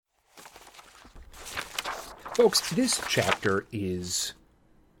Folks, this chapter is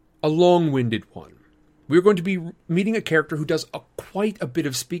a long-winded one. We're going to be meeting a character who does quite a bit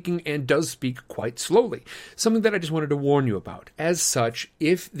of speaking and does speak quite slowly. Something that I just wanted to warn you about. As such,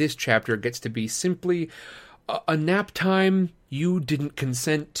 if this chapter gets to be simply a nap time you didn't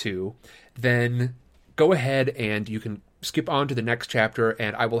consent to, then go ahead and you can skip on to the next chapter,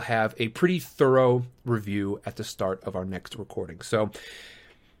 and I will have a pretty thorough review at the start of our next recording. So,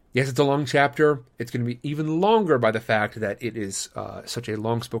 yes, it's a long chapter. It's going to be even longer by the fact that it is such a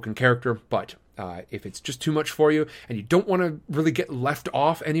long-spoken character, but if it's just too much for you and you don't want to really get left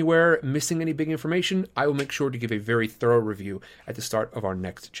off anywhere, missing any big information, I will make sure to give a very thorough review at the start of our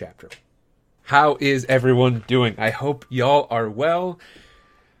next chapter. How is everyone doing? I hope y'all are well.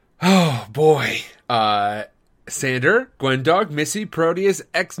 Oh, boy. Sander, Gwendog, Missy, Proteus,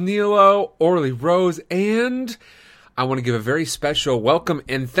 Ex-Nilo, Orly Rose, and I want to give a very special welcome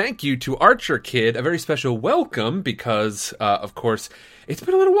and thank you to Archer Kid. A very special welcome because, of course, it's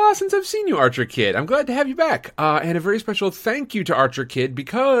been a little while since I've seen you, Archer Kid. I'm glad to have you back. And a very special thank you to Archer Kid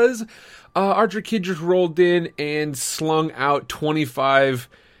because Archer Kid just rolled in and slung out 25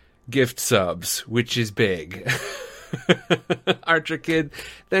 gift subs, which is big. Archer Kid,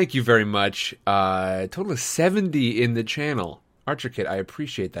 thank you very much. Total of 70 in the channel. Archer Kid, I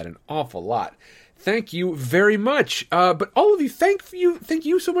appreciate that an awful lot. Thank you very much. But all of you, thank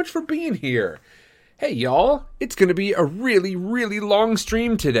you so much for being here. Hey, y'all, it's going to be a really, really long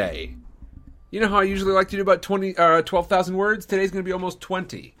stream today. You know how I usually like to do about 12,000 words? Today's going to be almost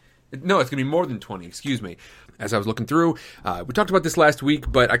 20. No, it's going to be more than 20, excuse me. As I was looking through, we talked about this last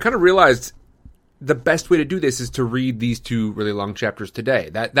week, but I kind of realized the best way to do this is to read these two really long chapters today.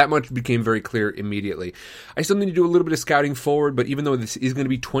 That much became very clear immediately. I still need to do a little bit of scouting forward, but even though this is going to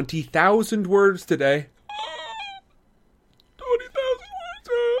be 20,000 words today, 20,000 words,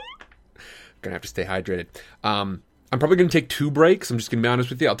 gonna have to stay hydrated. I'm probably going to take 2 breaks. I'm just going to be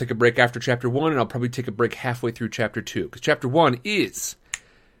honest with you. I'll take a break after chapter 1, and I'll probably take a break halfway through chapter 2, because chapter 1 is,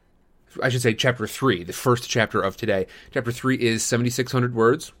 I should say chapter 3, the first chapter of today. Chapter 3 is 7,600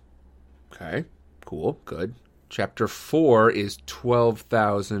 words. Okay. Cool, good. Chapter 4 is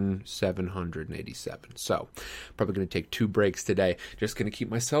 12,787. So, probably going to take 2 breaks today. Just going to keep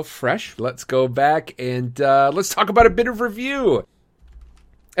myself fresh. Let's go back and let's talk about a bit of review.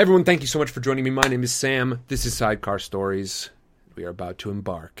 Everyone, thank you so much for joining me. My name is Sam. This is Sidecar Stories. We are about to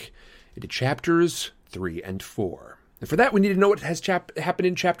embark into chapters 3 and 4. And for that, we need to know what has happened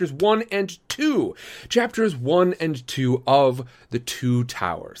in chapters 1 and 2. Chapters 1 and 2 of The Two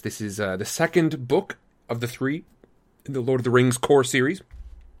Towers. This is the second book of the 3 in the Lord of the Rings core series.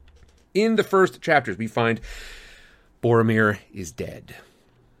 In the first chapters, we find Boromir is dead.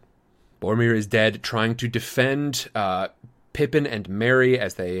 Boromir is dead, trying to defend Pippin and Merry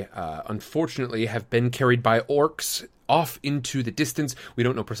as they unfortunately have been carried by orcs off into the distance. We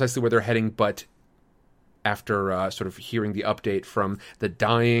don't know precisely where they're heading, but after sort of hearing the update from the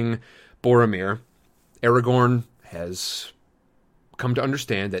dying Boromir, Aragorn has come to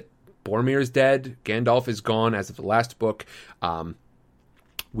understand that Boromir is dead, Gandalf is gone as of the last book.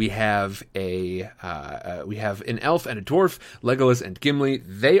 We have an elf and a dwarf, Legolas and Gimli.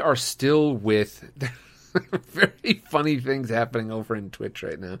 They are still with very funny things happening over in Twitch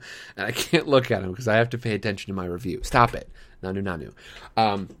right now, and I can't look at them because I have to pay attention to my review. Stop it. Nanu.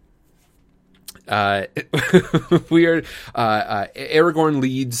 Aragorn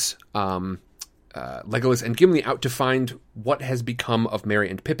leads Legolas and Gimli out to find what has become of Merry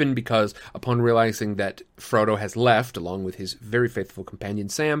and Pippin, because upon realizing that Frodo has left along with his very faithful companion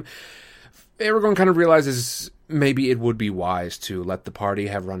Sam, Aragorn kind of realizes maybe it would be wise to let the party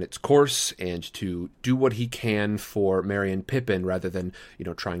have run its course and to do what he can for Merry and Pippin rather than,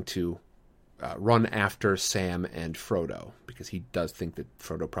 trying to run after Sam and Frodo, because he does think that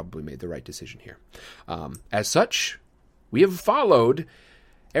Frodo probably made the right decision here. As such, we have followed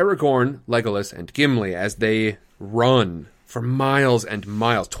Aragorn, Legolas, and Gimli as they run for miles and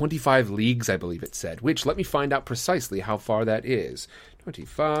miles. 25 leagues, I believe it said, which, let me find out precisely how far that is.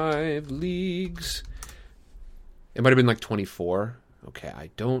 25 leagues. It might have been like 24. Okay, I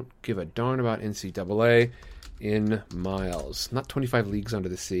don't give a darn about NCAA in miles. Not 25 leagues under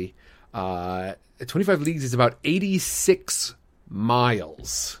the sea. 25 leagues is about 86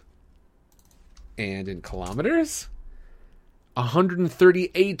 miles. And in kilometers,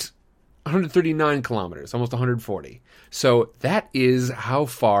 139 kilometers, almost 140. So that is how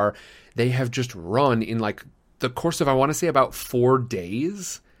far they have just run in like the course of, I want to say, about 4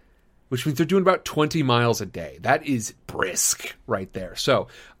 days, which means they're doing about 20 miles a day. That is brisk right there. So,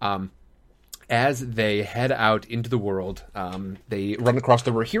 as they head out into the world, they run across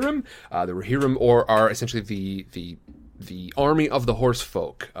the Rohirrim. The Rohirrim are essentially the army of the horse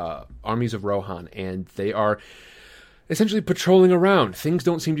folk, armies of Rohan, and they are essentially patrolling around. Things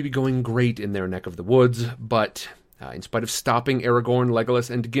don't seem to be going great in their neck of the woods, but in spite of stopping Aragorn, Legolas,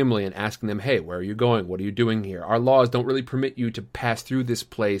 and Gimli and asking them, hey, where are you going? What are you doing here? Our laws don't really permit you to pass through this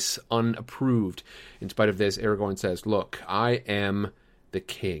place unapproved. In spite of this, Aragorn says, look, I am the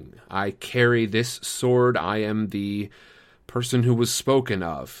king. I carry this sword. I am the person who was spoken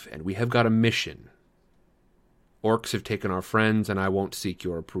of, and we have got a mission. Orcs have taken our friends, and I won't seek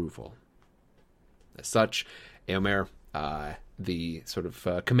your approval. As such, Eomer, the sort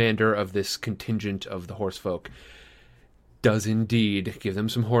of commander of this contingent of the horse folk, does indeed give them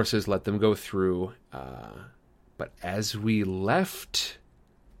some horses, let them go through. But as we left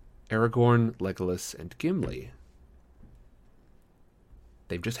Aragorn, Legolas, and Gimli,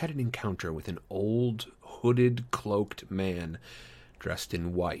 they've just had an encounter with an old, hooded, cloaked man dressed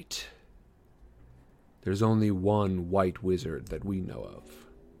in white. There's only one white wizard that we know of,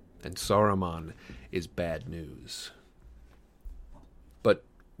 and Saruman is bad news. But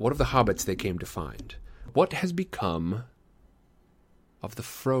what of the hobbits they came to find? What has become of the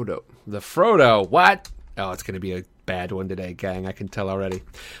Frodo? The Frodo, what? Oh, it's going to be a bad one today, gang, I can tell already.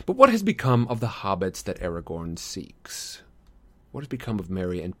 But what has become of the hobbits that Aragorn seeks? What has become of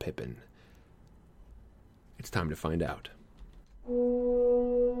Merry and Pippin? It's time to find out.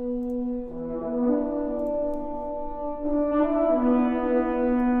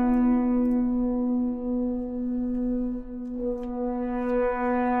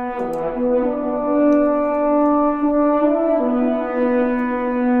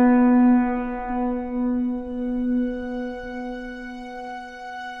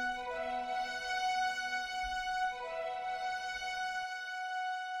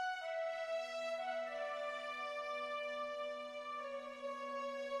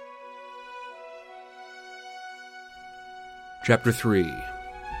 Chapter 3.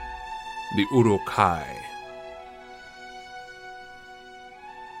 The Uruk-hai.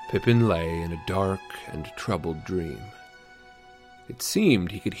 Pippin lay in a dark and troubled dream. It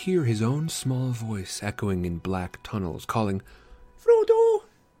seemed he could hear his own small voice echoing in black tunnels, calling, Frodo!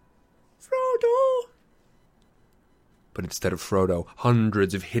 Frodo! But instead of Frodo,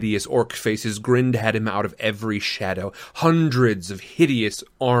 hundreds of hideous orc faces grinned at him out of every shadow. Hundreds of hideous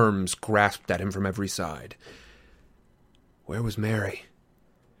arms grasped at him from every side. Where was Merry?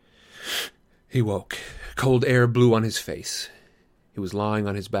 He woke. Cold air blew on his face. He was lying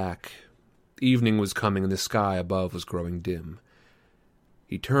on his back. Evening was coming, and the sky above was growing dim.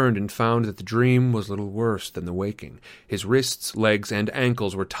 He turned and found that the dream was little worse than the waking. His wrists, legs, and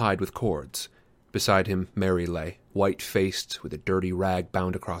ankles were tied with cords. Beside him, Merry lay, white-faced, with a dirty rag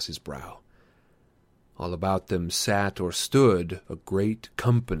bound across his brow. All about them sat or stood a great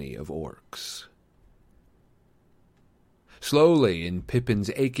company of orcs. Slowly, in Pippin's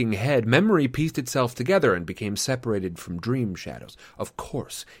aching head, memory pieced itself together and became separated from dream shadows. Of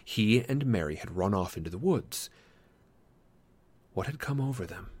course, he and Merry had run off into the woods. What had come over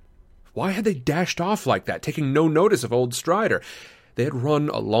them? Why had they dashed off like that, taking no notice of old Strider? They had run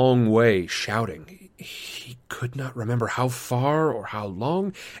a long way, shouting. He could not remember how far or how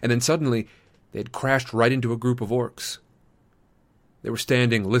long, and then suddenly they had crashed right into a group of orcs. They were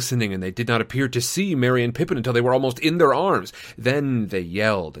standing, listening, and they did not appear to see Merry and Pippin until they were almost in their arms. Then they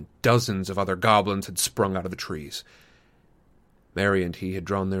yelled, and dozens of other goblins had sprung out of the trees. Merry and he had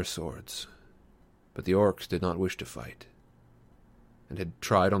drawn their swords, but the orcs did not wish to fight, and had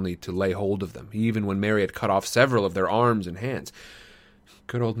tried only to lay hold of them, even when Merry had cut off several of their arms and hands.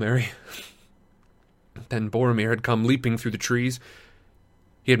 Good old Merry. Then Boromir had come leaping through the trees.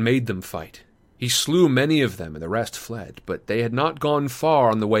 He had made them fight. He slew many of them, and the rest fled, but they had not gone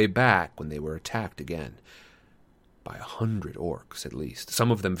far on the way back when they were attacked again. By 100 orcs, at least, some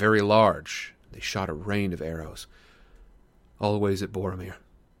of them very large. They shot a rain of arrows, always at Boromir.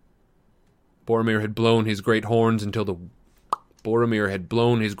 Boromir had blown his great horn until the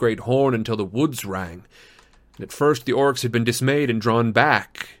woods rang, and at first the orcs had been dismayed and drawn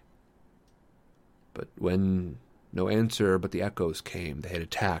back. But when no answer but the echoes came, they had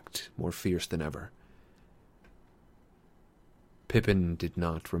attacked, more fierce than ever. Pippin did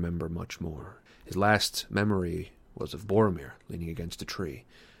not remember much more. His last memory was of Boromir leaning against a tree,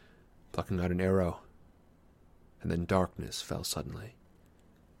 plucking out an arrow, and then darkness fell suddenly.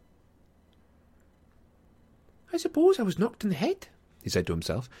 I suppose I was knocked in the head, he said to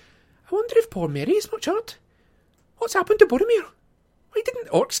himself. I wonder if poor Merry is much hurt. What's happened to Boromir? Why didn't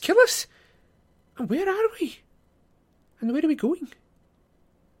the orcs kill us? And where are we? And where are we going?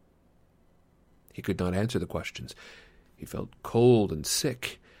 He could not answer the questions. He felt cold and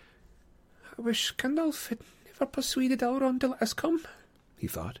sick. "I wish Gandalf had never persuaded Elrond to let us come," he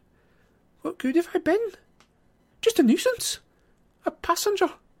thought. "What good have I been? Just a nuisance. A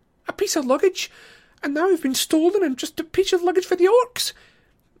passenger. A piece of luggage. And now I've been stolen and just a piece of luggage for the orcs.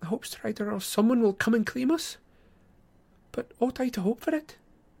 I hope Strider or someone will come and claim us. But ought I to hope for it?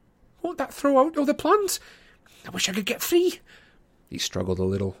 Won't that throw out all the plans? I wish I could get free." He struggled a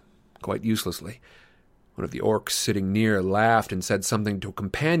little, quite uselessly. One of the orcs sitting near laughed and said something to a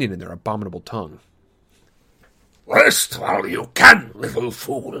companion in their abominable tongue. "Rest while you can, little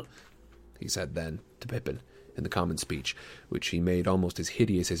fool," he said then to Pippin in the common speech, which he made almost as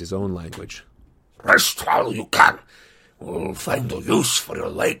hideous as his own language. "Rest while you can. We'll find a use for your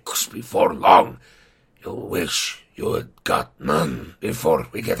legs before long. You'll wish you had got none before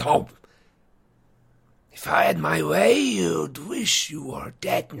we get home." "If I had my way, you'd wish you were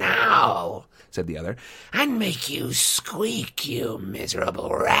dead now," said the other. "and make you squeak, you miserable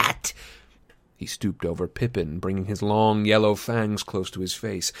rat." He stooped over Pippin, bringing his long yellow fangs close to his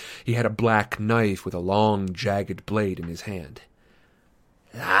face. He had a black knife with a long, jagged blade in his hand.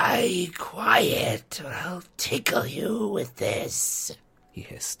 "Lie quiet, or I'll tickle you with this," he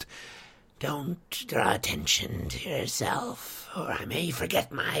hissed. "Don't draw attention to yourself, or I may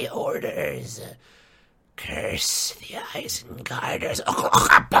forget my orders. Curse the Isengarders."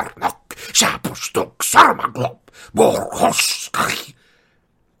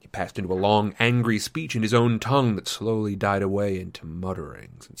 He passed into a long, angry speech in his own tongue that slowly died away into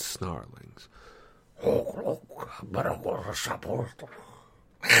mutterings and snarlings.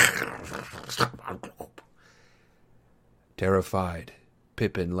 Terrified,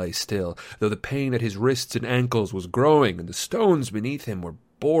 Pippin lay still, though the pain at his wrists and ankles was growing, and the stones beneath him were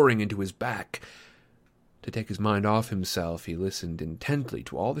boring into his back. To take his mind off himself, he listened intently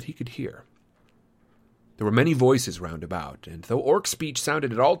to all that he could hear. There were many voices round about, and though orc speech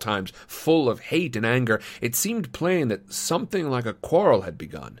sounded at all times full of hate and anger, it seemed plain that something like a quarrel had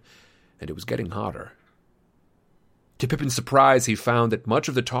begun, and it was getting hotter. To Pippin's surprise, he found that much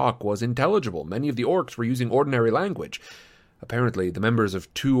of the talk was intelligible. Many of the orcs were using ordinary language. Apparently, the members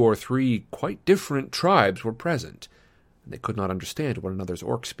of 2 or 3 quite different tribes were present, and they could not understand one another's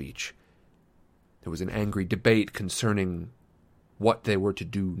orc speech. There was an angry debate concerning what they were to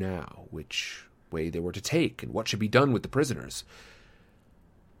do now, which way they were to take, and what should be done with the prisoners.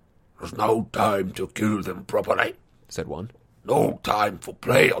 "There's no time to kill them properly," said one. "No time for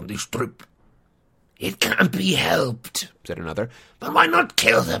play on this trip." "It can't be helped," said another. "But why not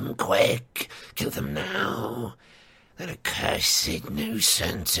kill them quick? Kill them now. They're a cursed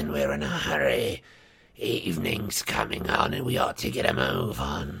nuisance, and we're in a hurry. Evening's coming on, and we ought to get a move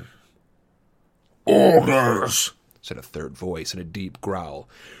on." "Orders," said a third voice in a deep growl.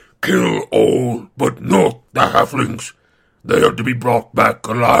 "Kill all, but not the halflings. They are to be brought back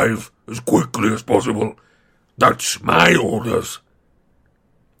alive as quickly as possible. That's my orders."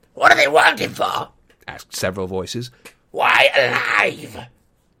 "What are they wanted for?" asked several voices. "Why alive?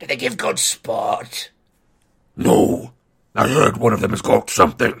 Do they give good sport?" "No. I heard one of them has got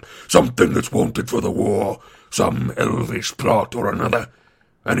something that's wanted for the war. Some elvish plot or another.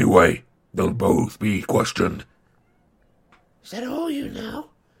 Anyway, they'll both be questioned." "Is that all you know?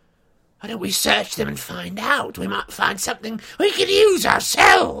 Why don't we search them and find out? We might find something we could use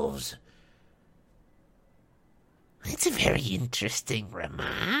ourselves." "It's a very interesting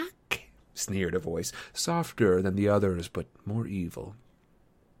remark," sneered a voice, softer than the others, but more evil.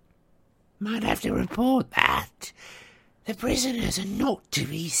 "Might have to report that. The prisoners are not to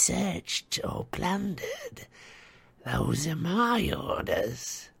be searched or plundered. Those are my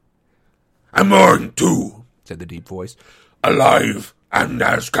orders." "And mine too," said the deep voice. "Alive and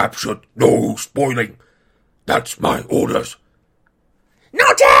as captured, no spoiling. That's my orders."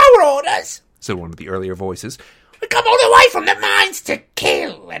 "Not our orders," said one of the earlier voices. "We come all the way from the mines to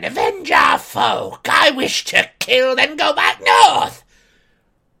kill and avenge our folk. I wish to kill, then go back north."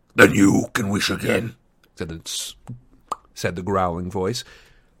 "Then you can wish again," said the growling voice.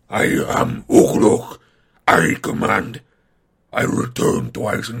 "I am Ugluk. I command. I return to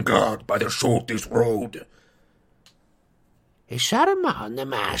Isengard by the shortest road." "Is Saruman the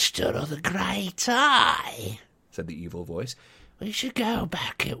master of the Great Eye?" said the evil voice. "We should go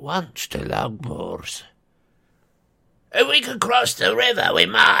back at once to Longmoors." "If we could cross the river, we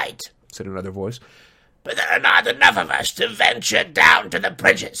might," said another voice. "But there are not enough of us to venture down to the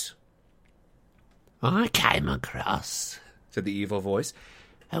bridges." "I came across," said the evil voice.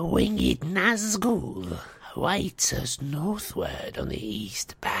 "A winged Nazgul awaits us northward on the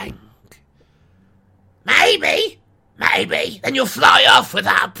east bank." "Maybe. Then you'll fly off with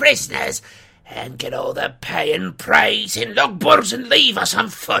our prisoners, and get all the pay and praise in lugburs and leave us on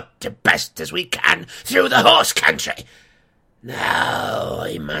foot to best as we can through the horse country. No,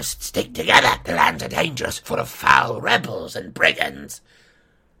 we must stick together. The lands are dangerous, full of foul rebels and brigands.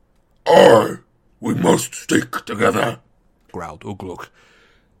 Aye, we must stick together, growled Ugluk.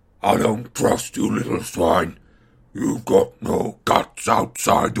 I don't trust you little swine. You've got no guts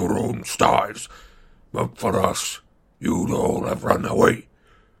outside your own sties. But for us, you'd all have run away.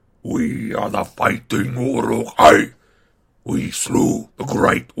 We are the fighting Uruk. Aye, we slew the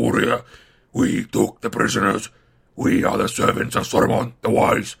great warrior. We took the prisoners. We are the servants of Saruman, the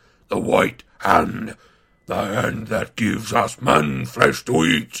wise, the white hand, the hand that gives us man flesh to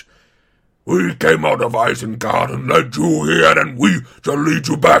eat. We came out of Isengard and led you here, and we shall lead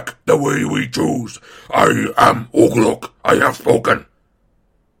you back the way we choose. I am Ugluk. I have spoken.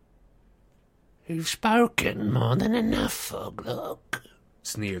 You've spoken more than enough, Ugluk,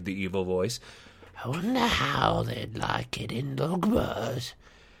 sneered the evil voice. I wonder how they'd like it in Lugburs.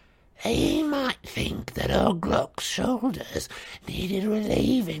 They might think that Ugluk's shoulders needed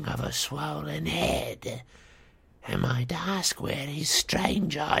relieving of a swollen head, and might ask where his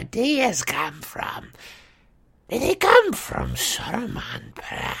strange ideas come from. Did they come from Saruman,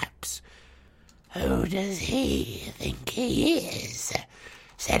 perhaps? Who does he think he is,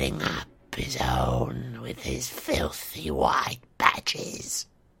 setting up his own with his filthy white badges?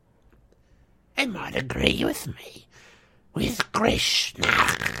 They might agree with me, with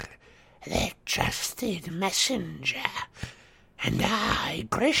Grishnach, their trusted messenger. And I,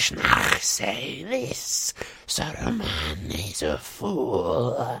 Grishnach, say this: Saruman is a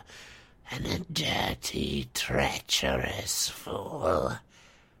fool, and a dirty, treacherous fool.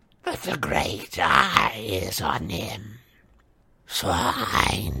 But the great eye is on him.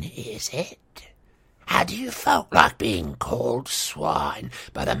 Swine, is it? How do you folk like being called swine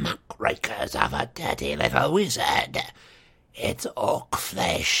by the muckrakers of a dirty little wizard? It's orc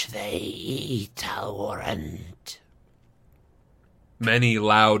flesh they eat, I'll warrant. Many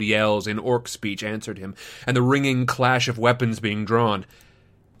loud yells in orc speech answered him, and the ringing clash of weapons being drawn.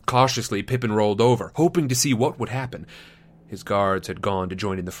 Cautiously, Pippin rolled over, hoping to see what would happen. His guards had gone to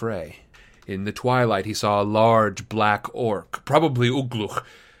join in the fray. In the twilight he saw a large black orc, probably Ugluk,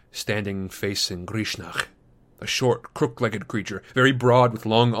 standing facing Grishnach, a short, crook-legged creature, very broad with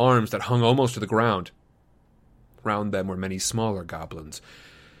long arms that hung almost to the ground. Round them were many smaller goblins.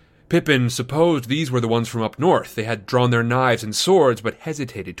 Pippin supposed these were the ones from up north. They had drawn their knives and swords, but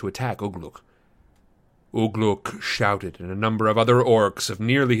hesitated to attack Ugluk. Ugluk shouted, and a number of other orcs of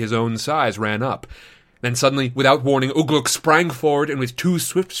nearly his own size ran up. Then suddenly, without warning, Ugluk sprang forward and with 2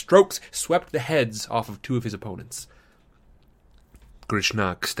 swift strokes swept the heads off of 2 of his opponents.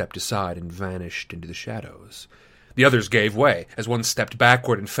 Grishnach stepped aside and vanished into the shadows. The others gave way, as one stepped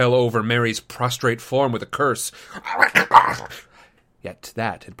backward and fell over Mary's prostrate form with a curse. Yet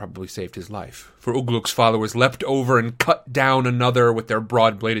that had probably saved his life, for Ugluk's followers leapt over and cut down another with their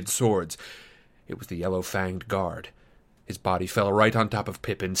broad-bladed swords. It was the yellow-fanged guard. His body fell right on top of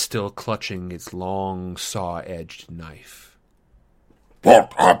Pippin, still clutching its long, saw-edged knife. "Put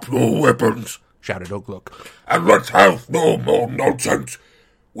up your weapons," shouted Ugluk, "and let's have no more nonsense.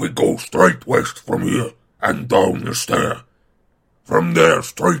 We go straight west from here, and down the stair. From there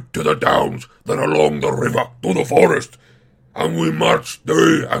straight to the downs, then along the river to the forest, and we march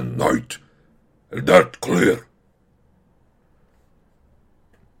day and night. Is that clear?"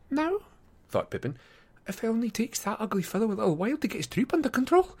 "No," thought Pippin. "If it only takes that ugly fellow a little while to get his troop under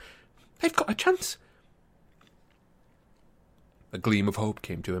control, I've got a chance." A gleam of hope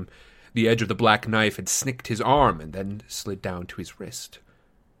came to him. The edge of the black knife had snicked his arm and then slid down to his wrist.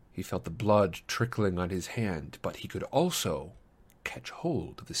 He felt the blood trickling on his hand, but he could also catch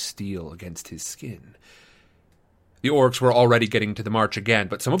hold of the steel against his skin. The orcs were already getting to the march again,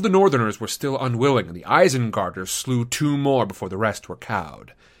 but some of the northerners were still unwilling, and the Isengarders slew 2 more before the rest were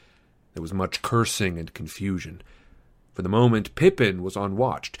cowed. There was much cursing and confusion. For the moment, Pippin was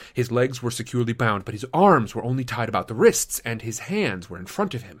unwatched. His legs were securely bound, but his arms were only tied about the wrists, and his hands were in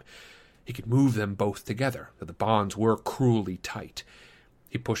front of him. He could move them both together, though the bonds were cruelly tight.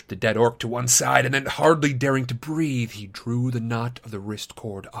 He pushed the dead orc to one side, and then, hardly daring to breathe, he drew the knot of the wrist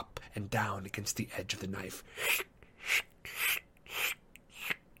cord up and down against the edge of the knife.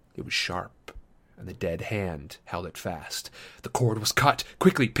 It was sharp, and the dead hand held it fast. The cord was cut.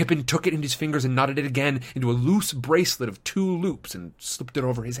 Quickly, Pippin took it in his fingers and knotted it again into a loose bracelet of 2 loops and slipped it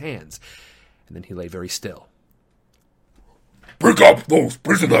over his hands. And then he lay very still. "Pick up those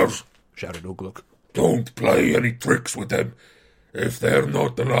prisoners," shouted Ugluk. "Don't play any tricks with them. If they're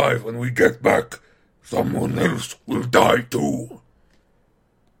not alive when we get back, someone else will die too."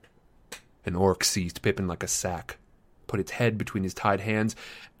 An orc seized Pippin like a sack, put its head between his tied hands,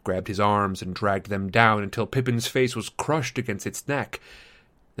 grabbed his arms, and dragged them down until Pippin's face was crushed against its neck.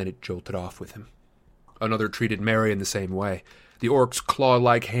 Then it jolted off with him. Another treated Merry in the same way. The orc's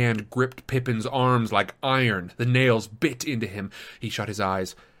claw-like hand gripped Pippin's arms like iron. The nails bit into him. He shut his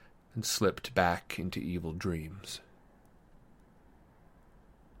eyes and slipped back into evil dreams.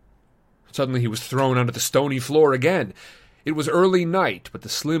 Suddenly he was thrown onto the stony floor again. It was early night, but the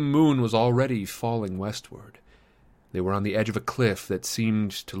slim moon was already falling westward. They were on the edge of a cliff that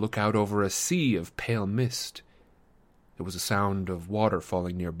seemed to look out over a sea of pale mist. There was a sound of water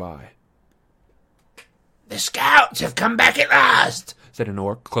falling nearby. "The scouts have come back at last," said an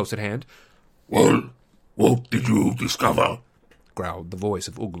orc close at hand. "Well, what did you discover?" growled the voice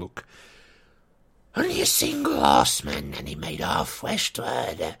of Ugluk. "Only a single horseman, and he made off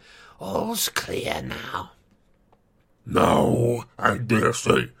westward. All's clear now." "Now, I dare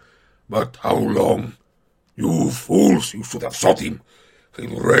say. But how long? You fools, you should have shot him.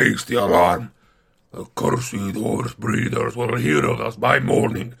 He'll raise the alarm. The cursed horse breeders will hear of us by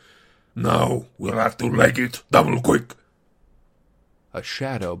morning. Now we'll have to leg it double quick." A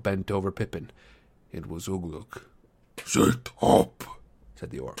shadow bent over Pippin. It was Ugluk. "Sit up," said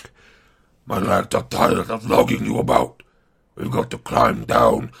the orc. "My lads are tired of lugging you about. We've got to climb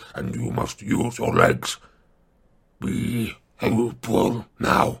down, and you must use your legs. Be helpful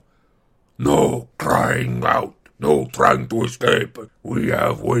now. No crying out, no trying to escape. We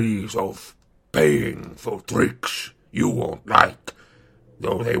have ways of paying for tricks you won't like,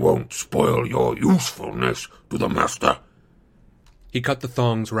 though they won't spoil your usefulness to the master." He cut the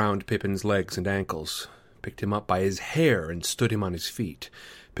thongs round Pippin's legs and ankles, picked him up by his hair, and stood him on his feet.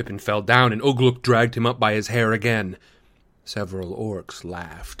 Pippin fell down, and Ugluk dragged him up by his hair again. Several orcs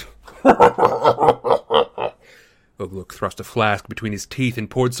laughed. Ugluk thrust a flask between his teeth and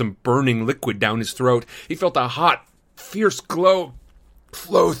poured some burning liquid down his throat. He felt a hot, fierce glow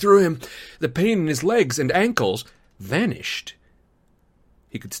flow through him. The pain in his legs and ankles vanished.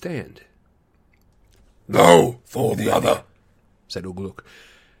 He could stand. "Now for the other," said Ugluk.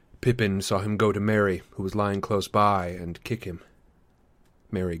 Pippin saw him go to Merry, who was lying close by, and kick him.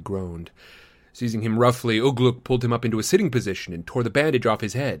 Merry groaned. Seizing him roughly, Ugluk pulled him up into a sitting position and tore the bandage off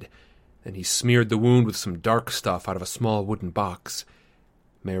his head. Then he smeared the wound with some dark stuff out of a small wooden box.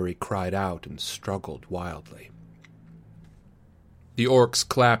 Merry cried out and struggled wildly. The orcs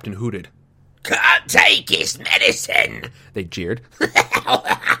clapped and hooted. "Can't take his medicine," they jeered.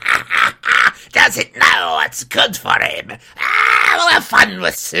 "Doesn't know what's good for him. We'll have fun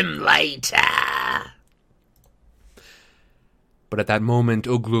with him later." But at that moment,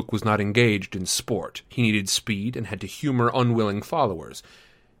 Ugluk was not engaged in sport. He needed speed and had to humor unwilling followers.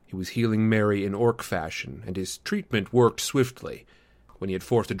 He was healing Merry in orc fashion, and his treatment worked swiftly. When he had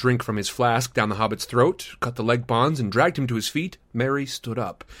forced a drink from his flask down the hobbit's throat, cut the leg bonds, and dragged him to his feet, Merry stood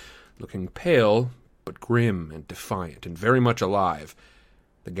up, looking pale, but grim and defiant, and very much alive.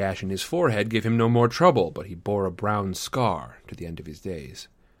 The gash in his forehead gave him no more trouble, but he bore a brown scar to the end of his days.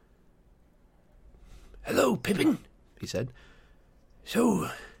 "Hello, Pippin," he said.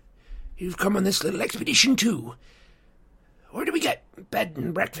 "So, you've come on this little expedition too. Where do we get bed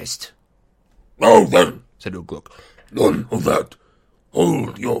and breakfast?" "Now then," said Ugluk. "none of that.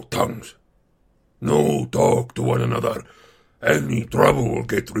 Hold your tongues. No talk to one another. Any trouble will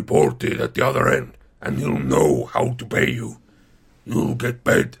get reported at the other end, and he'll know how to pay you. You'll get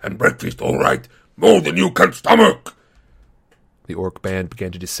bed and breakfast all right, more than you can stomach." The orc band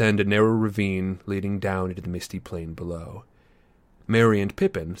began to descend a narrow ravine leading down into the misty plain below. Merry and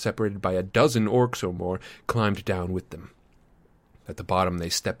Pippin, separated by a dozen orcs or more, climbed down with them. At the bottom they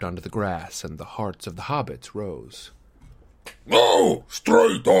stepped onto the grass, and the hearts of the hobbits rose. "Now,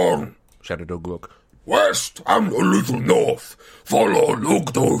 straight on," shouted Ugluk. "West and a little north. Follow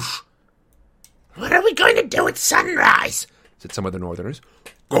Lugdosh." "What are we going to do at sunrise?" said some of the northerners.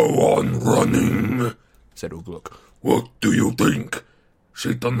 "Go on running," said Ugluk. "What do you think?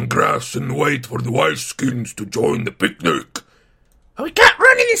 Sit on the grass and wait for the Whiteskins to join the picnic." "We can't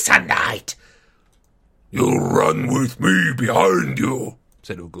run in the sunlight." "You'll run with me behind you,"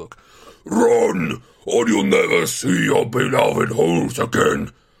 said Ugluk. "Run, or you'll never see your beloved holes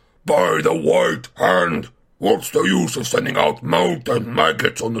again. By the white hand, what's the use of sending out mountain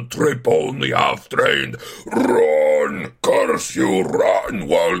maggots on a trip only half-trained? Run, curse you, run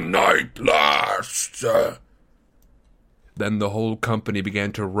while night lasts." Then the whole company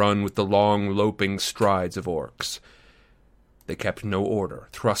began to run with the long, loping strides of orcs. They kept no order,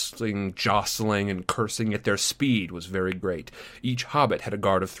 thrusting, jostling, and cursing, yet their speed was very great. Each hobbit had a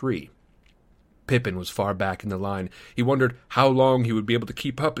guard of 3. Pippin was far back in the line. He wondered how long he would be able to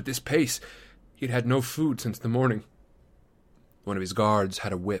keep up at this pace. He had had no food since the morning. One of his guards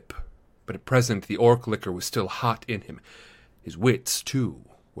had a whip, but at present the orc liquor was still hot in him. His wits, too,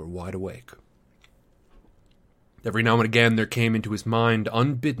 were wide awake. Every now and again there came into his mind,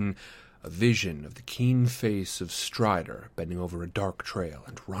 unbidden, a vision of the keen face of Strider bending over a dark trail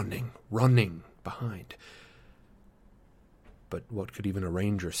and running behind. But what could even a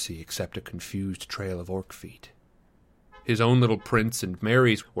ranger see except a confused trail of orc feet? His own little prince and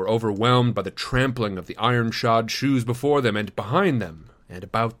Mary's were overwhelmed by the trampling of the iron-shod shoes before them and behind them and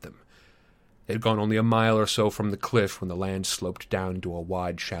about them. They had gone only a mile or so from the cliff when the land sloped down into a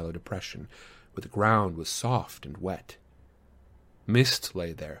wide, shallow depression, where the ground was soft and wet. Mist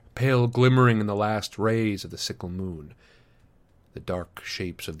lay there, pale glimmering in the last rays of the sickle moon. The dark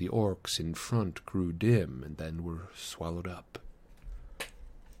shapes of the orcs in front grew dim and then were swallowed up.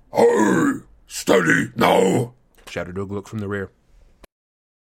 "Hey! Steady, now!" shouted Ugluk from the rear.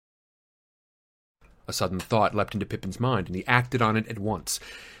 A sudden thought leapt into Pippin's mind, and he acted on it at once.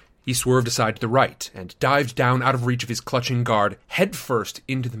 He swerved aside to the right, and dived down out of reach of his clutching guard, head first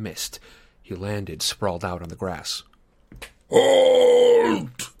into the mist. He landed sprawled out on the grass.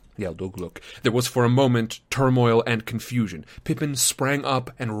 "Halt!" yelled Ugluk. There was for a moment turmoil and confusion. Pippin sprang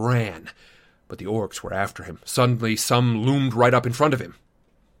up and ran, but the orcs were after him. Suddenly some loomed right up in front of him.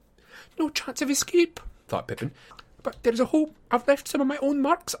 "No chance of escape," thought Pippin, "but there's a hope. I've left some of my own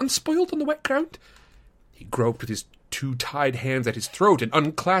marks unspoiled on the wet ground." He groped with his two tied hands at his throat and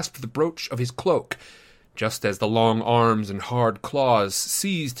unclasped the brooch of his cloak. Just as the long arms and hard claws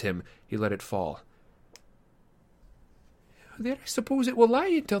seized him, he let it fall. "There I suppose it will lie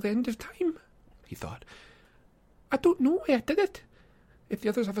until the end of time," he thought. "I don't know why I did it. If the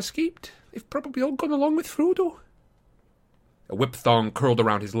others have escaped, they've probably all gone along with Frodo." A whip thong curled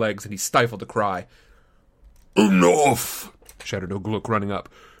around his legs, and he stifled a cry. "Enough!" shouted Ugluk, running up.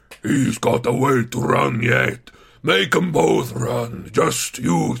 "He's got a way to run yet. Make 'em both run. Just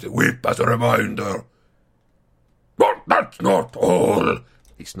use the whip as a reminder." "But that's not all,"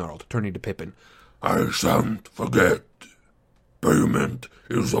 he snarled, turning to Pippin. "I shan't forget. Payment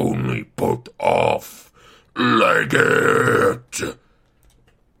is only put off. Leg it!"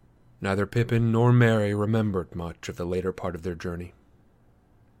 Neither Pippin nor Merry remembered much of the later part of their journey.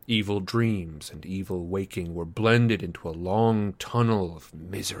 Evil dreams and evil waking were blended into a long tunnel of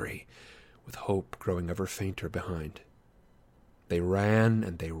misery, with hope growing ever fainter behind. They ran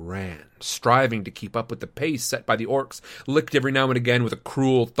and they ran, striving to keep up with the pace set by the orcs, licked every now and again with a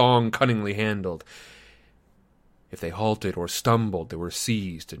cruel thong cunningly handled. If they halted or stumbled, they were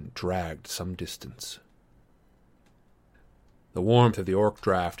seized and dragged some distance. The warmth of the orc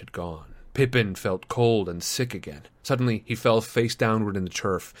draft had gone. Pippin felt cold and sick again. Suddenly he fell face downward in the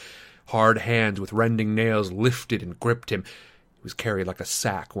turf. Hard hands with rending nails lifted and gripped him. He was carried like a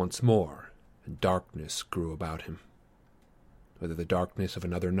sack once more, and darkness grew about him. Whether the darkness of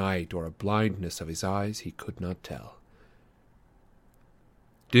another night or a blindness of his eyes, he could not tell.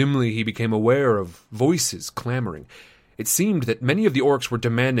 Dimly he became aware of voices clamoring. It seemed that many of the orcs were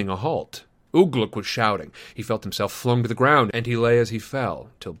demanding a halt. Ugluk was shouting. He felt himself flung to the ground, and he lay as he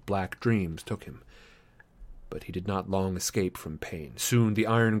fell, till black dreams took him. But he did not long escape from pain. Soon the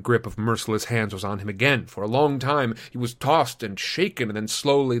iron grip of merciless hands was on him again. For a long time he was tossed and shaken, and then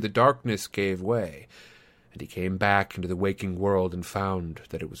slowly the darkness gave way, and he came back into the waking world and found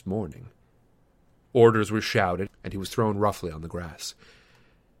that it was morning. Orders were shouted, and he was thrown roughly on the grass.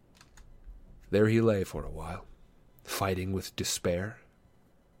 There he lay for a while, fighting with despair.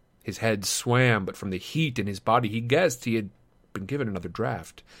 His head swam, but from the heat in his body he guessed he had been given another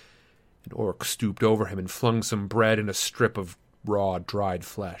draught. An orc stooped over him and flung some bread and a strip of raw, dried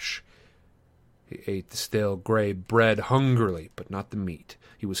flesh. He ate the stale grey bread hungrily, but not the meat.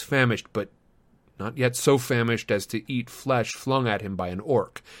 He was famished, but not yet so famished as to eat flesh flung at him by an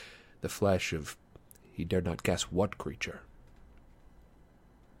orc, the flesh of he dared not guess what creature.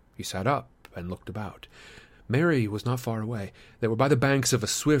 He sat up and looked about. Merry was not far away. They were by the banks of a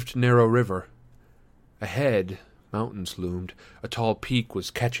swift, narrow river. Ahead, mountains loomed. A tall peak was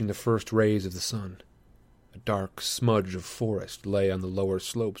catching the first rays of the sun. A dark smudge of forest lay on the lower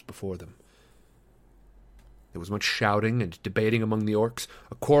slopes before them. There was much shouting and debating among the orcs.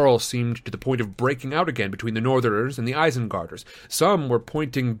 A quarrel seemed to the point of breaking out again between the Northerners and the Isengarders. Some were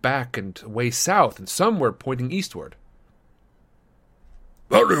pointing back and away south, and some were pointing eastward.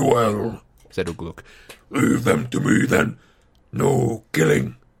 "Very well," said Ugluk. "Leave them to me, then. No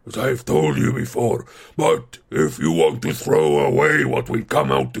killing, as I've told you before. But if you want to throw away what we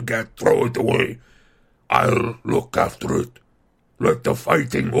come out to get, throw it away. I'll look after it. let the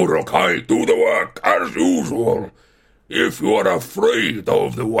fighting Uruk-hai do the work as usual. If you are afraid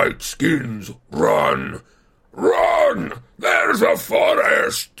of the white skins, run! Run! There's a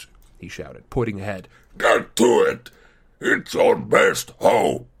forest! He shouted, pointing ahead. Get to it! It's our best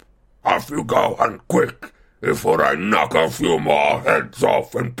hope. Off you go, and quick, before I knock a few more heads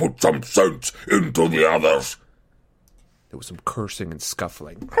off and put some sense into the others. There was some cursing and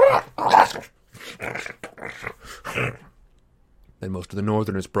scuffling. Then most of the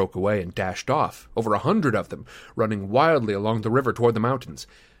northerners broke away and dashed off, over 100 of them, running wildly along the river toward the mountains.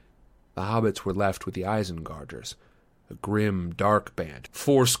 The hobbits were left with the Isengarders, a grim, dark band,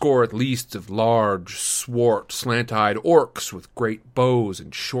 80 at least of large, swart, slant-eyed orcs with great bows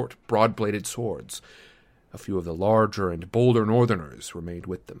and short, broad-bladed swords. A few of the larger and bolder northerners remained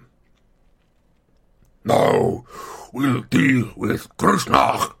with them. Now we'll deal with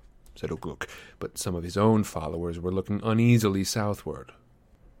Grishnak, said Ugluk, but some of his own followers were looking uneasily southward.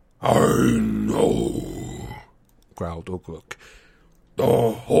 I know, growled Ugluk. The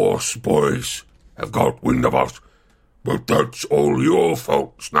horse boys have got wind of us, but that's all your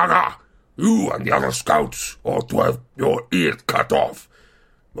fault, Snagga. You and the other scouts ought to have your ears cut off.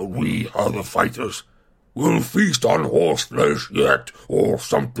 But we are the fighters. We'll feast on horseflesh yet, or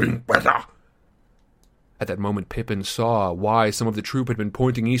something better. At that moment Pippin saw why some of the troop had been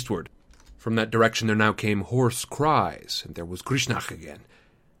pointing eastward. From that direction there now came hoarse cries, and there was Grishnak again,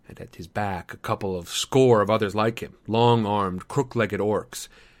 and at his back a couple of score of others like him, long-armed, crook-legged orcs.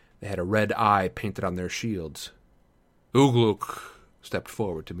 They had a red eye painted on their shields. Ugluk stepped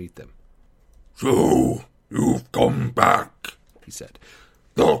forward to meet them. So, you've come back, he said.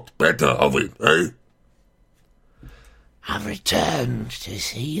 Thought better of it, eh? I've returned to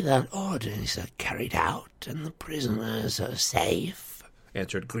see that orders are carried out and the prisoners are safe,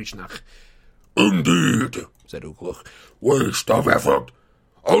 answered Grishnak. Indeed, said Ugluk. Waste of effort.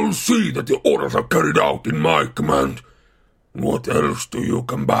 I'll see that the orders are carried out in my command. What else do you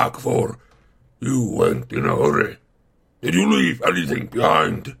come back for? You went in a hurry. Did you leave anything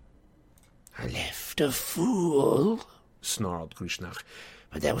behind? I left a fool, snarled Grishnak.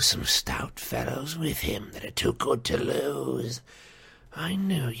 But there were some stout fellows with him that are too good to lose. I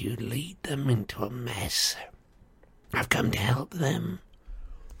knew you'd lead them into a mess. I've come to help them.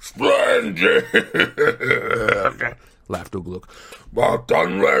 Splendid, laughed Ugluk. But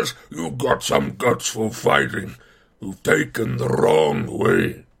unless you got some guts for fighting, you've taken the wrong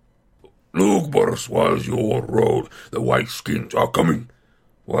way. Lugbors was your road. The white skins are coming.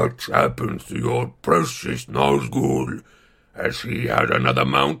 What's happened to your precious Nazgul? Has he had another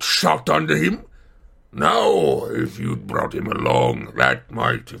mount shot under him? Now, if you'd brought him along, that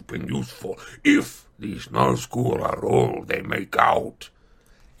might have been useful, if these Nazgul are all they make out.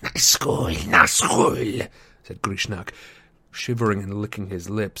 Nazgul, said Grishnak, shivering and licking his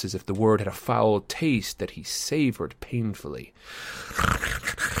lips as if the word had a foul taste that he savoured painfully.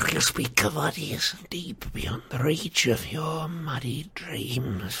 You speak of what is deep beyond the reach of your muddy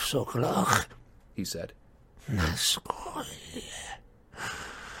dreams, Sokolok, he said. Nazgul.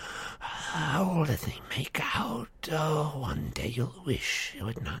 All that they make out. Oh, one day you'll wish you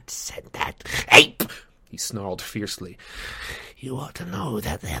had not said that. Ape! He snarled fiercely. You ought to know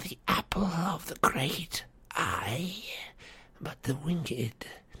that they're the apple of the great eye. But the winged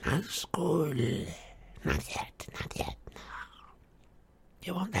Nazgul. Not yet, no.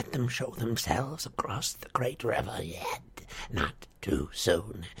 You won't let them show themselves across the great river yet. Not too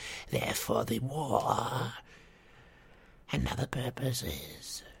soon. Therefore the war and other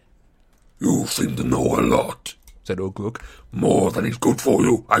purposes. You seem to know a lot, said Ugluk. More than is good for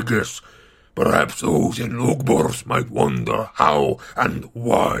you, I guess. Perhaps those in Lugbors might wonder how and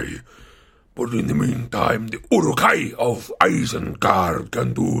why. But in the meantime, the Uruk-hai of Isengard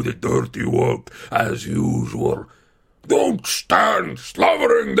can do the dirty work as usual. Don't stand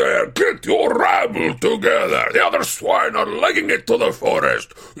slavering there. Get your rabble together. The other swine are legging it to the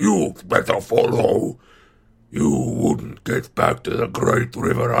forest. You'd better follow. You wouldn't get back to the great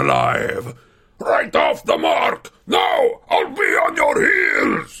river alive. Right off the mark! Now I'll be on your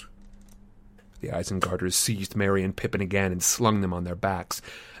heels! The Isengarders seized Merry and Pippin again and slung them on their backs.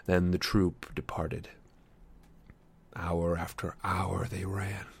 Then the troop departed. Hour after hour they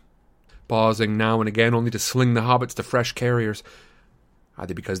ran, pausing now and again only to sling the hobbits to fresh carriers,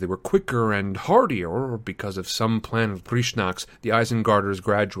 either because they were quicker and hardier, or because of some plan of Grishnak's. The Isengarders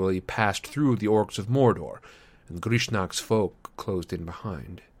gradually passed through the orcs of Mordor, and Grishnak's folk closed in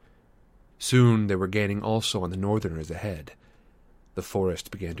behind. Soon they were gaining also on the northerners ahead. The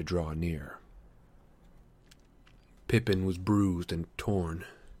forest began to draw near. Pippin was bruised and torn.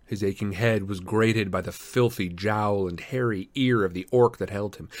 His aching head was grated by the filthy jowl and hairy ear of the orc that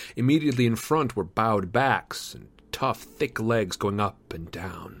held him. Immediately in front were bowed backs and tough, thick legs going up and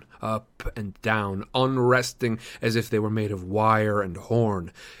down, unresting as if they were made of wire and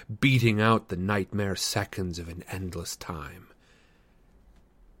horn, beating out the nightmare seconds of an endless time.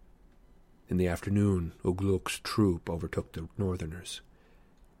 In the afternoon, Ugluk's troop overtook the northerners.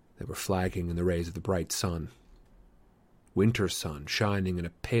 They were flagging in the rays of the bright sun. Winter sun shining in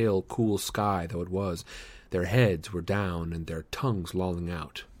a pale, cool sky though it was. Their heads were down and their tongues lolling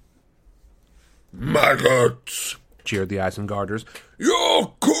out. "Maggots!" cheered the Isengarders.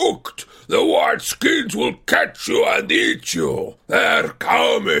 "You're cooked! The white skins will catch you and eat you! They're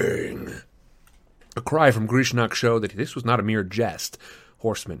coming!" A cry from Grishnak showed that this was not a mere jest.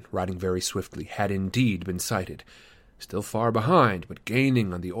 Horsemen, riding very swiftly, had indeed been sighted. Still far behind, but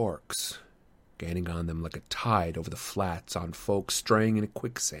gaining on the orcs. Gaining on them like a tide over the flats on folk straying in a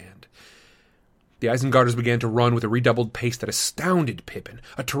quicksand. The Isengarders began to run with a redoubled pace that astounded Pippin.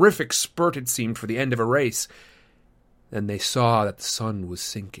 A terrific spurt, it seemed, for the end of a race. Then they saw that the sun was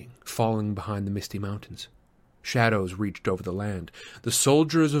sinking, falling behind the misty mountains. Shadows reached over the land. The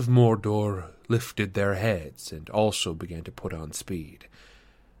soldiers of Mordor lifted their heads and also began to put on speed.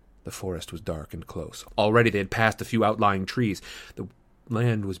 The forest was dark and close. Already they had passed a few outlying trees. The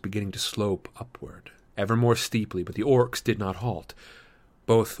land was beginning to slope upward, ever more steeply, but the orcs did not halt.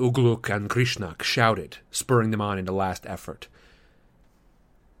 Both Ugluk and Grishnak shouted, spurring them on into last effort.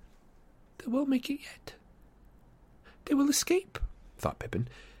 "They won't make it yet. They will escape," thought Pippin.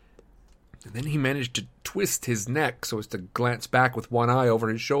 And then he managed to twist his neck so as to glance back with one eye over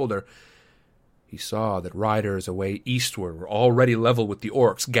his shoulder. He saw that riders away eastward were already level with the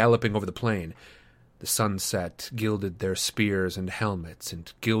orcs galloping over the plain. The sunset gilded their spears and helmets,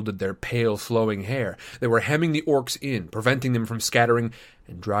 and gilded their pale flowing hair. They were hemming the orcs in, preventing them from scattering,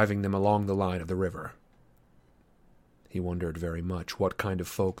 and driving them along the line of the river. He wondered very much what kind of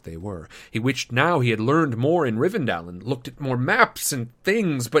folk they were. He wished now he had learned more in Rivendell, and looked at more maps and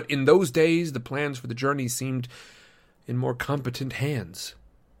things, but in those days the plans for the journey seemed in more competent hands.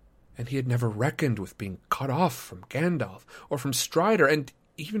 And he had never reckoned with being cut off from Gandalf, or from Strider, and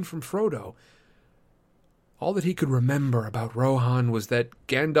even from Frodo. All that he could remember about Rohan was that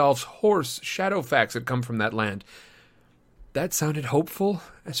Gandalf's horse, Shadowfax, had come from that land. That sounded hopeful,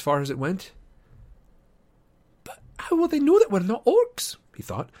 as far as it went. "But how will they know that we're not orcs?" he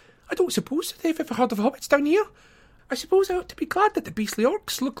thought. "I don't suppose they've ever heard of hobbits down here. I suppose I ought to be glad that the beastly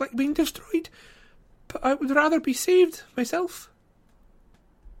orcs look like being destroyed, but I would rather be saved myself."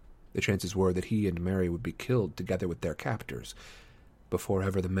 The chances were that he and Merry would be killed together with their captors, before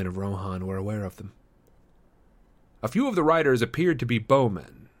ever the men of Rohan were aware of them. A few of the riders appeared to be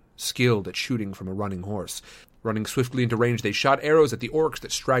bowmen, skilled at shooting from a running horse. Running swiftly into range, they shot arrows at the orcs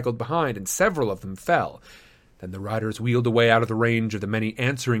that straggled behind, and several of them fell. Then the riders wheeled away out of the range of the many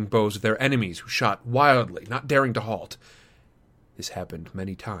answering bows of their enemies, who shot wildly, not daring to halt. This happened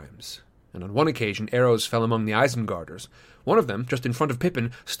many times, and on one occasion arrows fell among the Isengarders. One of them, just in front of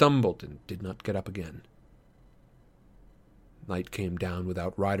Pippin, stumbled and did not get up again. Night came down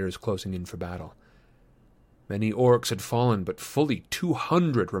without riders closing in for battle. Many orcs had fallen, but fully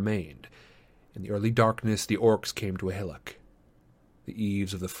 200 remained. In the early darkness, the orcs came to a hillock. The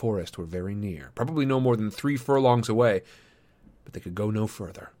eaves of the forest were very near, probably no more than 3 furlongs away, but they could go no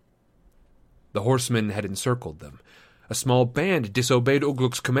further. The horsemen had encircled them. A small band disobeyed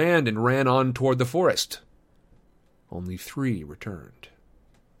Ugluk's command and ran on toward the forest. Only 3 returned.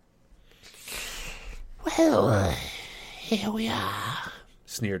 "Well, here we are,"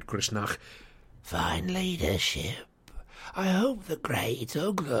 sneered Grishnak. "Fine leadership. I hope the great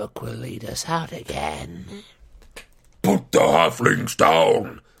Ugluk will lead us out again." "Put the halflings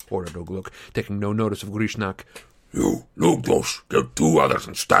down!" ordered Ugluk, taking no notice of Grishnak. "You, Lugos, get 2 others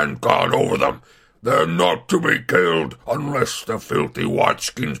and stand guard over them. They're not to be killed unless the filthy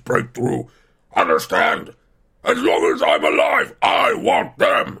whiteskins break through. Understand? As long as I'm alive, I want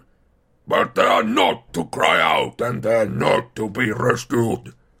them. But they are not to cry out, and they're not to be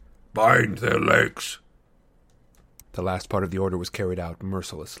rescued. Bind their legs." The last part of the order was carried out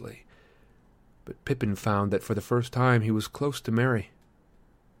mercilessly. But Pippin found that for the first time he was close to Merry.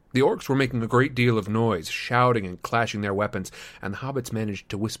 The orcs were making a great deal of noise, shouting and clashing their weapons, and the hobbits managed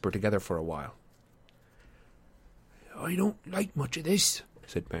to whisper together for a while. "I don't like much of this,"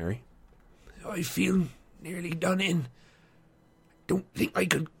 said Merry. "I feel nearly done in. Don't think I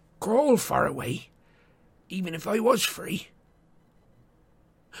could crawl far away, even if I was free."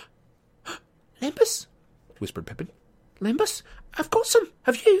 "Lembas?" whispered Pippin. "Lembas? I've got some.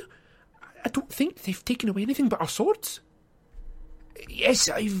 Have you? I don't think they've taken away anything but our swords." Yes,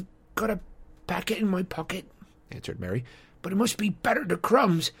 I've got a packet in my pocket, answered Mary, but it must be better to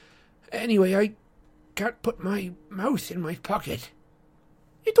crumbs. Anyway, I can't put my mouth in my pocket.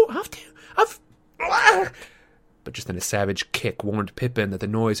 You don't have to. But just then a savage kick warned Pippin that the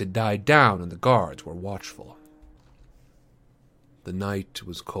noise had died down and the guards were watchful. The night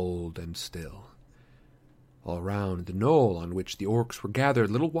was cold and still. All around the knoll on which the orcs were gathered,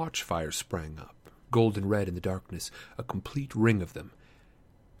 little watchfires sprang up, golden red in the darkness, a complete ring of them.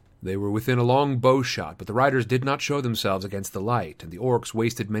 They were within a long bow shot, but the riders did not show themselves against the light, and the orcs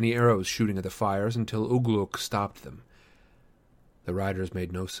wasted many arrows shooting at the fires until Ugluk stopped them. The riders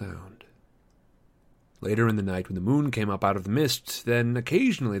made no sound. Later in the night, when the moon came up out of the mist, then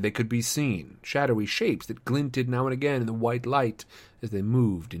occasionally they could be seen, shadowy shapes that glinted now and again in the white light as they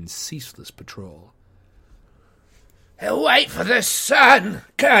moved in ceaseless patrol. Wait for the sun,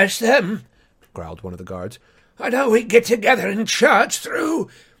 curse them, growled one of the guards. I know we get together and charge through.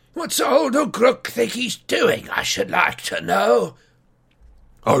 What's old Ugluk think he's doing, I should like to know?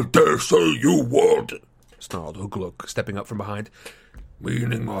 I dare say you would, snarled Ugluk, stepping up from behind.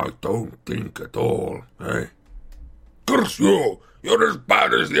 Meaning I don't think at all, eh? Curse you! You're as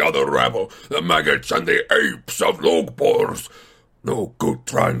bad as the other rabble, the maggots and the apes of Logbors. No good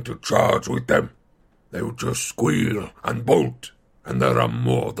trying to charge with them. They'll just squeal and bolt, and there are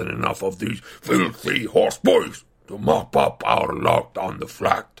more than enough of these filthy horseboys to mop up our lot on the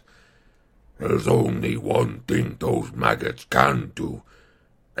flat. There's only one thing those maggots can do.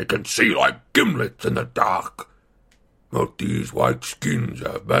 They can see like gimlets in the dark. But these white skins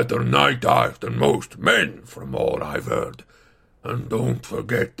have better night eyes than most men, from all I've heard. And don't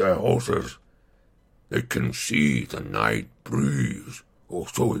forget their horses. They can see the night breeze, or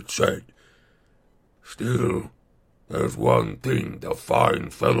so it's said. Still, there's one thing the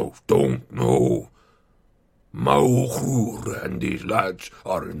fine fellows don't know. Mauchur and these lads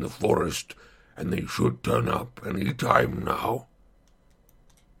are in the forest, and they should turn up any time now.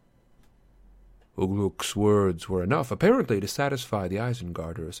 Ugluk's words were enough, apparently, to satisfy the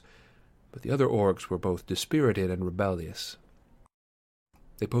Isengarders, but the other orcs were both dispirited and rebellious.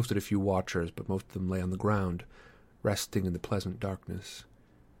 They posted a few watchers, but most of them lay on the ground, resting in the pleasant darkness.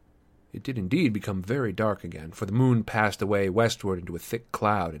 It did indeed become very dark again, for the moon passed away westward into a thick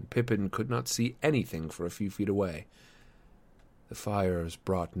cloud, and Pippin could not see anything for a few feet away. The fires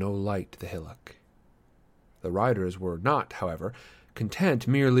brought no light to the hillock. The riders were not, however, content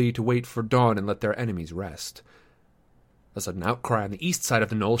merely to wait for dawn and let their enemies rest. A sudden outcry on the east side of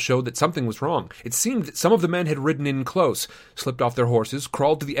the knoll showed that something was wrong. It seemed that some of the men had ridden in close, slipped off their horses,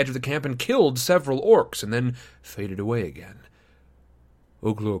 crawled to the edge of the camp, and killed several orcs, and then faded away again.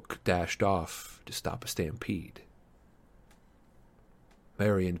 Ugluk dashed off to stop a stampede.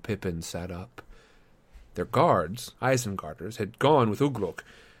 Merry and Pippin sat up. Their guards, Isengarders, had gone with Ugluk,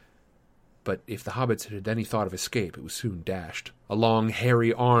 but if the hobbits had any thought of escape, it was soon dashed. A long,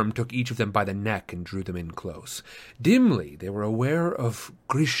 hairy arm took each of them by the neck and drew them in close. Dimly they were aware of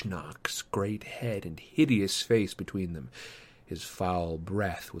Grishnak's great head and hideous face between them. His foul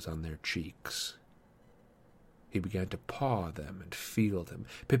breath was on their cheeks. He began to paw them and feel them.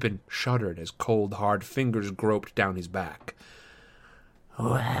 Pippin shuddered as cold, hard fingers groped down his back.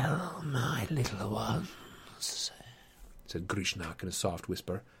 Well, my little ones, said Grishnak in a soft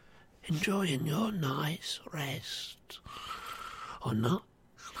whisper, enjoying your nice rest, or not?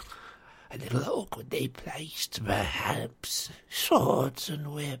 A little awkwardly placed, perhaps, swords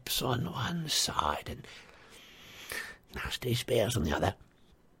and whips on one side and nasty spears on the other.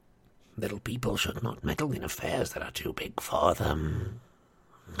 Little people should not meddle in affairs that are too big for them.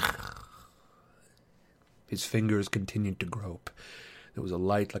 His fingers continued to grope. There was a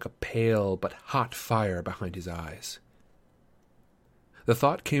light like a pale but hot fire behind his eyes. The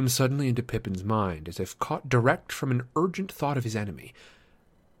thought came suddenly into Pippin's mind, as if caught direct from an urgent thought of his enemy.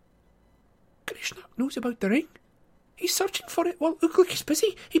 Grishnak knows about the ring. He's searching for it while Ugluk is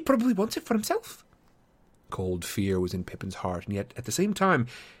busy. He probably wants it for himself. Cold fear was in Pippin's heart, and yet at the same time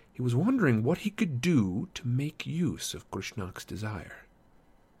he was wondering what he could do to make use of Grishnak's desire.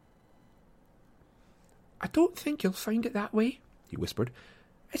 I don't think you'll find it that way, he whispered.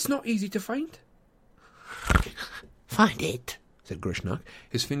 It's not easy to find. Find it, said Grishnak.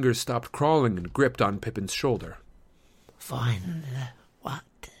 His fingers stopped crawling and gripped on Pippin's shoulder. Find what?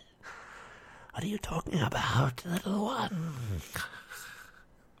 What are you talking about, little one?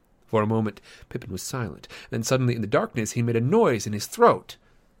 For a moment, Pippin was silent. Then suddenly, in the darkness, he made a noise in his throat.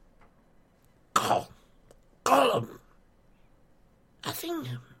 Call him. Nothing,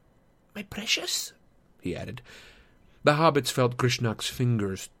 my precious, he added. The hobbits felt Grishnak's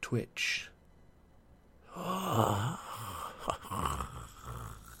fingers twitch. Oh,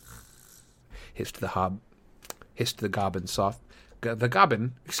 hissed the goblin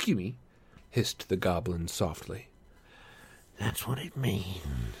hissed the goblin softly. That's what it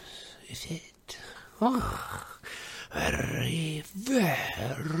means, is it? Oh, very,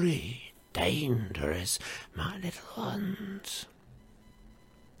 very dangerous, my little ones.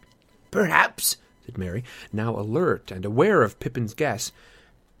 Perhaps, said Mary, now alert and aware of Pippin's guess.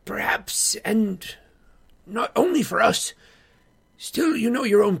 Perhaps, and not only for us. Still, you know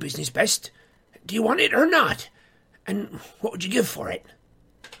your own business best. Do you want it or not? And what would you give for it?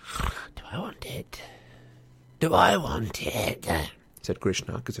 Do I want it? Do I want it? Said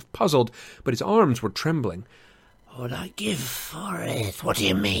Grishnak, as if puzzled, but his arms were trembling. What would I give for it? What do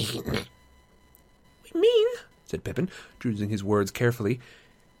you mean? We mean, said Pippin, choosing his words carefully,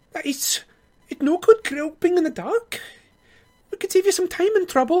 that it's no good groping in the dark. We could save you some time and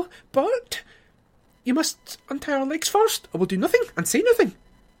trouble, but you must untie our legs first, or we'll do nothing and say nothing.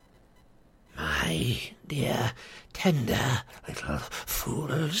 My dear, tender little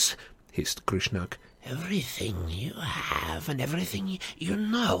fools, hissed Grishnak. Everything you have and everything you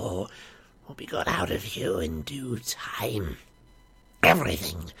know will be got out of you in due time.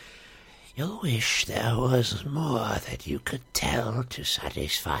 Everything. You'll wish there was more that you could tell to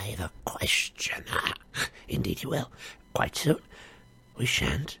satisfy the questioner. Indeed you will, quite soon. We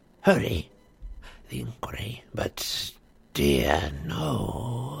shan't hurry the inquiry, but dear,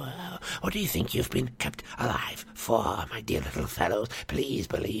 no. What do you think you've been kept alive for, my dear little fellows? Please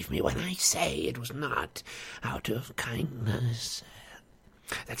believe me when I say it was not out of kindness.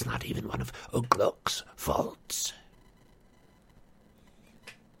 That's not even one of Ugluk's faults.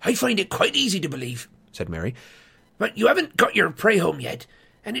 I find it quite easy to believe, said Mary. But you haven't got your prey home yet,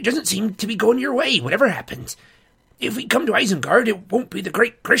 and it doesn't seem to be going your way, whatever happens. If we come to Isengard, it won't be the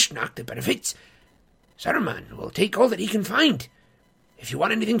great Grishnak that benefits. Saruman will take all that he can find. If you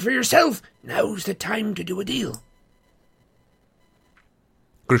want anything for yourself, now's the time to do a deal.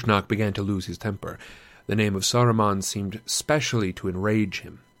 Grishnak began to lose his temper. The name of Saruman seemed specially to enrage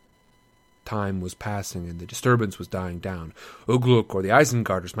him. Time was passing, and the disturbance was dying down. Ugluk or the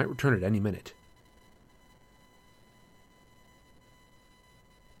Isengarders might return at any minute.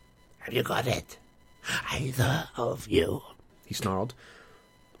 Have you got it? Either of you? He snarled.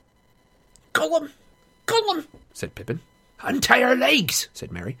 Go on, said Pippin. Untie our legs,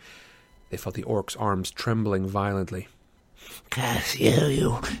 said Mary. They felt the orc's arms trembling violently. Curse you,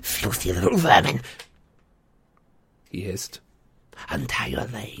 you filthy little vermin, he hissed. Untie your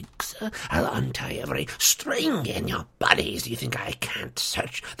legs. I'll untie every string in your bodies. Do you think I can't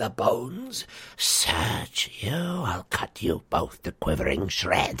search the bones? Search you. I'll cut you both to quivering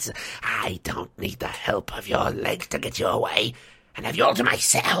shreds. I don't need the help of your legs to get you away, and have you all to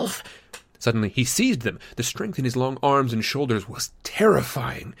myself. Suddenly he seized them. The strength in his long arms and shoulders was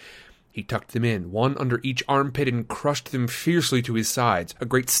terrifying. He tucked them in, one under each armpit, and crushed them fiercely to his sides. A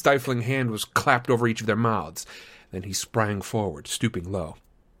great stifling hand was clapped over each of their mouths. Then he sprang forward, stooping low.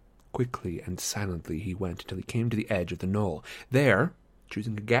 Quickly and silently he went until he came to the edge of the knoll. There,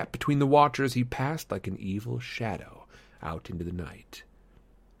 choosing a gap between the watchers, he passed like an evil shadow out into the night.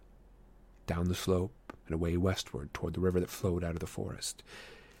 Down the slope and away westward toward the river that flowed out of the forest.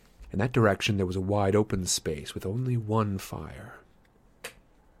 In that direction there was a wide open space with only one fire.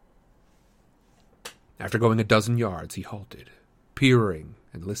 After going a dozen yards, he halted, peering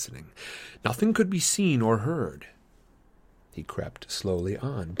and listening. Nothing could be seen or heard. He crept slowly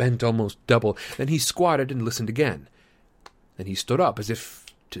on, bent almost double. Then he squatted and listened again. Then he stood up as if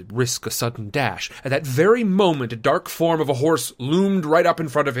to risk a sudden dash. At that very moment, a dark form of a horse loomed right up in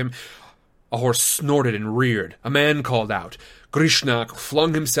front of him. A horse snorted and reared. A man called out. Grishnak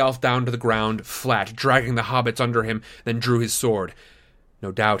flung himself down to the ground, flat, dragging the hobbits under him, then drew his sword.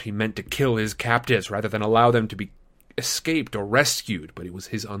 No doubt he meant to kill his captives rather than allow them to be escaped or rescued, but it was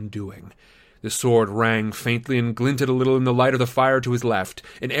his undoing. The sword rang faintly and glinted a little in the light of the fire to his left.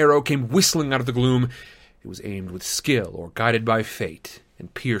 An arrow came whistling out of the gloom. It was aimed with skill or guided by fate,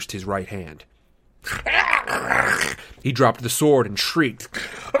 and pierced his right hand. He dropped the sword and shrieked.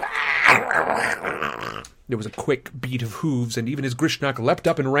 There was a quick beat of hooves, and even as Grishnak leapt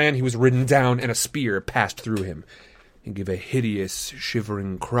up and ran, he was ridden down, and a spear passed through him. He gave a hideous,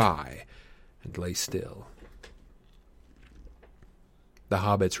 shivering cry, and lay still. The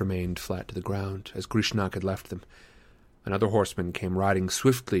hobbits remained flat to the ground, as Grishnak had left them. Another horseman came riding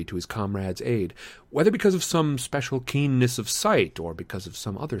swiftly to his comrade's aid, whether because of some special keenness of sight or because of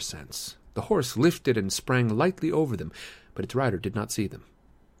some other sense. The horse lifted and sprang lightly over them, but its rider did not see them,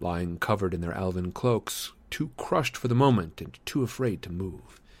 lying covered in their elven cloaks, too crushed for the moment and too afraid to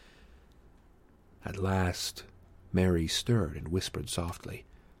move. At last Mary stirred and whispered softly.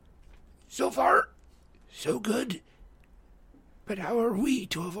 So far, so good. But how are we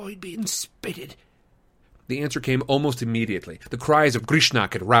to avoid being spitted? The answer came almost immediately. The cries of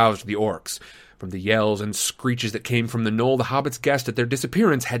Grishnak had roused the orcs. From the yells and screeches that came from the knoll, the hobbits guessed that their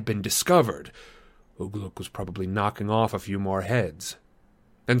disappearance had been discovered. Ugluk was probably knocking off a few more heads.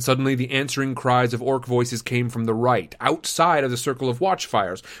 Then suddenly the answering cries of orc voices came from the right, outside of the circle of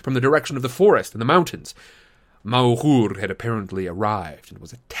watchfires, from the direction of the forest and the mountains. Maughur had apparently arrived and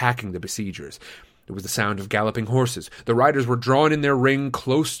was attacking the besiegers. There was the sound of galloping horses. The riders were drawn in their ring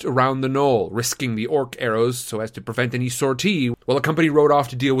close around the knoll, risking the orc arrows so as to prevent any sortie, while the company rode off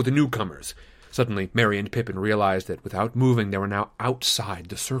to deal with the newcomers. Suddenly, Merry and Pippin realized that without moving they were now outside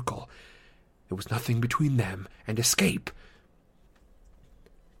the circle. There was nothing between them and escape.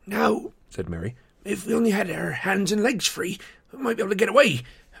 "Now," said Merry, "if we only had our hands and legs free, we might be able to get away.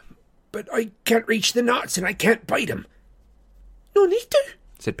 But I can't reach the knots and I can't bite them." "No need to,"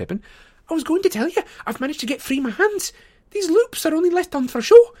 said Pippin. "I was going to tell you, I've managed to get free my hands. These loops are only let on for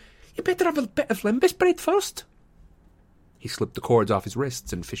show. You better have a bit of limbus bread first." He slipped the cords off his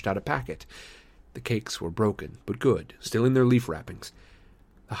wrists and fished out a packet. The cakes were broken, but good, still in their leaf wrappings.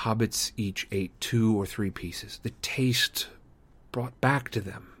 The hobbits each ate 2 or 3 pieces. The taste brought back to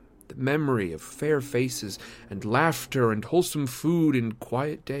them the memory of fair faces and laughter and wholesome food in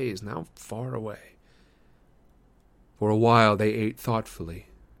quiet days now far away. For a while they ate thoughtfully,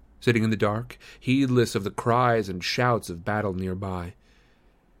 sitting in the dark, heedless of the cries and shouts of battle nearby.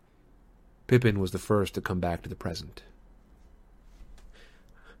 Pippin was the first to come back to the present.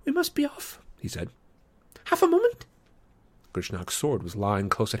 "We must be off," he said. "Half a moment." Grishnak's sword was lying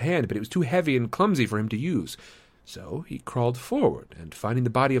close at hand, but it was too heavy and clumsy for him to use. So he crawled forward, and finding the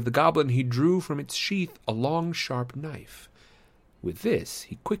body of the goblin, he drew from its sheath a long, sharp knife. With this,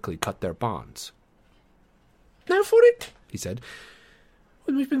 he quickly cut their bonds. "Now for it," he said.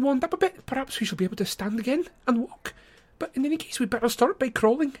 "When we've been warmed up a bit, perhaps we shall be able to stand again and walk. But in any case, we'd better start by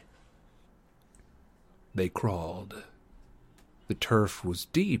crawling." They crawled. The turf was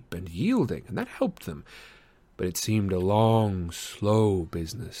deep and yielding, and that helped them, but it seemed a long, slow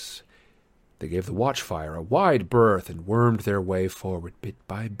business. They gave the watchfire a wide berth and wormed their way forward bit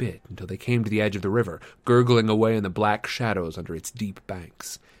by bit until they came to the edge of the river, gurgling away in the black shadows under its deep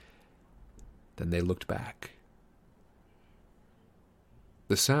banks. Then they looked back.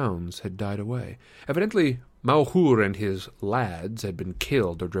 The sounds had died away. Evidently, Maughur and his lads had been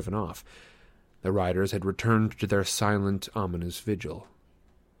killed or driven off. The riders had returned to their silent, ominous vigil.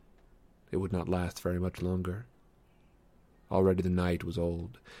 It would not last very much longer. Already the night was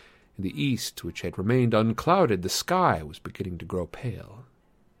old. In the east, which had remained unclouded, the sky was beginning to grow pale.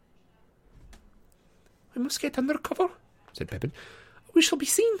 "We must get under cover," said Pippin. "We shall be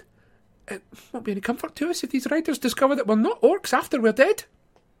seen. It won't be any comfort to us if these riders discover that we're not orcs after we're dead."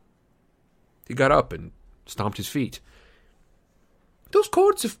 He got up and stomped his feet. "Those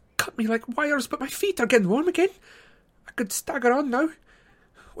cords have cut me like wires, but my feet are getting warm again. I could stagger on now.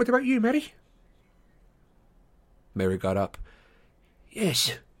 What about you, Merry?" Merry got up.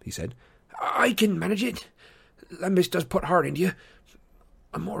 "Yes," he said. "I can manage it. Lembas does put heart into you.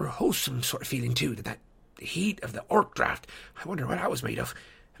 A more wholesome sort of feeling, too, than that heat of the orc draft. I wonder what that was made of.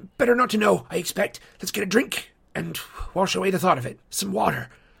 Better not to know, I expect. Let's get a drink and wash away the thought of it. Some water."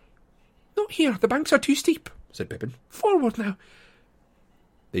 "Not here. The banks are too steep," said Pippin. "Forward now."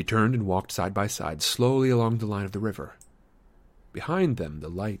 They turned and walked side by side, slowly along the line of the river. Behind them, the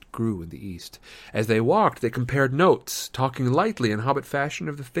light grew in the east. As they walked, they compared notes, talking lightly in hobbit fashion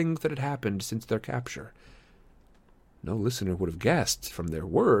of the things that had happened since their capture. No listener would have guessed from their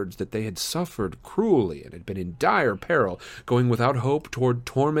words that they had suffered cruelly and had been in dire peril, going without hope toward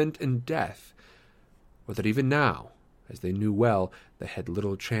torment and death, or that even now, as they knew well, they had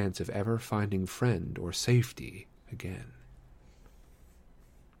little chance of ever finding friend or safety again.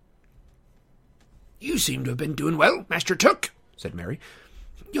 "You seem to have been doing well, Master Took," said Merry.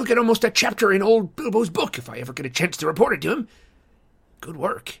 "You'll get almost a chapter in old Bilbo's book if I ever get a chance to report it to him. Good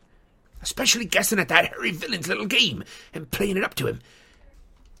work. Especially guessing at that hairy villain's little game and playing it up to him.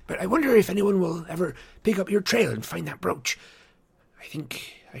 But I wonder if anyone will ever pick up your trail and find that brooch. I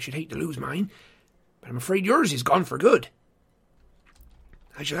think I should hate to lose mine, but I'm afraid yours is gone for good.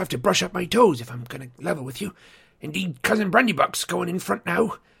 I shall have to brush up my toes if I'm going to level with you. Indeed, Cousin Brandybuck's going in front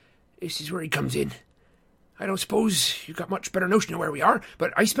now. This is where he comes in. I don't suppose you've got much better notion of where we are,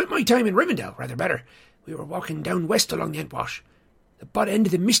 but I spent my time in Rivendell rather better. We were walking down west along the Entwash. The butt end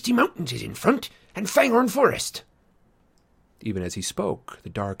of the Misty Mountains is in front, and Fanghorn Forest." Even as he spoke, the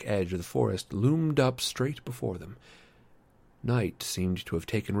dark edge of the forest loomed up straight before them. Night seemed to have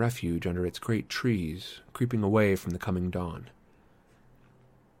taken refuge under its great trees, creeping away from the coming dawn.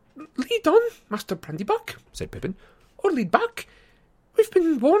 "Lead on, Master Brandybuck," said Pippin, "or lead back. We've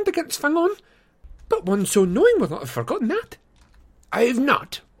been warned against Fangon, but one so knowing will not have forgotten that." "I have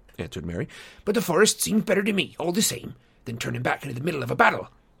not," answered Merry, "but the forest seemed better to me, all the same, than turning back into the middle of a battle."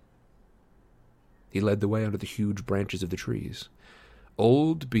 He led the way under the huge branches of the trees.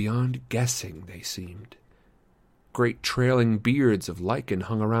 Old beyond guessing, they seemed. Great trailing beards of lichen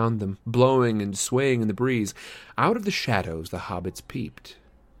hung around them, blowing and swaying in the breeze. Out of the shadows the hobbits peeped,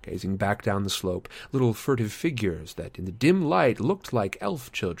 gazing back down the slope, little furtive figures that in the dim light looked like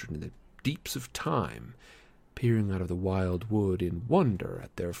elf children in the deeps of time, peering out of the wild wood in wonder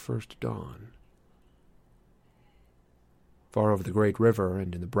at their first dawn. Far over the great river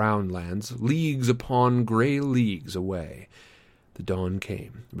and in the brown lands, leagues upon grey leagues away, the dawn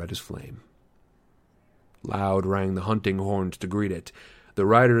came, red as flame. Loud rang the hunting horns to greet it. The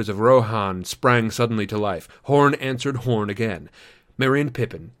riders of Rohan sprang suddenly to life. Horn answered horn again. Merry and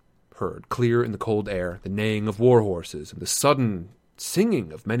Pippin heard, clear in the cold air, the neighing of war horses and the sudden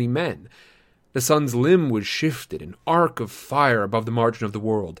singing of many men. The sun's limb was shifted, an arc of fire above the margin of the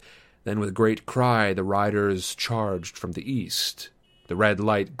world. Then with a great cry the riders charged from the east. The red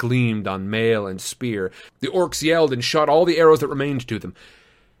light gleamed on mail and spear. The orcs yelled and shot all the arrows that remained to them.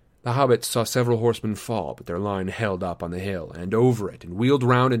 The hobbits saw several horsemen fall, but their line held up on the hill, and over it, and wheeled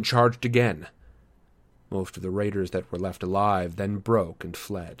round and charged again. Most of the raiders that were left alive then broke and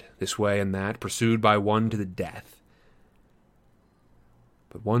fled, this way and that, pursued by one to the death.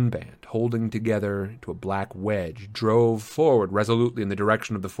 But one band, holding together into a black wedge, drove forward resolutely in the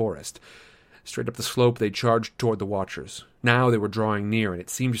direction of the forest. Straight up the slope they charged toward the watchers. Now they were drawing near, and it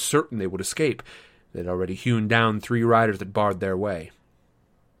seemed certain they would escape. They had already hewn down 3 riders that barred their way.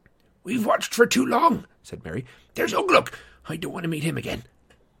 "We've watched for too long," said Merry. "There's Ugluk. I don't want to meet him again."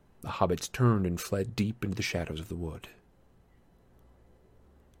 The hobbits turned and fled deep into the shadows of the wood.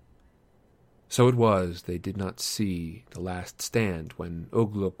 So it was they did not see the last stand when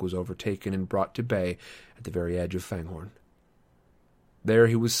Ugluk was overtaken and brought to bay at the very edge of Fanghorn. There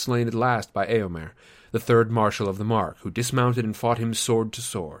he was slain at last by Eomer, the 3rd Marshal of the Mark, who dismounted and fought him sword to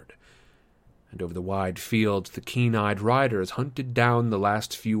sword. And over the wide fields the keen-eyed riders hunted down the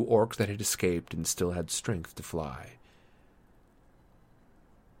last few orcs that had escaped and still had strength to fly.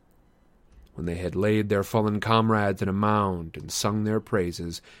 When they had laid their fallen comrades in a mound and sung their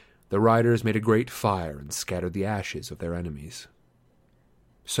praises, the riders made a great fire and scattered the ashes of their enemies.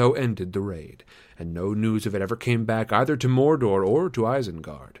 So ended the raid, and no news of it ever came back either to Mordor or to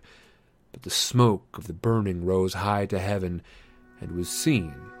Isengard. But the smoke of the burning rose high to heaven, and was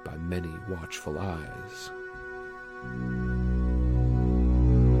seen by many watchful eyes.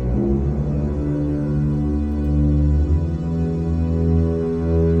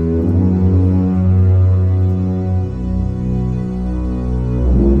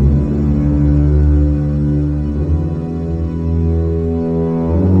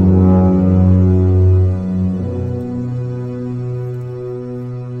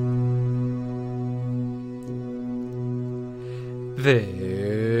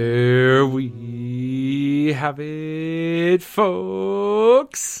 There we have it,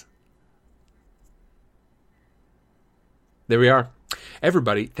 folks. There we are.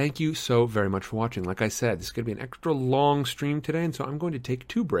 Everybody, thank you so very much for watching. Like I said, this is going to be an extra long stream today, and so I'm going to take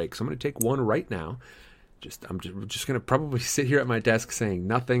 2 breaks. I'm going to take one right now. I'm just going to probably sit here at my desk saying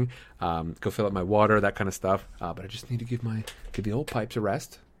nothing, go fill up my water, that kind of stuff. But I just need to give the old pipes a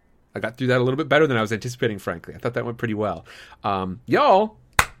rest. I got through that a little bit better than I was anticipating, frankly. I thought that went pretty well. Y'all,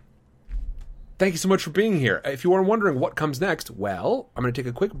 thank you so much for being here. If you are wondering what comes next, well, I'm going to take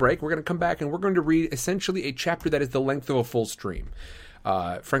a quick break. We're going to come back and we're going to read essentially a chapter that is the length of a full stream.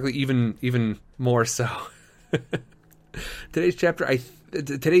 Frankly, even more so. Today's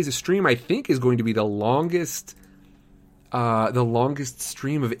stream, I think, is going to be the longest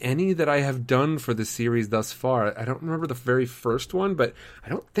stream of any that I have done for the series thus far. I don't remember the very first one, but I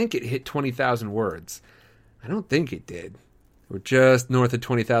don't think it hit 20,000 words. I don't think it did. We're just north of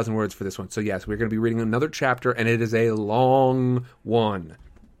 20,000 words for this one. So yes, we're going to be reading another chapter, and it is a long one.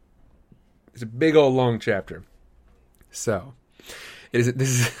 It's a big old long chapter. So, this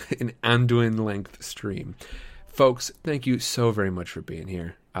is an Anduin length stream. Folks, thank you so very much for being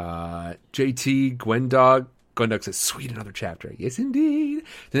here. JT, Gwendog says, sweet, another chapter. Yes, indeed.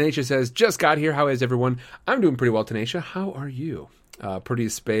 Tanisha says, just got here. How is everyone? I'm doing pretty well, Tanisha. How are you?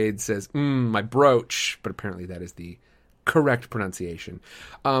 Prettiest Spade says, my brooch. But apparently that is the correct pronunciation.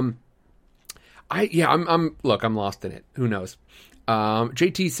 I'm lost in it. Who knows?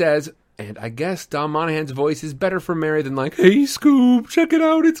 JT says, And I guess Don Monahan's voice is better for Merry than like, "Hey, Scoob, check it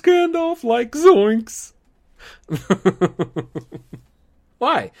out, it's Gandalf," like, zoinks.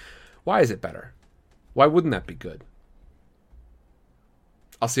 Why? Why is it better? Why wouldn't that be good?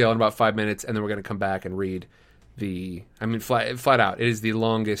 I'll see y'all in about 5 minutes, and then we're going to come back and read flat out, it is the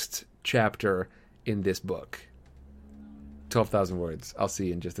longest chapter in this book. 12,000 words. I'll see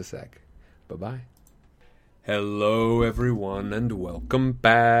you in just a sec. Bye-bye. Hello, everyone, and welcome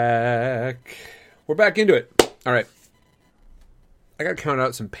back. We're back into it. All right. I got to count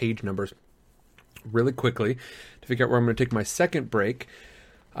out some page numbers really quickly to figure out where I'm going to take my second break.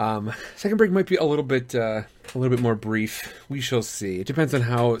 Second break might be a little bit more brief. We shall see. It depends on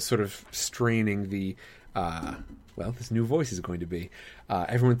how sort of straining the this new voice is going to be.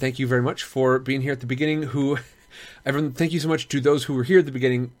 Everyone, thank you very much for being here at the beginning. Everyone, thank you so much to those who were here at the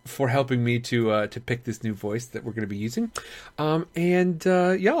beginning for helping me to pick this new voice that we're going to be using.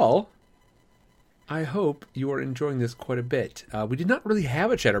 Y'all, I hope you are enjoying this quite a bit. We did not really have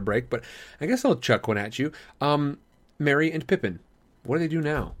a chatter break, but I guess I'll chuck one at you. Merry and Pippin, what do they do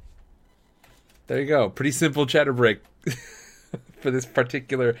now? There you go. Pretty simple chatter break for this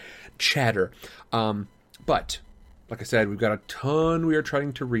particular chatter. But, like I said, we've got a ton we are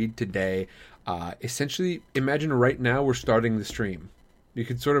trying to read today. Essentially, imagine right now we're starting the stream. You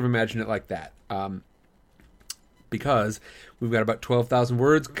can sort of imagine it like that. Because we've got about 12,000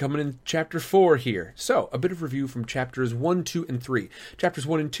 words coming in chapter 4 here. So, a bit of review from chapters 1, 2, and 3. Chapters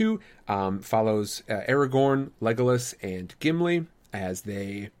 1 and 2 follows Aragorn, Legolas, and Gimli as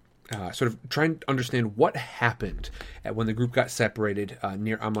they sort of try and understand what happened when the group got separated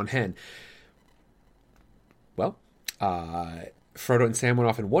near Amon Hen. Well, Frodo and Sam went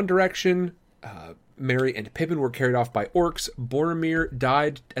off in one direction. Merry and Pippin were carried off by orcs. Boromir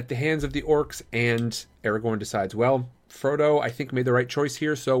died at the hands of the orcs, and Aragorn decides, well, Frodo, I think, made the right choice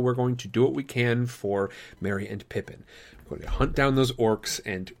here, so we're going to do what we can for Merry and Pippin. We're going to hunt down those orcs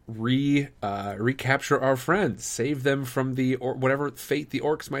and recapture our friends, save them from whatever fate the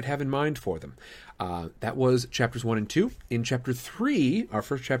orcs might have in mind for them. That was chapters 1 and 2. In chapter 3, our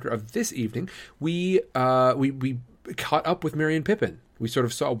first chapter of this evening, we caught up with Merry and Pippin. We sort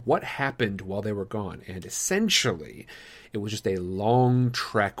of saw what happened while they were gone, and essentially, it was just a long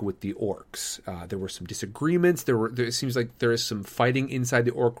trek with the orcs. There were some disagreements. It seems like there is some fighting inside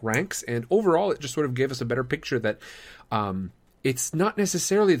the orc ranks, and overall, it just sort of gave us a better picture that it's not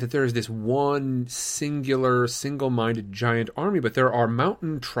necessarily that there is this one singular, single-minded giant army, but there are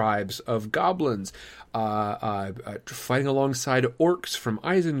mountain tribes of goblins fighting alongside orcs from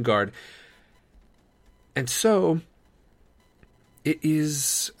Isengard. And so it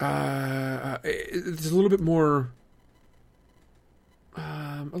is there's a little bit more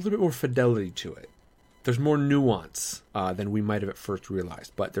fidelity to it. There's more nuance than we might have at first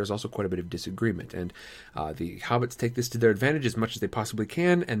realized, but there's also quite a bit of disagreement. And the hobbits take this to their advantage as much as they possibly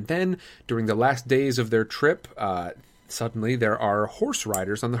can. And then during the last days of their trip, suddenly there are horse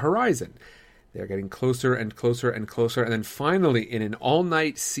riders on the horizon. They're getting closer and closer and closer. And then finally, in an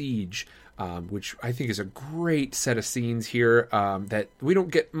all-night siege, which I think is a great set of scenes here that we don't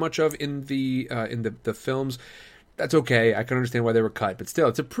get much of in the films. That's okay. I can understand why they were cut, but still,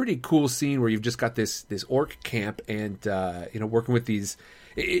 it's a pretty cool scene where you've just got this orc camp and working with these.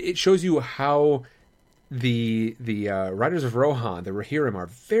 It shows you how the Riders of Rohan, the Rohirrim, are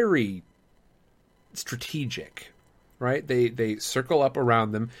very strategic. Right? They circle up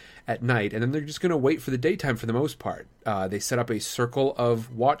around them at night, and then they're just going to wait for the daytime for the most part. They set up a circle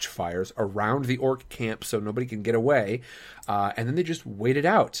of watchfires around the orc camp so nobody can get away, and then they just wait it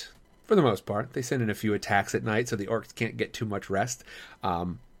out for the most part. They send in a few attacks at night so the orcs can't get too much rest.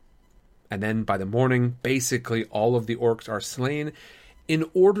 And then by the morning, basically all of the orcs are slain. In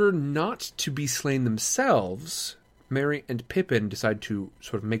order not to be slain themselves, Merry and Pippin decide to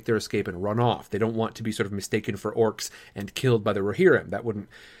sort of make their escape and run off. They don't want to be sort of mistaken for orcs and killed by the Rohirrim. That wouldn't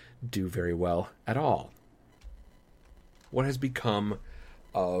do very well at all. What has become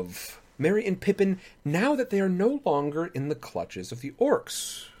of Merry and Pippin now that they are no longer in the clutches of the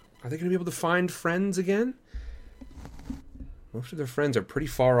orcs? Are they going to be able to find friends again? Most of their friends are pretty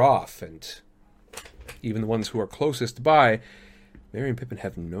far off, and even the ones who are closest by, Merry and Pippin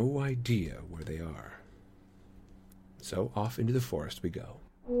have no idea where they are. So off into the forest we go.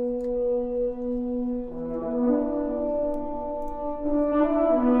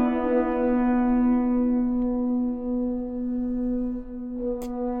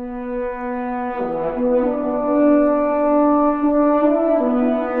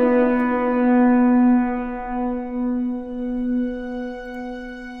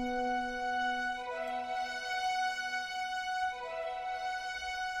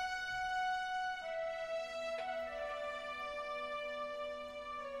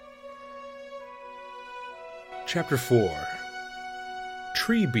 Chapter 4.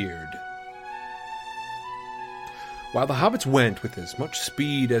 Treebeard. While the hobbits went with as much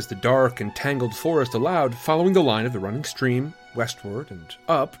speed as the dark and tangled forest allowed, following the line of the running stream, westward and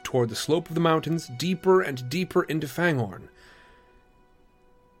up toward the slope of the mountains, deeper and deeper into Fangorn.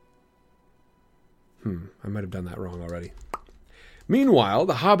 I might have done that wrong already. Meanwhile,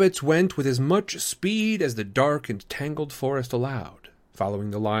 the hobbits went with as much speed as the dark and tangled forest allowed,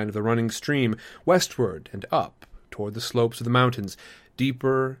 following the line of the running stream, westward and up toward the slopes of the mountains,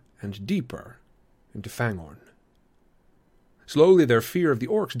 deeper and deeper into Fangorn. Slowly their fear of the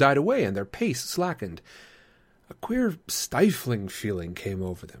orcs died away and their pace slackened. A queer, stifling feeling came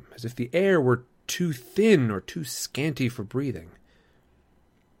over them, as if the air were too thin or too scanty for breathing.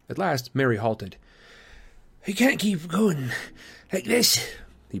 At last, Merry halted. "I can't keep going like this,"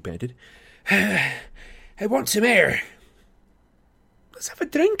 he panted. "I want some air." "Let's have a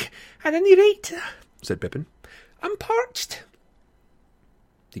drink, at any rate," said Pippin. "I'm parched."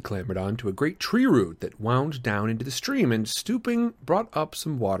 He clambered on to a great tree root that wound down into the stream, and stooping, brought up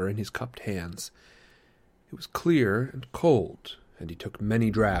some water in his cupped hands. It was clear and cold, and he took many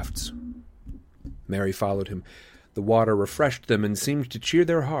draughts. Merry followed him. The water refreshed them and seemed to cheer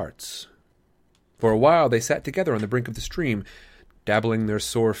their hearts. For a while they sat together on the brink of the stream, dabbling their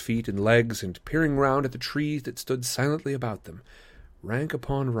sore feet and legs and peering round at the trees that stood silently about them, rank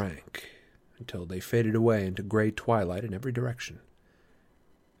upon rank, until they faded away into grey twilight in every direction.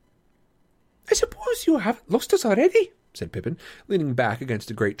 "I suppose you haven't lost us already," said Pippin, leaning back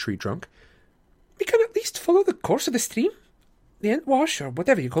against a great tree trunk. "We can at least follow the course of the stream, the Entwash, or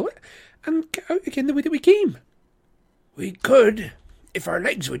whatever you call it, and get out again the way that we came." "We could, if our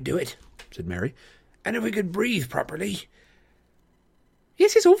legs would do it," said Merry. "and if we could breathe properly."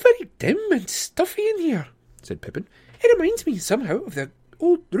 "Yes, it's all very dim and stuffy in here," said Pippin. "It reminds me somehow of the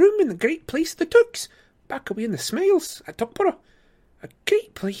old room in the great place of the Tooks, back away in the Smiles at Tuckborough. A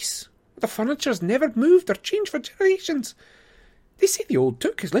great place. The furniture's never moved or changed for generations. They say the old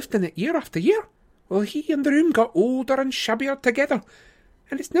Took has lived in it year after year, while he and the room got older and shabbier together,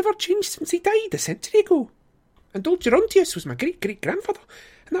 and it's never changed since he died a century ago. And old Gerontius was my great-great-grandfather,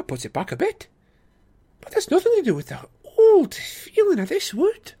 and that puts it back a bit. But that's nothing to do with the old feeling of this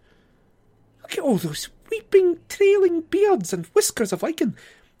wood. Look at all those weeping, trailing beards and whiskers of lichen,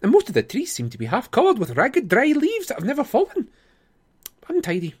 and most of the trees seem to be half-covered with ragged, dry leaves that have never fallen.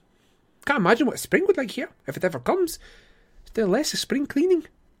 Untidy. Can't imagine what a spring would like here, if it ever comes. Still less a spring cleaning."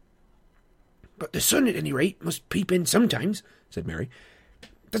 "But the sun, at any rate, must peep in sometimes," said Merry.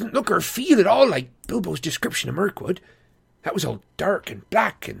 "Doesn't look or feel at all like Bilbo's description of Mirkwood. That was all dark and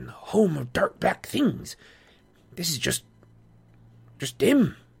black and home of dark black things. This is just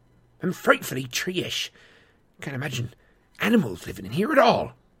dim and frightfully tree-ish. Can't imagine animals living in here at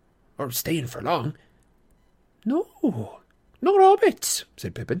all, or staying for long." "No, nor hobbits,"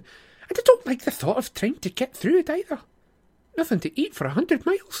 said Pippin. "And I don't like the thought of trying to get through it either. Nothing to eat for 100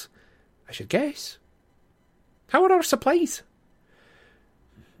 miles, I should guess. How are our supplies?"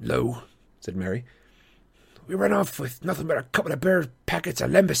 "Low," said Merry. "We ran off with nothing but a couple of bare packets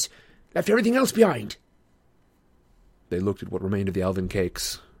of lembas. Left everything else behind." They looked at what remained of the elven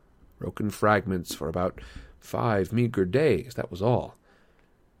cakes. Broken fragments for about 5 meagre days, that was all.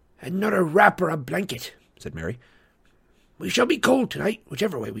 "And not a wrap or a blanket," said Merry. "We shall be cold tonight,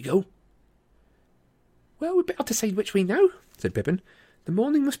 whichever way we go." "Well, we'd better decide which way now," said Pippin. "The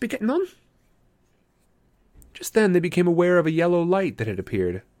morning must be getting on." Just then they became aware of a yellow light that had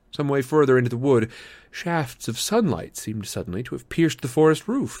appeared. Some way further into the wood, shafts of sunlight seemed suddenly to have pierced the forest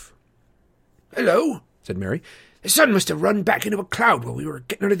roof. "Hello," said Merry. "The sun must have run back into a cloud while we were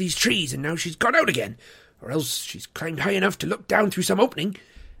getting out of these trees, and now she's gone out again. Or else she's climbed high enough to look down through some opening.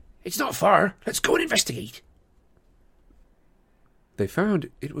 It's not far. Let's go and investigate." They found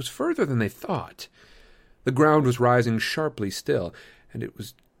it was further than they thought. The ground was rising sharply still, and it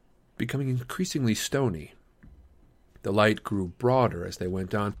was becoming increasingly stony. The light grew broader as they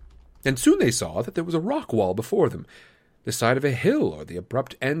went on, and soon they saw that there was a rock wall before them, the side of a hill or the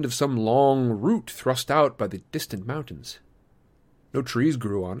abrupt end of some long root thrust out by the distant mountains. No trees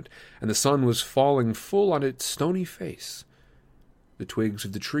grew on it, and the sun was falling full on its stony face. The twigs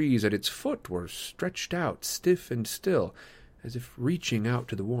of the trees at its foot were stretched out, stiff and still, as if reaching out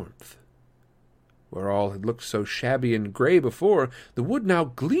to the warmth. Where all had looked so shabby and grey before, the wood now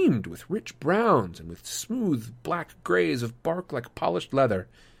gleamed with rich browns and with smooth black greys of bark like polished leather.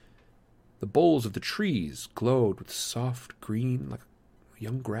 The boles of the trees glowed with soft green like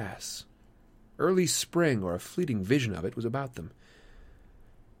young grass. Early spring or a fleeting vision of it was about them.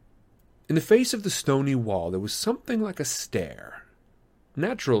 In the face of the stony wall there was something like a stair.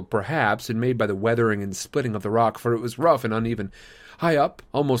 Natural, perhaps, and made by the weathering and splitting of the rock, for it was rough and uneven. High up,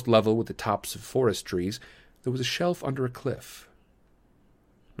 almost level with the tops of forest trees, there was a shelf under a cliff.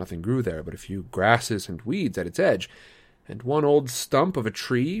 Nothing grew there but a few grasses and weeds at its edge, and one old stump of a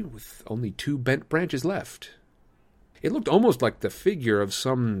tree with only 2 bent branches left. It looked almost like the figure of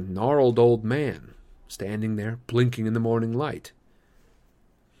some gnarled old man, standing there, blinking in the morning light.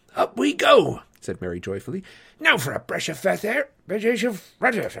 "Up we go," said Mary joyfully. "Now for a breath of fresh air, Radagast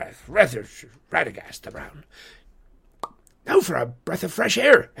the Brown. Now for a breath of fresh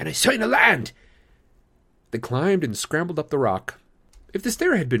air and a sign of land." They climbed and scrambled up the rock. If the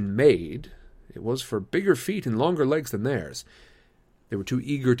stair had been made, it was for bigger feet and longer legs than theirs. They were too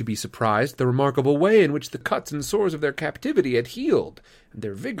eager to be surprised at the remarkable way in which the cuts and sores of their captivity had healed, and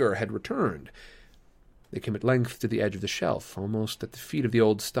their vigor had returned. They came at length to the edge of the shelf, almost at the feet of the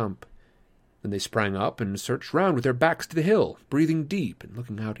old stump. Then they sprang up and searched round with their backs to the hill, breathing deep and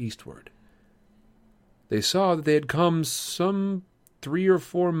looking out eastward. They saw that they had come some 3 or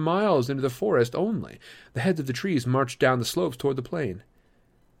 4 miles into the forest only. The heads of the trees marched down the slopes toward the plain.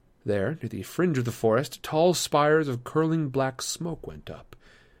 There, near the fringe of the forest, tall spires of curling black smoke went up,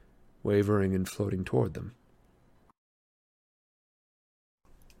 wavering and floating toward them.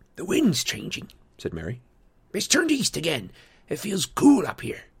 "The wind's changing," said Mary. "It's turned east again. It feels cool up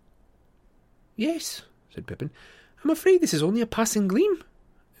here." "Yes," said Pippin. "I'm afraid this is only a passing gleam.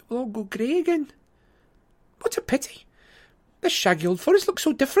 It will all go grey again. What a pity. This shaggy old forest looks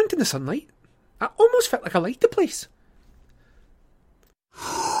so different in the sunlight. I almost felt like I liked the place."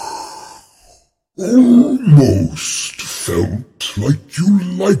 Almost felt like you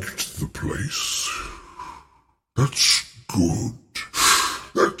liked the place. That's good.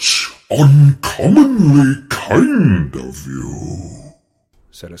 That's uncommonly kind of you,"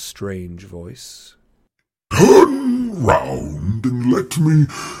 said a strange voice. "Turn round and let me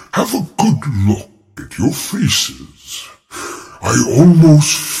have a good look at your faces. I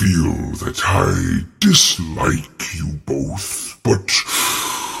almost feel that I dislike you both, but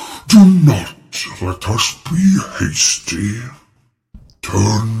do not let us be hasty.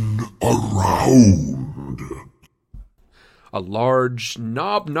 Turn around." A large,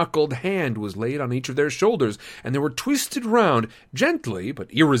 knob-knuckled hand was laid on each of their shoulders, and they were twisted round, gently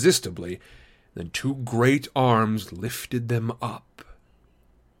but irresistibly. Then 2 great arms lifted them up.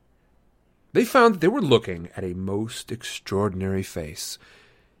 They found that they were looking at a most extraordinary face.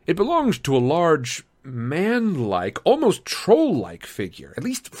 It belonged to a large, man-like, almost troll-like figure, at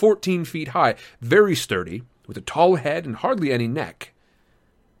least 14 feet high, very sturdy, with a tall head and hardly any neck.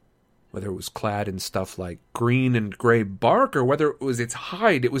 Whether it was clad in stuff like green and gray bark, or whether it was its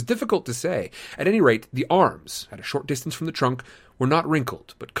hide, it was difficult to say. At any rate, the arms, at a short distance from the trunk, were not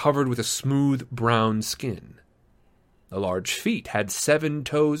wrinkled, but covered with a smooth brown skin. The large feet had 7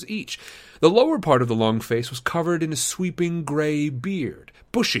 toes each. The lower part of the long face was covered in a sweeping gray beard,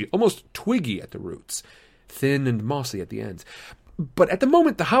 bushy, almost twiggy at the roots, thin and mossy at the ends. But at the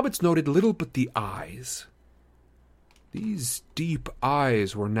moment the hobbits noted little but the eyes. These deep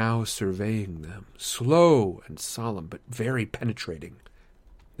eyes were now surveying them, slow and solemn, but very penetrating.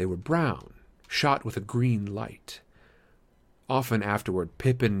 They were brown, shot with a green light. Often afterward,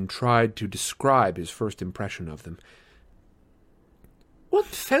 Pippin tried to describe his first impression of them. "One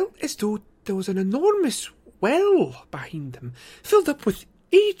felt as though there was an enormous well behind them, filled up with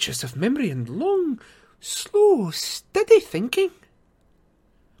ages of memory and long, slow, steady thinking.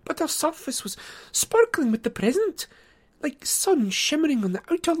 But their surface was sparkling with the present, like sun shimmering on the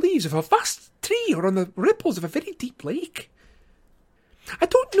outer leaves of a vast tree or on the ripples of a very deep lake. I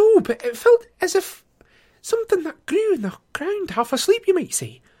don't know, but it felt as if something that grew in the ground half asleep, you might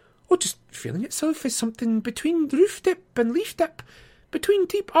say, or just feeling itself as something between roof dip and leaf dip, between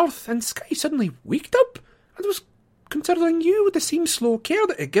deep earth and sky, suddenly waked up and was considering you with the same slow care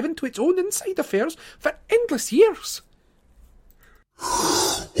that it had given to its own inside affairs for endless years."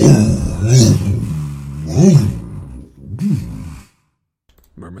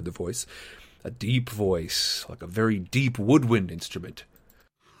 Murmured the voice, a deep voice, like a very deep woodwind instrument.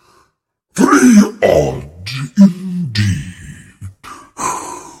 "Very odd indeed.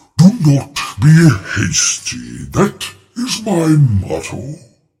 Do not be hasty, that is my motto.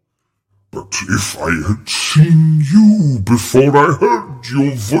 But if I had seen you before I heard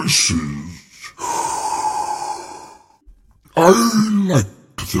your voices, I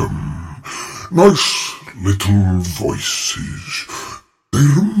liked them. Nice little voices. They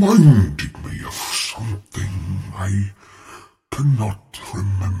reminded me of something I cannot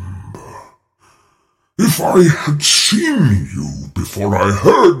remember. If I had seen you before I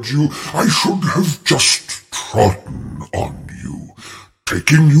heard you, I should have just trodden on you,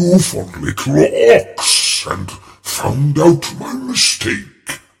 taken you for little ox and found out my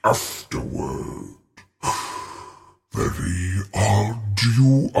mistake afterward. Very odd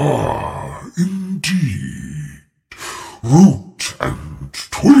you are, indeed. Root and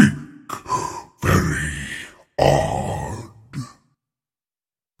twig, very odd.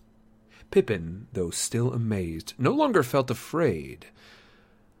 Pippin, though still amazed, no longer felt afraid.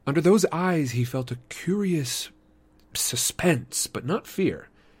 Under those eyes he felt a curious suspense, but not fear.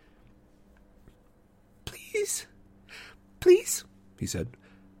 Please, he said.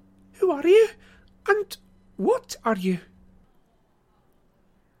 Who are you? And what are you?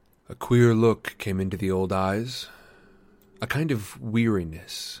 A queer look came into the old eyes, a kind of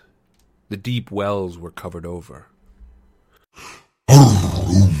weariness. The deep wells were covered over. A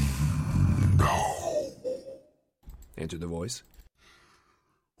room now, answered the voice.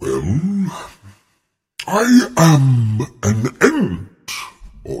 Well, I am an ent,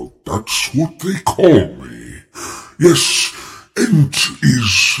 or that's what they call me. Yes, ent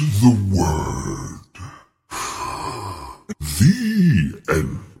is the word. The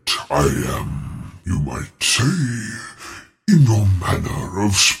ent I am, you might say, in your manner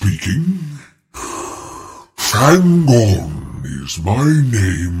of speaking. Fangon is my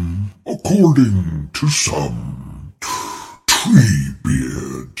name, according to some.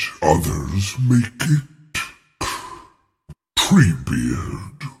 Treebeard, others make it.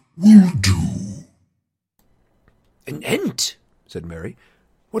 Treebeard will do. An ent, said Mary.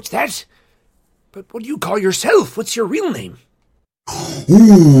 What's that? But what do you call yourself? What's your real name?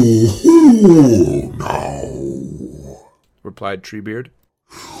 Oh, now, replied Treebeard.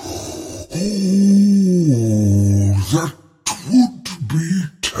 Oh, that would be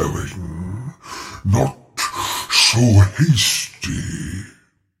telling. Not so hasty,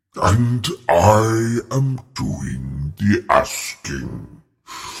 and I am doing the asking.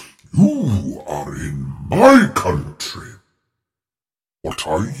 You are in my country. What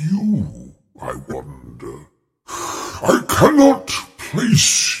are you, I wonder? I cannot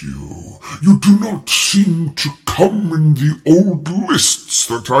place you. You do not seem to come in the old lists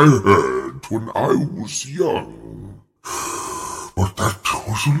that I heard when I was young. But that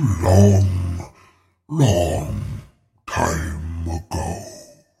was a long time ago,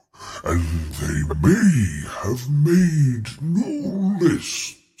 and they may have made no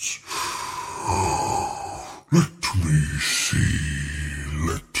lists. Let me see.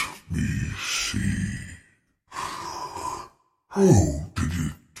 How did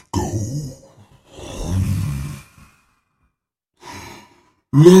it go?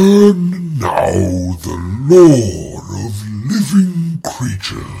 Learn now the lore of living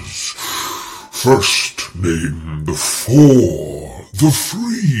creatures. First name the four, the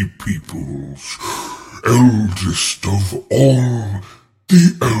free peoples, eldest of all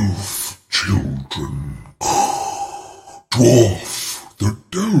the elf children. Dwarf the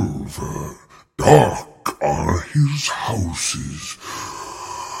delver, dark are his houses.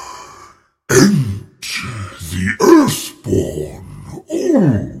 Ent the earthborn,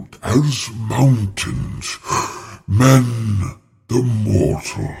 old as mountains. Men the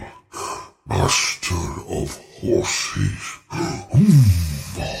mortal, master of horses.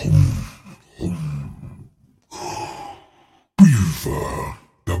 Beaver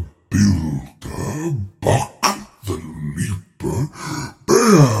the builder, Buck the leaper,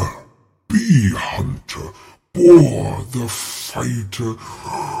 Bear bee hunter, Boar the fighter.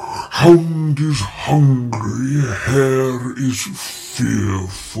 Hound is hungry, Hare is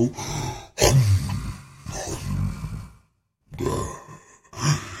fearful.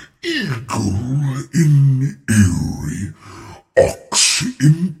 Eagle in eyrie, ox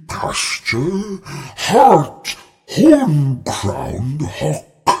in pasture, hart, horn-crowned hawk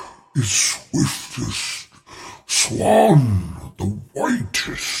is swiftest, swan the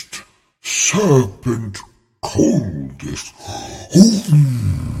whitest, serpent coldest.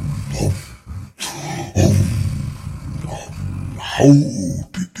 How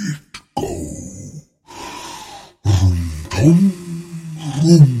did it go?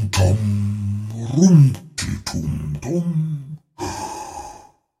 Rum-tum, rum-ti-tum-tum.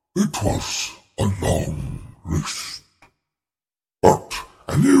 It was a long list. But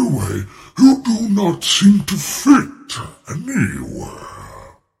anyway, you do not seem to fit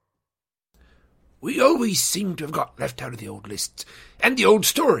anywhere. We always seem to have got left out of the old lists and the old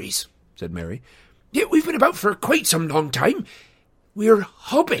stories, said Mary. Yet we've been about for quite some long time. We're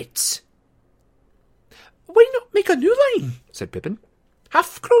hobbits. Why not make a new line? Said Pippin.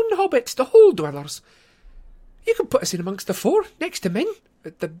 Half-grown hobbits, the hole dwellers. You can put us in amongst the four, next to men,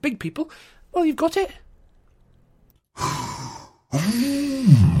 the big people, while you've got it.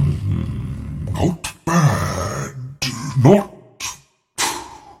 Not bad. Not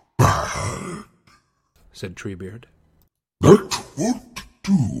bad, said Treebeard. That would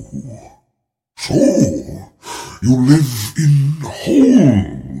do. So, you live in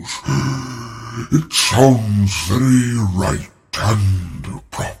holes. It sounds very right and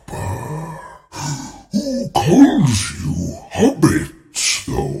proper. Who calls you hobbits,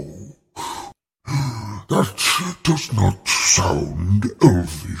 though? That does not sound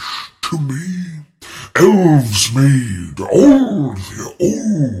elvish to me. Elves made all the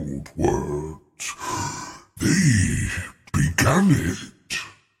old words. They began it.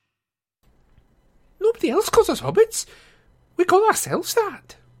 Nobody else calls us hobbits. We call ourselves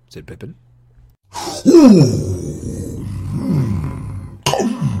that, said Pippin. Oh,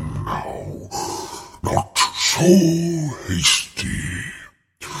 come now. Not so hasty.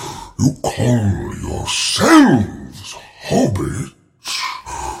 You call yourselves hobbits,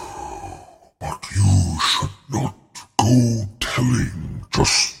 but you should not go telling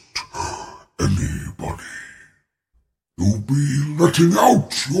just anybody. You'll be letting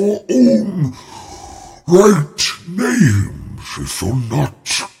out your own right names if you're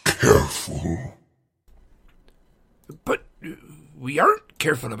not careful. But we aren't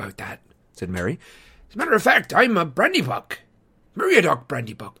careful about that, said Merry. As a matter of fact, I'm a Brandybuck. Meriadoc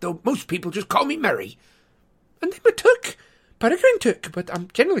Brandybuck, though most people just call me Merry. And I'm a Took. Peregrine Took, but I'm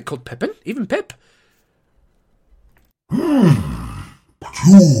generally called Pippin, even Pip. But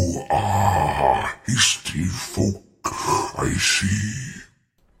you are hasty folk, I see,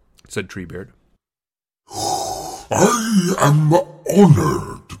 said Treebeard. I am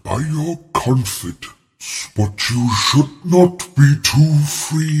honored by your confidence, but you should not be too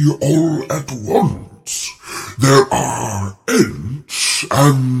free all at once. There are Ents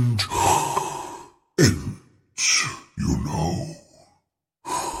and Ents, you know.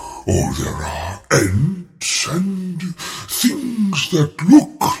 Or there are Ents and things that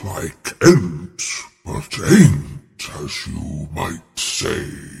look like Ents, but ain't, as you might say.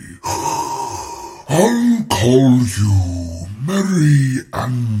 I'll call you Merry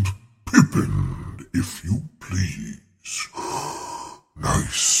and Pippin, if you please.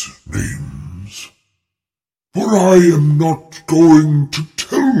 Nice names. For I am not going to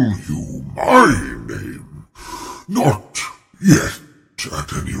tell you my name. Not yet,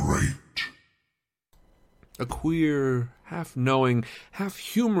 at any rate. A queer, half-knowing,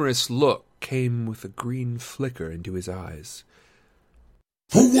 half-humorous look came with a green flicker into his eyes.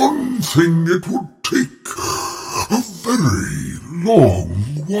 For one thing, it would take a very long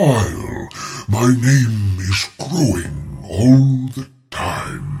while. My name is growing all the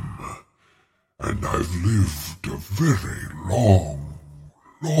time. And I've lived a very long,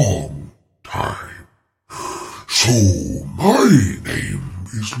 long time. So my name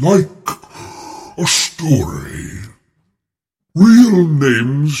is like a story. Real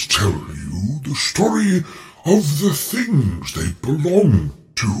names tell you the story of the things they belong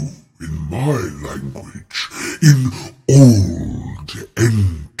to in my language, in Old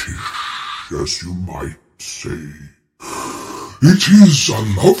Entish, as you might say. It is a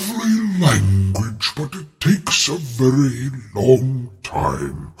lovely language, but it takes a very long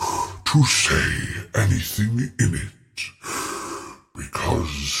time to say anything in it,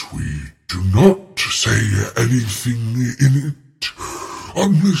 because we do not say anything in it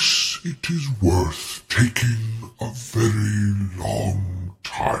unless it is worth taking a very long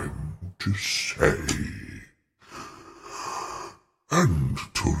time to say and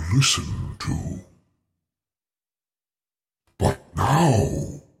to listen to. But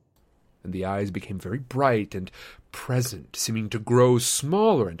now... And the eyes became very bright and present, seeming to grow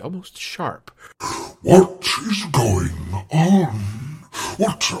smaller and almost sharp. What is going on?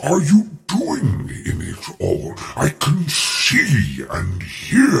 What are you doing in it all? I can see and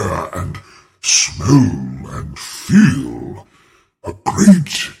hear and smell and feel a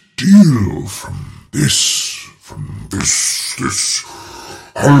great deal from this.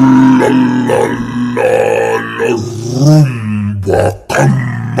 Rumba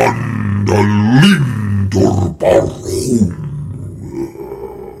Commanda Lindur Barum.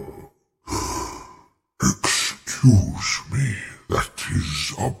 Excuse me, that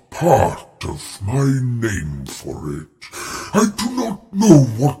is a part of my name for it. I do not know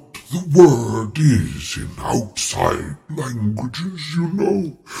what the word is in outside languages, you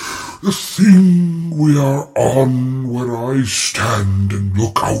know. The thing we are on where I stand and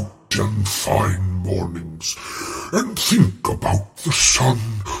look out on fine mornings and think about the sun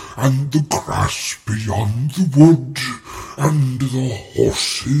and the grass beyond the wood and the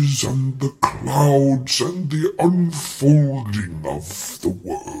horses and the clouds and the unfolding of the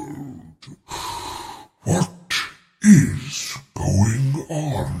world. What is going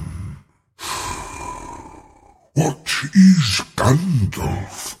on? What is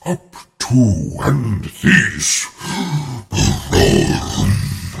Gandalf up to, and these?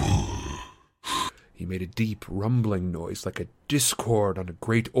 He made a deep rumbling noise like a discord on a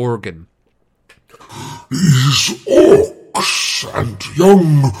great organ. These orcs and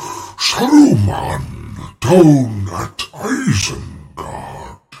young Saruman down at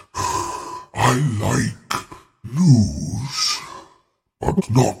Isengard. I like news, but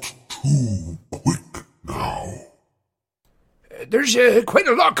not too quick now. There's quite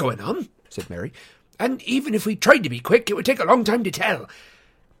a lot going on, said Mary, and even if we tried to be quick, it would take a long time to tell.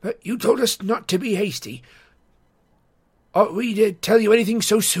 But you told us not to be hasty. Ought we to tell you anything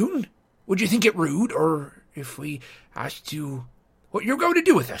so soon? Would you think it rude, or if we asked you what you're going to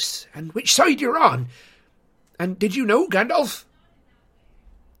do with us, and which side you're on? And did you know Gandalf?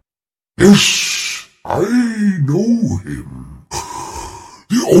 Yes, I know him.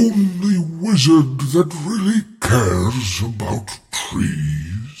 The only wizard that really cares about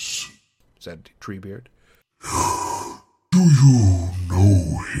trees, said Treebeard. Do you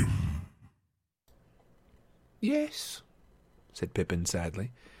know him? Yes, said Pippin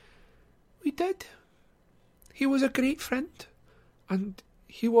sadly. We did. He was a great friend, and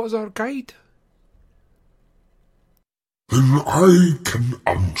he was our guide. Then I can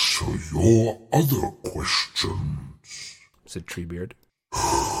answer your other questions, said Treebeard.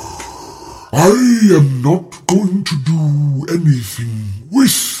 I am not going to do anything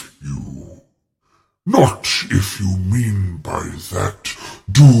with you. Not if you mean by that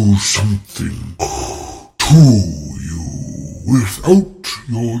do something to you without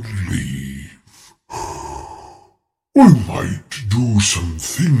your leave. We might do some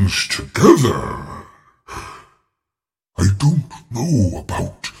things together. I don't know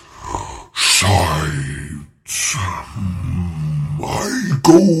about sides. I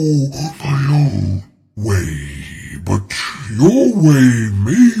go my own way, but your way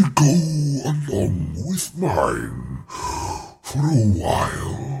may go along with mine for a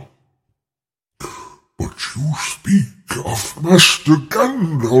while. But you speak of Master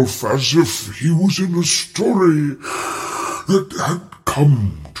Gandalf as if he was in a story that had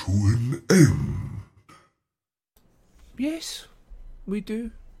come to an end. Yes, we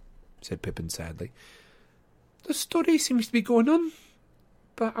do, said Pippin sadly. The story seems to be going on,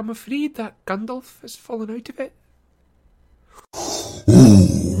 but I'm afraid that Gandalf has fallen out of it.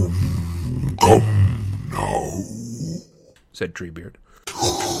 Oh, come now, said Treebeard.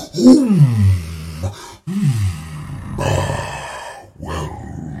 Well.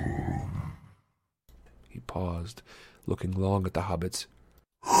 He paused, looking long at the hobbits.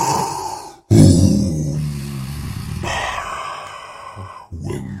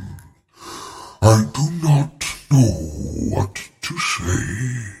 Well, I do not know what to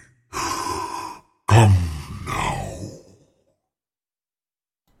say. Come now.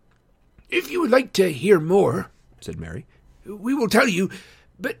 If you would like to hear more, said Mary, we will tell you,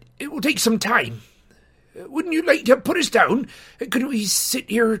 but it will take some time. Wouldn't you like to put us down? Couldn't we sit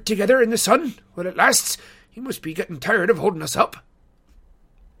here together in the sun while it lasts? You must be getting tired of holding us up.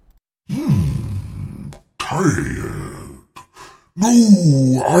 Tired? No,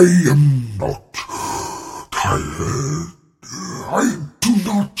 I am not tired. I do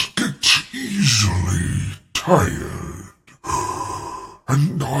not get easily tired.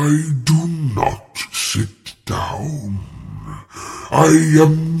 And I do not sit down. I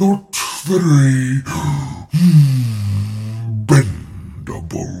am not very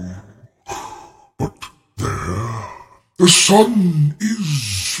bendable. But there, the sun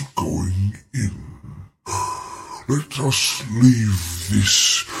is going in. Let us leave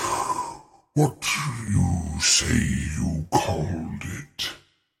this, what you say you called it.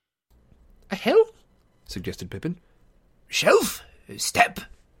 A hill? Suggested Pippin. Shelf? Step?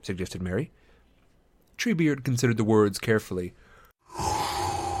 Suggested Mary. Treebeard considered the words carefully.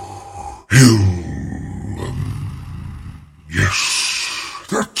 Hill, yes,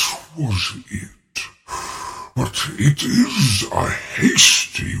 that was it. But it is a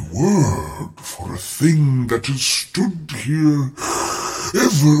hasty word for a thing that has stood here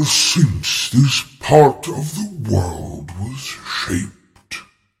ever since this part of the world was shaped.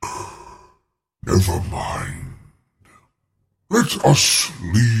 Never mind. Let us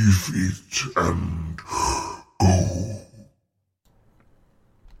leave it and go.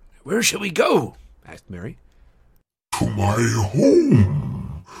 Where shall we go? Asked Mary. To my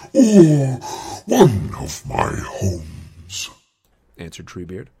home, or one of my homes. answered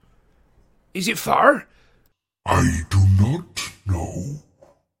Treebeard. Is it far? I do not know.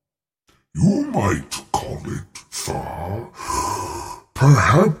 You might call it far,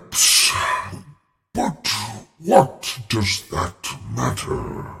 perhaps, but what does that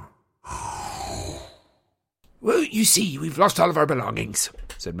matter? Well, you see, we've lost all of our belongings,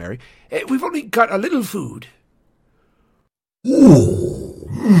 said Mary. We've only got a little food. Oh,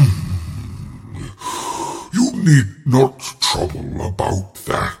 you need not trouble about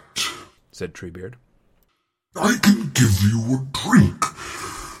that, said Treebeard. I can give you a drink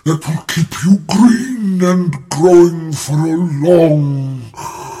that will keep you green and growing for a long,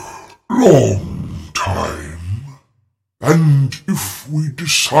 long time. And if we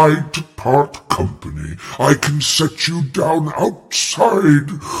decide to part company, I can set you down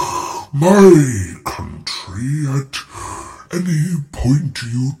outside my country at any point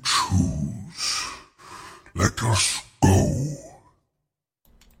you choose. Let us go.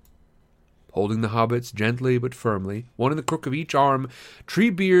 Holding the hobbits gently but firmly, one in the crook of each arm,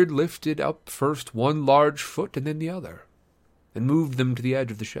 Treebeard lifted up first one large foot and then the other, and moved them to the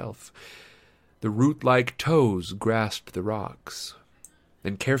edge of the shelf. The root-like toes grasped the rocks.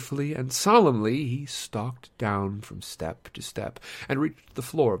 Then carefully and solemnly he stalked down from step to step, and reached the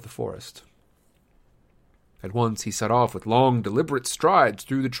floor of the forest. At once he set off with long, deliberate strides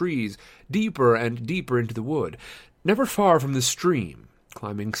through the trees, deeper and deeper into the wood, never far from the stream,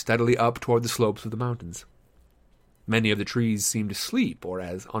 climbing steadily up toward the slopes of the mountains. Many of the trees seemed asleep, or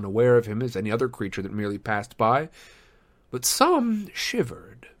as unaware of him as any other creature that merely passed by, but some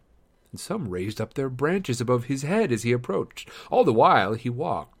shivered, and some raised up their branches above his head as he approached. All the while he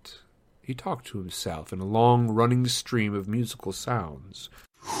walked. He talked to himself in a long running stream of musical sounds.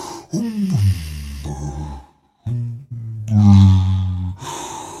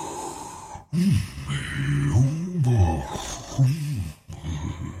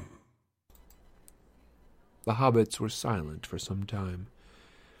 The hobbits were silent for some time.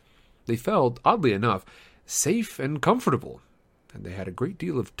 They felt, oddly enough, safe and comfortable, and they had a great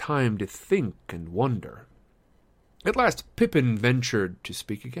deal of time to think and wonder. At last Pippin ventured to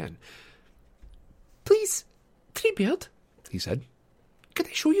speak again. Please, Treebeard, he said, can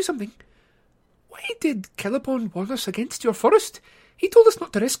I show you something? Why did Celeborn warn us against your forest? He told us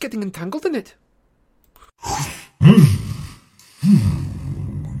not to risk getting entangled in it.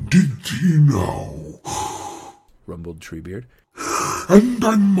 Did he now? rumbled Treebeard. And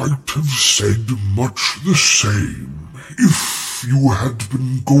I might have said much the same if you had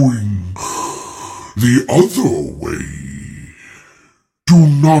been going the other way. Do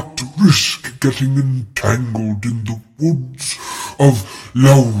not risk getting entangled in the woods of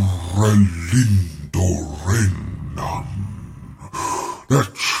Lauralindorenan.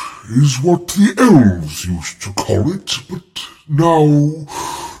 That is what the elves used to call it, but now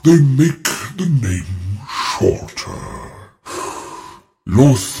they make the name shorter.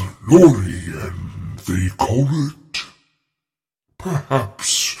 Lothlorien, they call it.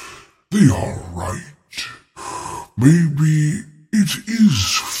 Perhaps they are right. Maybe it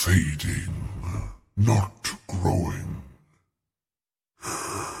is fading, not growing.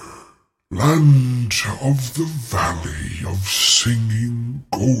 Land of the Valley of Singing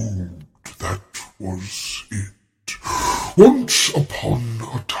Gold, that was it. Once upon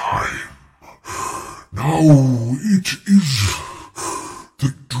a time. Now it is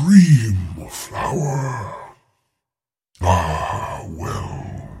the Dream Flower. Ah, well.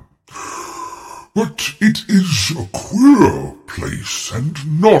 But it is a queer place,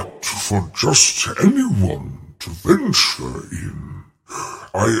 and not for just anyone to venture in.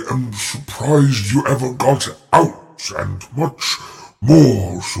 I am surprised you ever got out, and much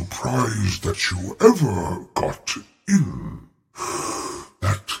more surprised that you ever got in.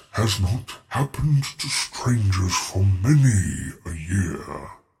 That has not happened to strangers for many a year.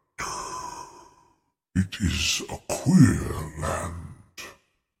 It is a queer land.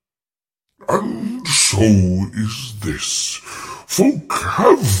 And so is this. Folk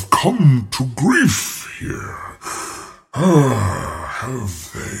have come to grief here.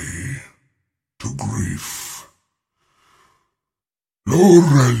 Have they? To grief.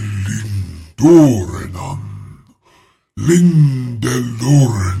 Lauralindorenan,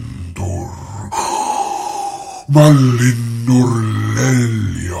 Lindelorendor,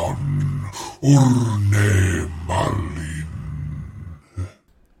 Malinnorlelion, Orne Malin.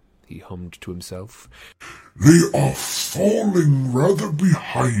 He hummed to himself. They are falling rather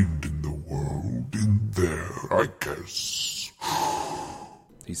behind in the world in there, I guess,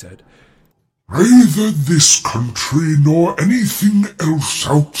 he said. Neither this country nor anything else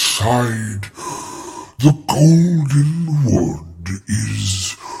outside the Golden Wood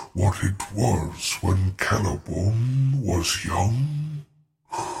is what it was when Caliborn was young.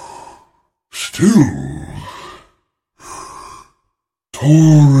 Still,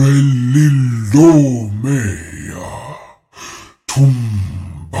 Torre Lillo mea,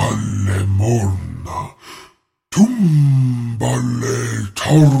 tumbale morna, tumbale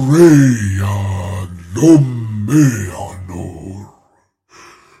tarea lomeanor.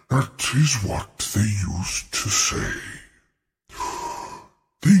 That is what they used to say.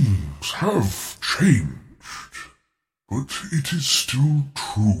 Things have changed, but it is still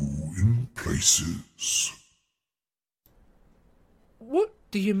true in places. What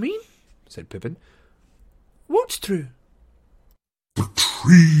do you mean? Said Pippin. What's true? The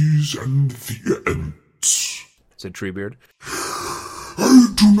trees and the ents, said Treebeard. I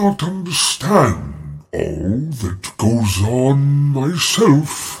do not understand all that goes on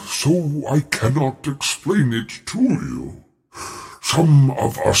myself, so I cannot explain it to you. Some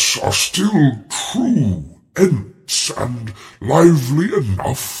of us are still true ents and lively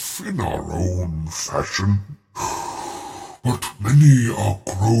enough in our own fashion, but many are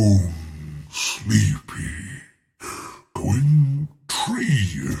grown sleepy, going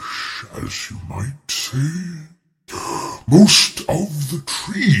tree-ish, as you might say. Most of the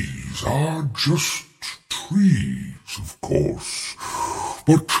trees are just trees, of course,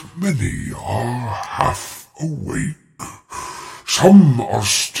 but many are half awake. Some are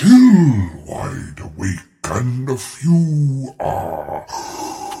still wide awake, and a few are,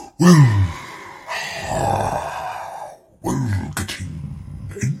 getting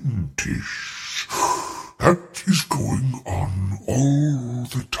entish. That is going on all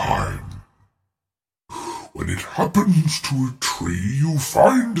the time. When it happens to a tree, you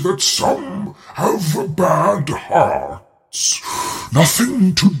find that some have bad hearts.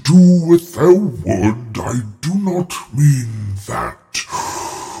 Nothing to do with their wood, I do not mean that.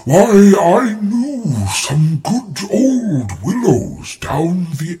 Why, I knew some good old willows down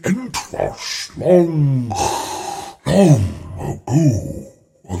the Entwash long ago,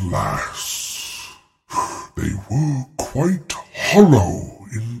 alas. They were quite hollow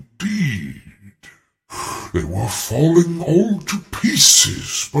indeed. They were falling all to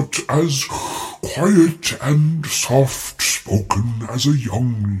pieces, but as quiet and soft-spoken as a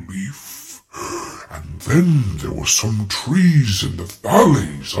young leaf. And then there were some trees in the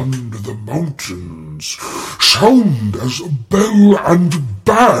valleys under the mountains, sound as a bell and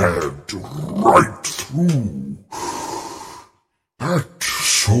bad right through. That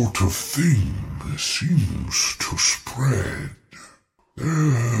sort of thing seems to spread.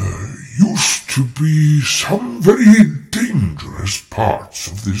 There used to be some very dangerous parts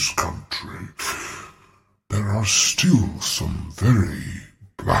of this country. There are still some very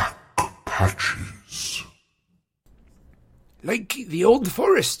black patches. Like the old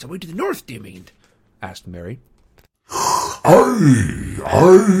forest away to the north, do you mean? Asked Mary. Aye,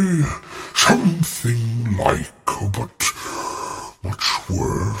 something like, but much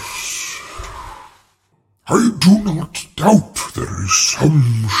worse. I do not doubt there is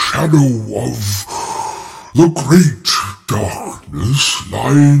some shadow of the great darkness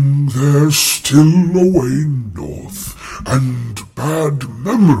lying there still away north, and bad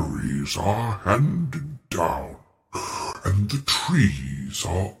memories are handed down, and the trees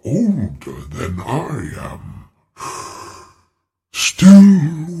are older than I am. Still,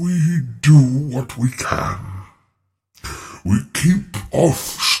 we do what we can. We keep off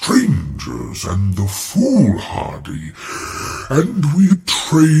strangers and the foolhardy, and we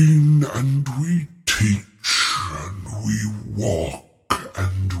train and we teach, and we walk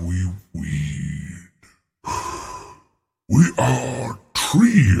and we weed. We are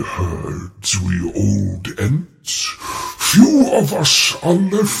tree herds, we old ents. Few of us are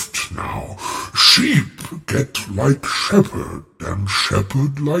left now. Sheep get like shepherd, and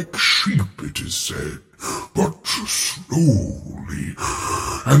shepherd like sheep, it is said, but slowly,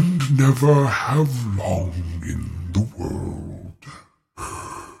 and never have long in the world.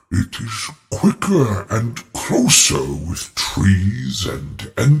 It is quicker and closer with trees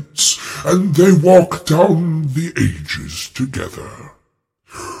and ents, and they walk down the ages together.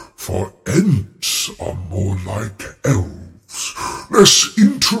 For ents are more like elves, less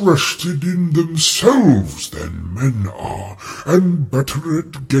interested in themselves than men are, and better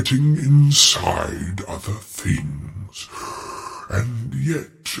at getting inside other things. And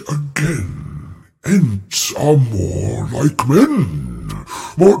yet again, ents are more like men,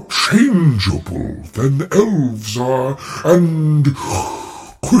 more changeable than elves are, and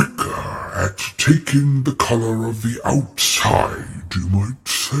quicker at taking the color of the outside, you might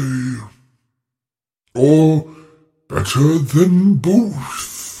say. Or better than both,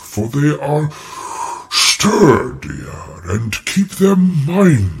 for they are sturdier and keep their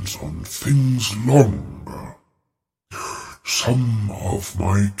minds on things longer. Some of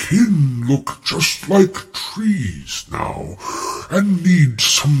my kin look just like trees now, and need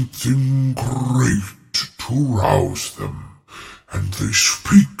something great to rouse them, and they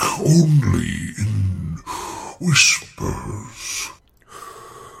speak only in whispers.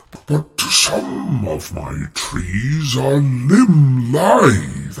 But some of my trees are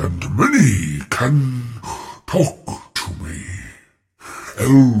limb-lithe, and many can talk to me.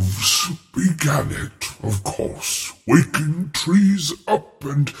 Elves began it, of course, waking trees up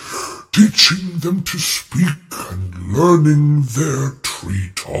and teaching them to speak and learning their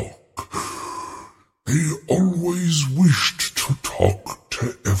tree talk. They always wished to talk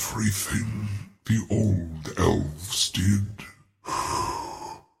to everything, the old elves did.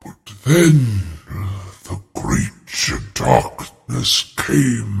 But then the great darkness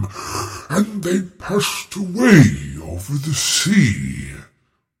came, and they passed away over the sea,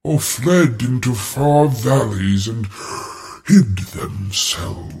 or fled into far valleys and hid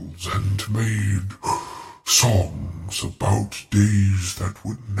themselves and made songs about days that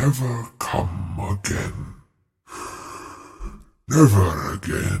would never come again. Never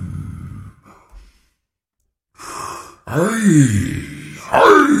again.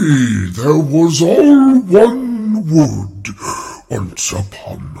 There was all one wood once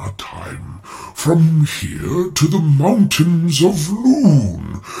upon a time, from here to the mountains of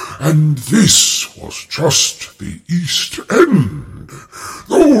Loon, and this was just the east end.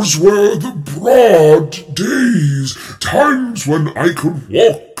 Those were the broad days, times when I could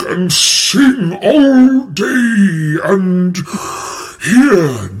walk and sing all day, and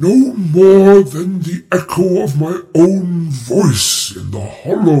hear no more than the echo of my own voice in the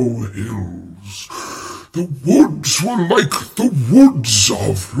hollow hills. The woods were like the woods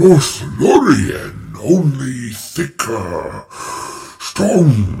of Lothlorien, only thicker,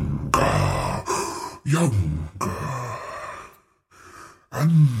 stronger, younger.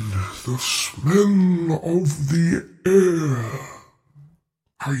 And the smell of the air.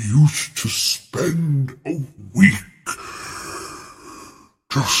 I used to spend a week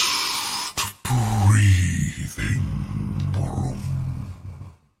just breathing room.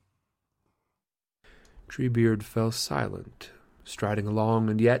 Treebeard fell silent, striding along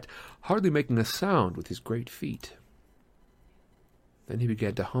and yet hardly making a sound with his great feet. Then he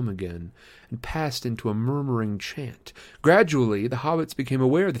began to hum again, and passed into a murmuring chant. Gradually the hobbits became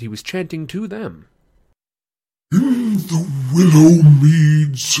aware that he was chanting to them. In the willow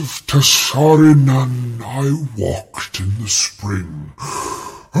meads of Tessarinan I walked in the spring.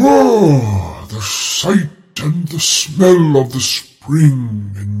 Ah, the sight and the smell of the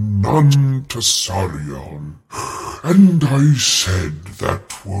spring in Nan Tessarion. And I said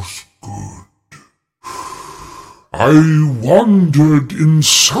that was good. I wandered in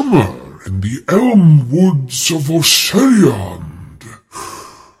summer in the elm woods of Oseriand.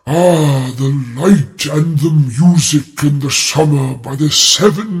 Ah, the light and the music in the summer by the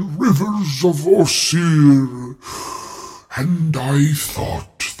 7 rivers of Osir. And I thought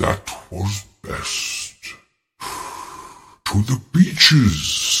that was best. To the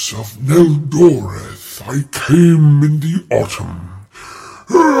beaches of Neldoreth I came in the autumn.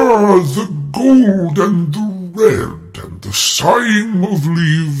 Ah, the gold and the red and the sighing of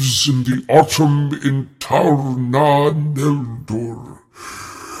leaves in the autumn in Taurna Neldor.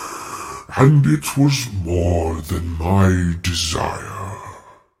 And it was more than my desire.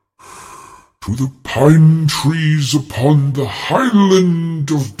 To the pine trees upon the highland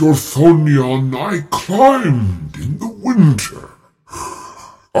of Dorthonion I climbed in the winter.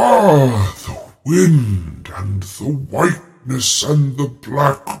 Ah, the wind and the whiteness and the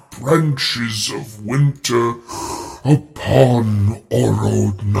black branches of winter upon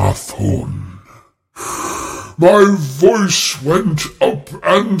Orodnathon. My voice went up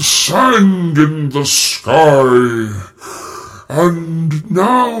and sang in the sky, and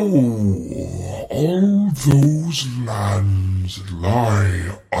now all those lands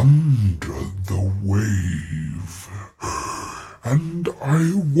lie under the wave, and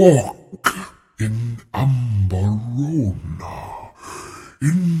I walk in Ambarona,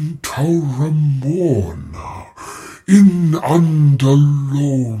 in Tauramorna, in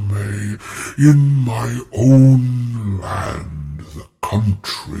Andalome, in my own land, the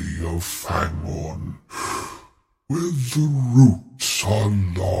country of Fangorn, where the roots are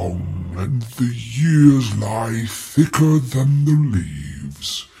long and the years lie thicker than the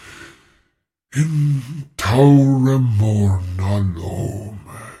leaves, in Tauramorna Lome.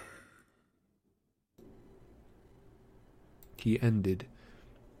 he ended,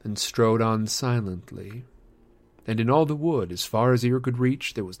 and strode on silently, and in all the wood, as far as ear could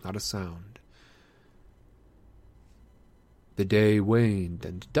reach, there was not a sound. The day waned,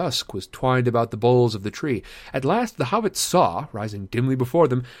 and dusk was twined about the boles of the tree. At last the hobbits saw, rising dimly before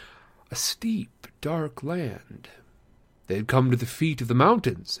them, a steep, dark land. They had come to the feet of the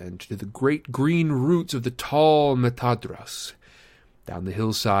mountains, and to the great green roots of the tall metadras. Down the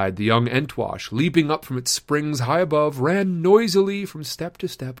hillside, the young Entwash, leaping up from its springs high above, ran noisily from step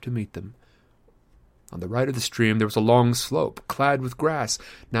to meet them. On the right of the stream there was a long slope, clad with grass,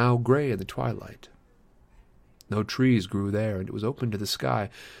 now grey in the twilight. No trees grew there, and it was open to the sky.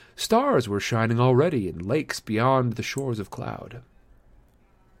 Stars were shining already in lakes beyond the shores of cloud.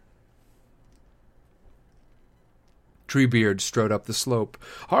 Treebeard strode up the slope,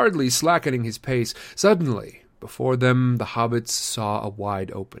 hardly slackening his pace. Suddenly, before them the hobbits saw a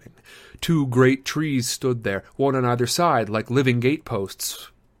wide opening. 2 great trees stood there, one on either side, like living gateposts,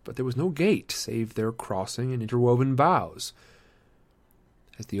 but there was no gate, save their crossing and interwoven boughs.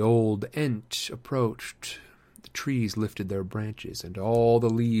 As the old Ent approached, the trees lifted their branches, and all the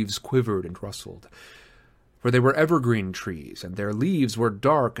leaves quivered and rustled. For they were evergreen trees, and their leaves were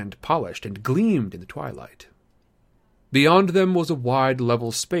dark and polished, and gleamed in the twilight. Beyond them was a wide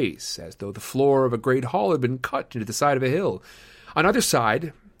level space, as though the floor of a great hall had been cut into the side of a hill. On either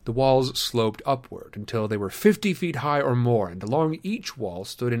side, the walls sloped upward, until they were 50 feet high or more, and along each wall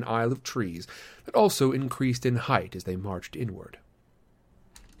stood an aisle of trees that also increased in height as they marched inward.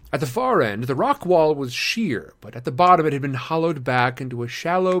 At the far end, the rock wall was sheer, but at the bottom it had been hollowed back into a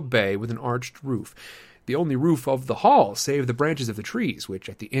shallow bay with an arched roof, the only roof of the hall save the branches of the trees, which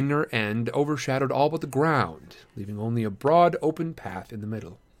at the inner end overshadowed all but the ground, leaving only a broad open path in the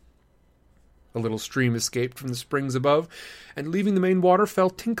middle. A little stream escaped from the springs above, and leaving the main water fell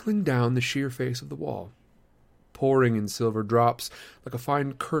tinkling down the sheer face of the wall, pouring in silver drops like a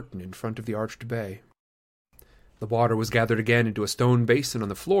fine curtain in front of the arched bay. The water was gathered again into a stone basin on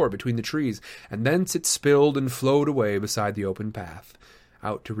the floor between the trees, and thence it spilled and flowed away beside the open path,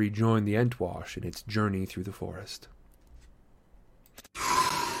 out to rejoin the Entwash in its journey through the forest.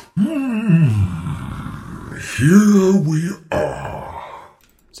 Here we are,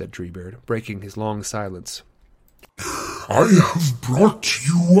 said Treebeard, breaking his long silence. I have brought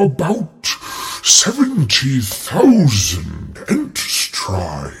you about 70,000 Ent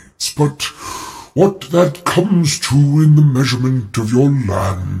strides, but what that comes to in the measurement of your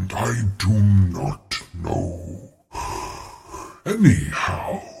land, I do not know.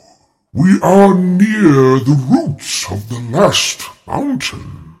 Anyhow, we are near the roots of the last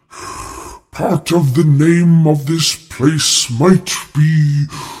mountain. Part of the name of this place might be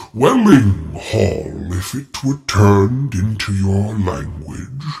Welling Hall if it were turned into your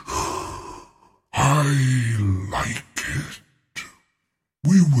language. I like it.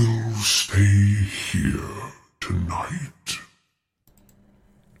 We will stay here tonight.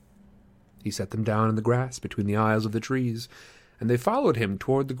 He set them down in the grass between the aisles of the trees, and they followed him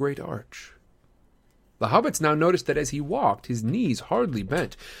toward the great arch. The hobbits now noticed that as he walked, his knees hardly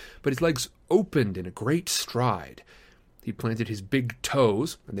bent, but his legs opened in a great stride. He planted his big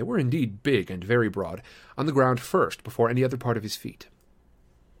toes, and they were indeed big and very broad, on the ground first, before any other part of his feet.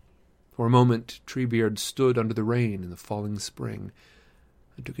 For a moment, Treebeard stood under the rain in the falling spring,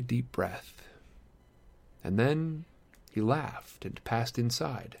 and took a deep breath. And then he laughed and passed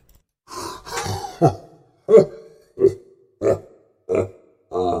inside.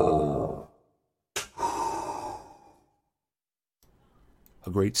 A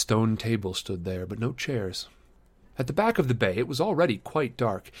great stone table stood there, but no chairs. At the back of the bay it was already quite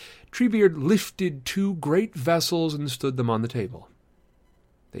dark. Treebeard lifted 2 great vessels and stood them on the table.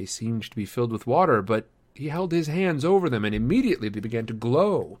 They seemed to be filled with water, but he held his hands over them, and immediately they began to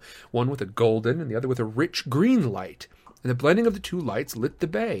glow, one with a golden and the other with a rich green light, and the blending of the 2 lights lit the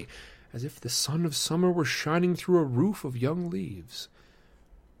bay, as if the sun of summer were shining through a roof of young leaves.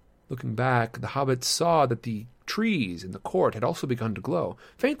 Looking back, the hobbits saw that the trees in the court had also begun to glow,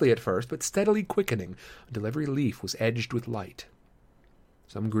 faintly at first, but steadily quickening, until every leaf was edged with light.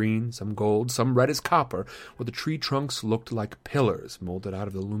 Some green, some gold, some red as copper, while the tree trunks looked like pillars molded out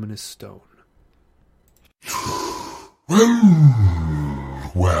of the luminous stone.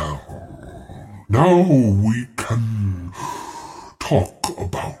 Well, now we can talk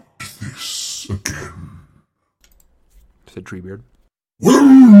about this again, said Treebeard. Well,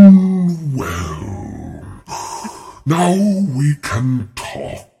 now we can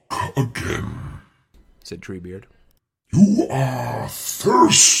talk again, said Treebeard. You are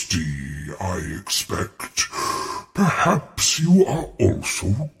thirsty, I expect. Perhaps you are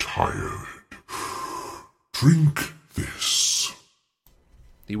also tired. Drink this.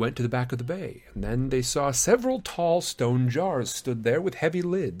 He went to the back of the bay, and then they saw several tall stone jars stood there with heavy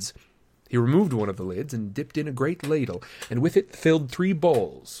lids. He removed one of the lids and dipped in a great ladle, and with it filled 3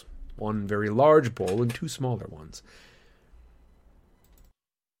 bowls, one very large bowl and 2 smaller ones.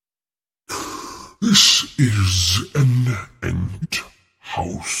 This is an ant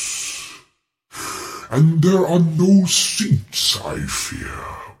house, and there are no seats, I fear,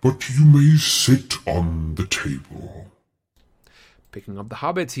 but you may sit on the table. Picking up the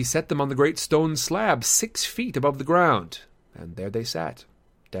hobbits, he set them on the great stone slab 6 feet above the ground, and there they sat,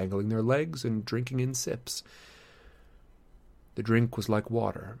 dangling their legs and drinking in sips. The drink was like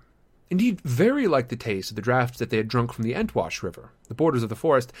water. Indeed, very like the taste of the draughts that they had drunk from the Entwash River, the borders of the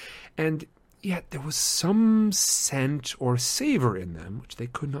forest, and yet there was some scent or savour in them which they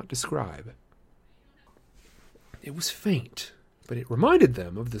could not describe. It was faint, but it reminded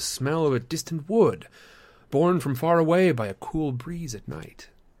them of the smell of a distant wood, borne from far away by a cool breeze at night.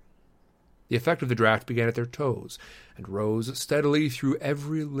 The effect of the draught began at their toes, and rose steadily through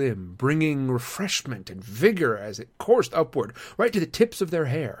every limb, bringing refreshment and vigour as it coursed upward, right to the tips of their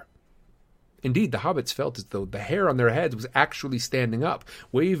hair. Indeed, the hobbits felt as though the hair on their heads was actually standing up,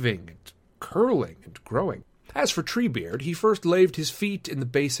 waving and curling and growing. As for Treebeard, he first laved his feet in the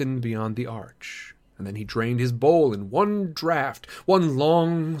basin beyond the arch, and then he drained his bowl in one draught, one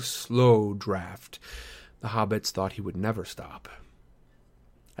long, slow draught. The hobbits thought he would never stop.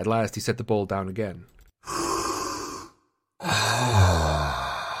 At last he set the bowl down again.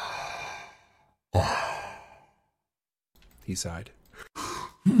 He sighed.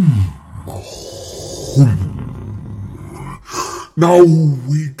 Now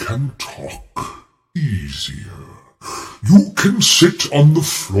we can talk easier. You can sit on the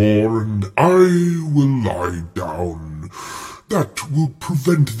floor and I will lie down. That will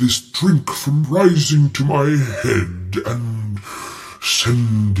prevent this drink from rising to my head and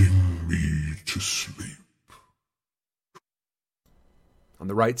sending me to sleep. On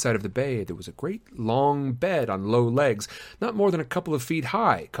the right side of the bay there was a great long bed on low legs, not more than a couple of feet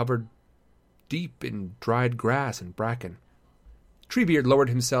high, covered deep in dried grass and bracken. Treebeard lowered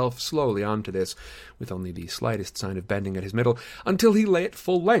himself slowly onto this, with only the slightest sign of bending at his middle, until he lay at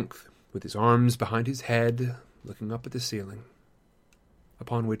full length, with his arms behind his head, looking up at the ceiling,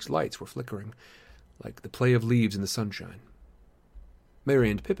 upon which lights were flickering, like the play of leaves in the sunshine.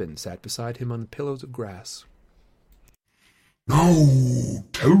 Merry and Pippin sat beside him on pillows of grass. Now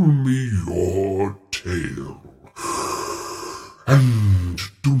tell me your tale, and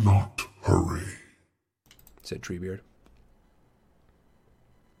do not hurry, said Treebeard.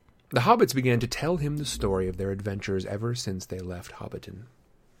 The hobbits began to tell him the story of their adventures ever since they left Hobbiton.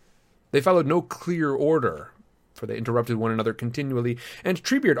 They followed no clear order, for they interrupted one another continually, and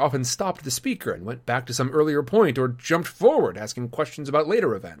Treebeard often stopped the speaker and went back to some earlier point, or jumped forward, asking questions about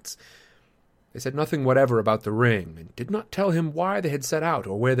later events. They said nothing whatever about the ring, and did not tell him why they had set out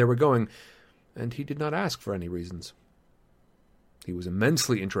or where they were going, and he did not ask for any reasons. He was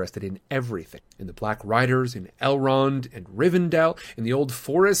immensely interested in everything, in the Black Riders, in Elrond and Rivendell, in the Old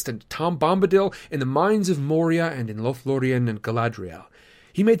Forest and Tom Bombadil, in the mines of Moria and in Lothlorien and Galadriel.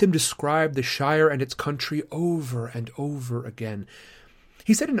 He made them describe the Shire and its country over and over again.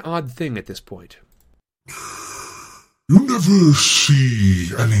 He said an odd thing at this point. You never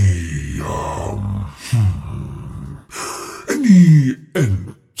see any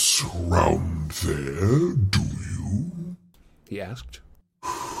ants around there, do you? He asked.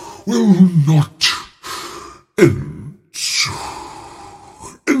 Well, not ants.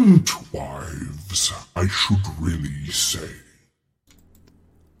 Entwives, I should really say.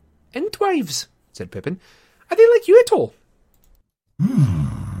 Entwives, said Pippin. Are they like you at all?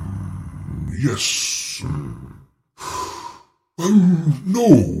 Yes. Well,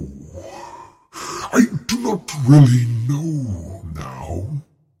 no. I do not really know now,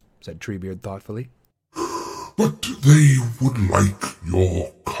 said Treebeard thoughtfully. But they would like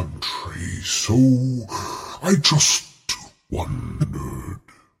your country, so I just wondered.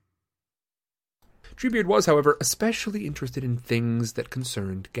 Treebeard was, however, especially interested in things that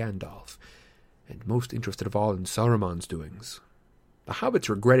concerned Gandalf, and most interested of all in Saruman's doings. The hobbits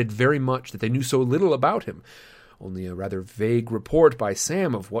regretted very much that they knew so little about him, only a rather vague report by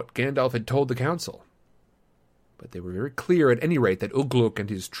Sam of what Gandalf had told the council. But they were very clear, at any rate, that Ugluk and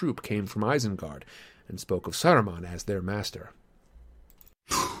his troop came from Isengard, and spoke of Saruman as their master.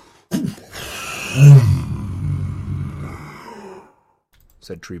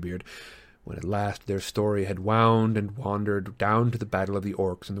 Said Treebeard, when at last their story had wound and wandered down to the battle of the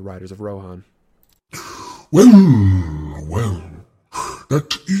orcs and the riders of Rohan. Well,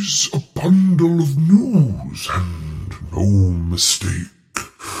 that is a bundle of news, and no mistake.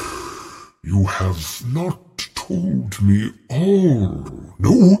 You have not told me all.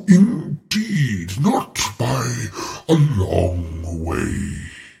 No, indeed, not by a long way.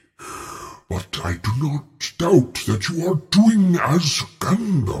 But I do not doubt that you are doing as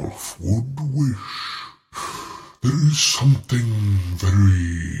Gandalf would wish. There is something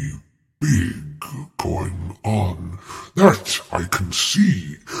very big going on. That I can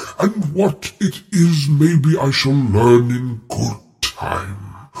see, and what it is maybe I shall learn in good time.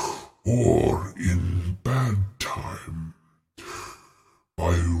 Or in bad time,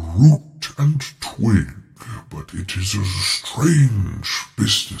 by root and twig, but it is a strange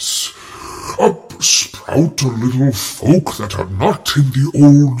business. Up sprout a little folk that are not in the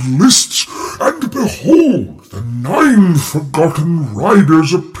old lists, and behold, the 9 forgotten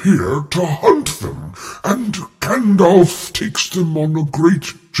riders appear to hunt them, and Gandalf takes them on a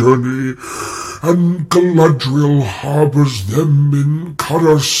great journey, and Galadriel harbours them in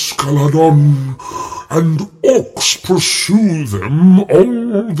Carar-Scaladon, and orcs pursue them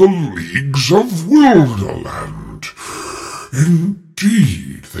all the leagues of Wilderland.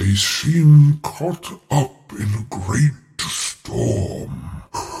 Indeed, they seem caught up in a great storm.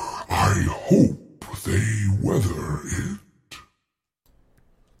 I hope they weather it.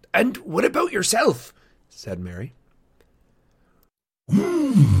 And what about yourself? Said Merry.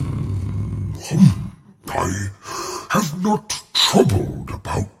 I have not troubled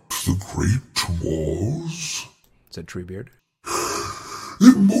about the great wars, said Treebeard.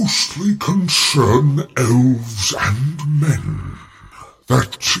 They mostly concern elves and men.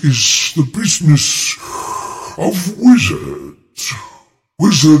 That is the business of wizards.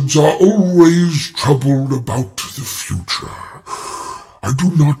 Wizards are always troubled about the future. I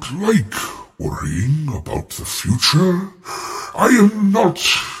do not like worrying about the future. I am not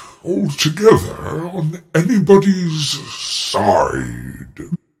altogether on anybody's side,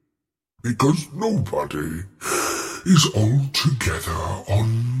 because nobody is altogether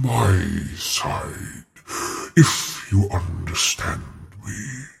on my side, if you understand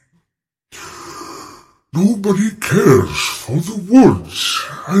me. Nobody cares for the woods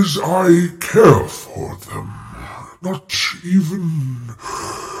as I care for them, not even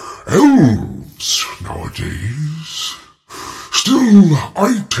elves nowadays. Still,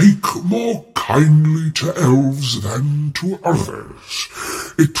 I take more kindly to elves than to others.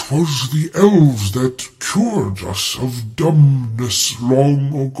 It was the elves that cured us of dumbness long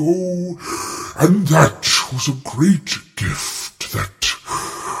ago, and that was a great gift that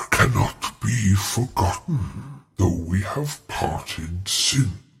cannot be forgotten, though we have parted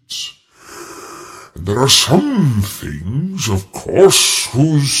since. And there are some things, of course,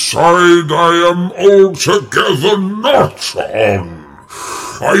 whose side I am altogether not on.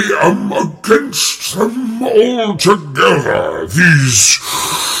 I am against them altogether, these...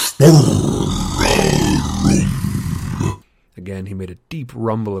 Again he made a deep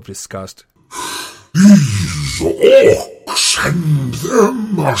rumble of disgust. These orcs and their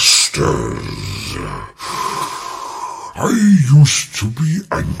masters. I used to be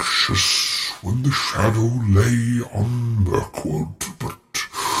anxious when the shadow lay on Mirkwood, but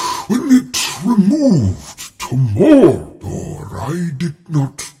when it removed to Mordor, I did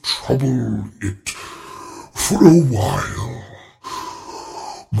not trouble it for a while.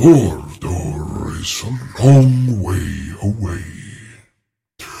 Mordor is a long way away.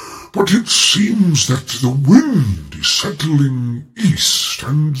 But it seems that the wind is settling east,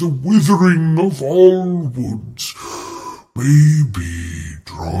 and the withering of all woods may be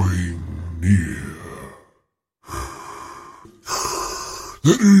drawing near.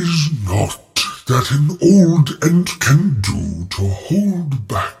 There is naught that an old Ent can do to hold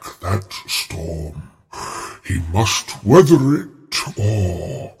back that storm. He must weather it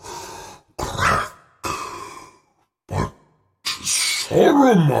or crack. But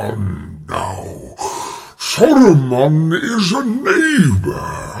Saruman now. Saruman is a neighbor.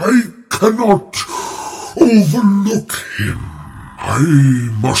 I cannot overlook him. I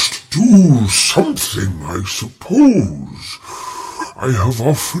must do something, I suppose. I have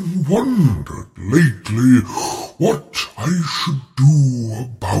often wondered lately what I should do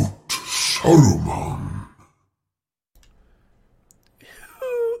about Saruman.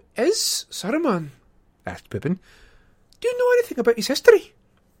 Who is Saruman? Asked Pippin. Do you know anything about his history?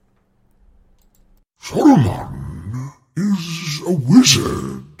 Saruman is a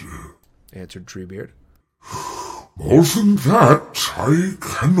wizard, answered Treebeard. More than that I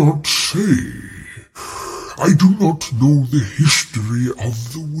cannot say. I do not know the history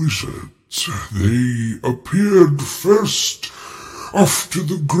of the wizards. They appeared first after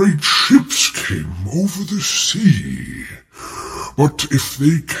the great ships came over the sea. But if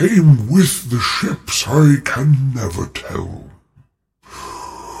they came with the ships, I can never tell.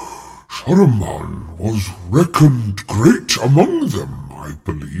 Saruman was reckoned great among them, I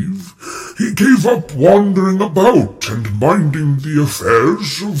believe. He gave up wandering about and minding the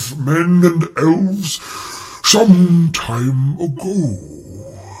affairs of men and elves some time ago.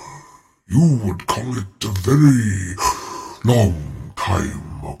 You would call it a very long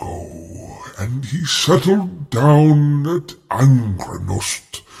time ago, and he settled down at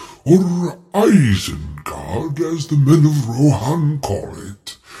Angrenost, or Isengard, as the men of Rohan call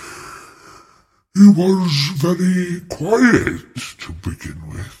it. He was very quiet to begin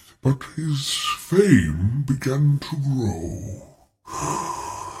with, but his fame began to grow.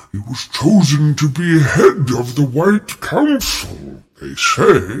 He was chosen to be head of the White Council, they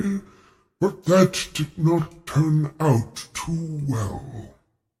say, but that did not turn out too well.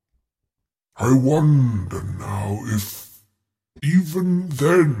 I wonder now if, even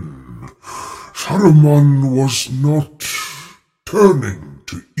then, Saruman was not turning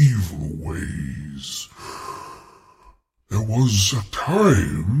to evil ways. There was a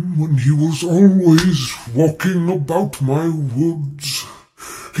time when he was always walking about my woods.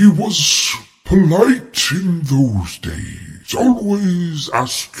 He was polite in those days, always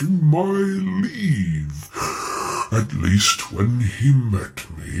asking my leave, at least when he met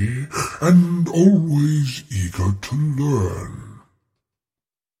me, and always eager to learn.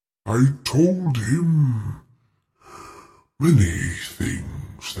 I told him many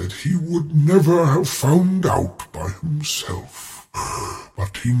things that he would never have found out by himself,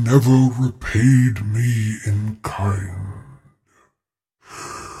 but he never repaid me in kind.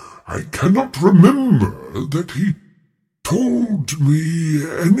 I cannot remember that he told me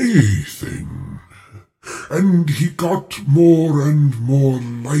anything, and he got more and more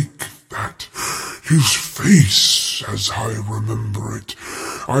like that. His face, as I remember it,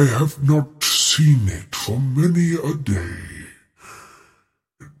 I have not seen it for many a day.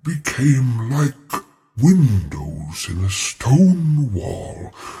 It became like windows in a stone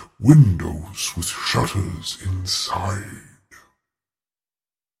wall, windows with shutters inside.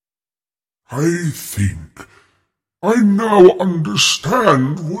 I think I now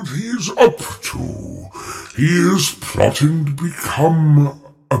understand what he is up to. He is plotting to become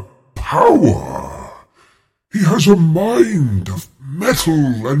a power. He has a mind of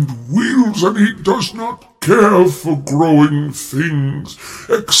metal and wheels, and he does not care for growing things,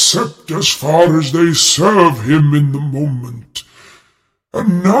 except as far as they serve him in the moment.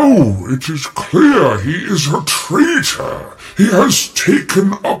 And now it is clear he is a traitor. He has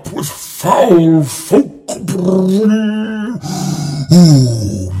taken up with foul folk.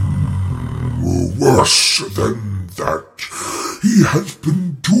 Worse than that, he has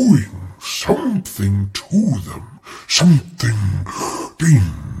been doing something to them, something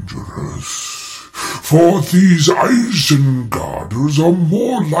dangerous. For these Isengarders are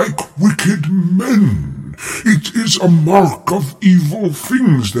more like wicked men. It is a mark of evil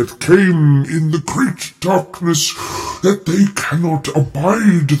things that came in the great darkness, that they cannot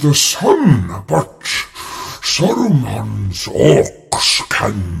abide the sun, but Saruman's orcs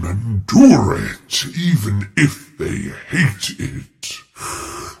can endure it, even if they hate it.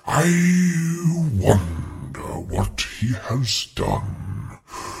 I wonder what he has done.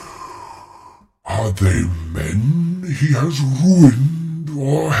 Are they men he has ruined,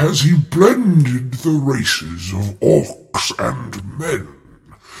 or has he blended the races of orcs and men?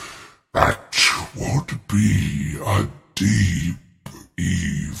 That would be a deep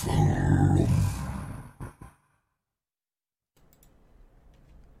evil.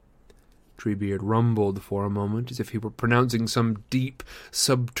 Treebeard rumbled for a moment as if he were pronouncing some deep,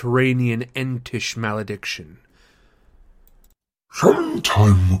 subterranean, entish malediction. Some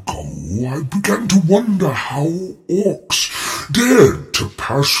time ago, I began to wonder how orcs dared to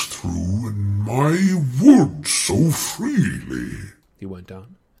pass through in my woods so freely. He went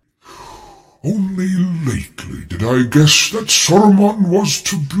on. Only lately did I guess that Saruman was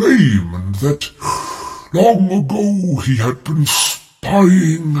to blame, and that long ago he had been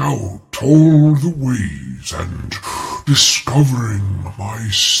spying out all the ways and discovering my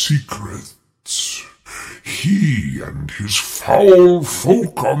secrets. He and his foul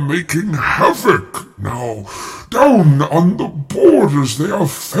folk are making havoc now. Down on the borders they are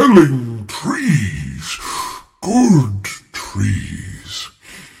felling trees, good trees.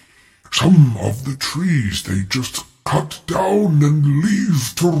 Some of the trees they just cut down and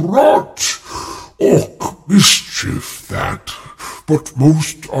leave to rot. Orc mischief, that. but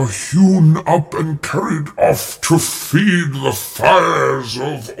most are hewn up and carried off to feed the fires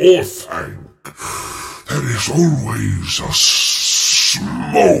of Orthanc. There is always a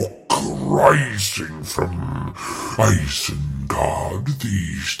smoke rising from Isengard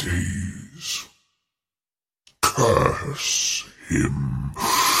these days. Curse him,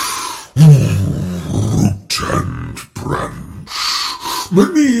 root and branch.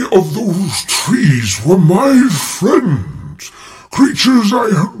 Many of those trees were my friends, creatures I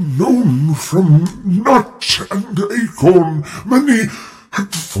had known from nut and acorn. Many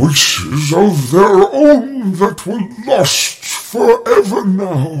had voices of their own that were lost forever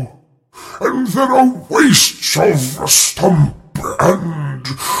now, and there are wastes of stump and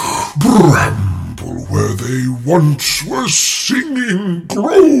bramble where they once were singing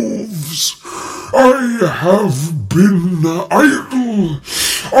groves. I have been idle.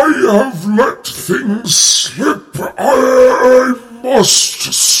 I have let things slip. I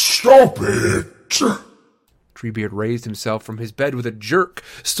must stop it. Treebeard raised himself from his bed with a jerk,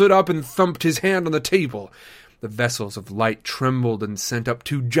 stood up and thumped his hand on the table. The vessels of light trembled and sent up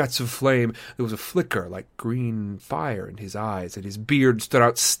 2 jets of flame. There was a flicker like green fire in his eyes, and his beard stood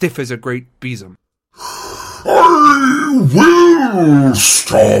out stiff as a great besom. I will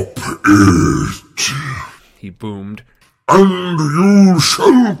stop it, he boomed. And you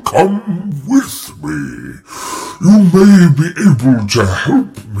shall come with me. You may be able to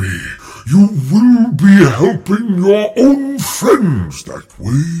help me. You will be helping your own friends that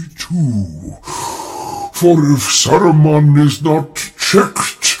way too. For if Saruman is not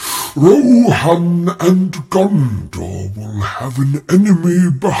checked, Rohan and Gondor will have an enemy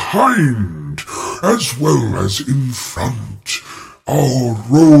behind, as well as in front. Our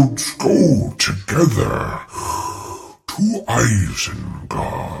roads go together to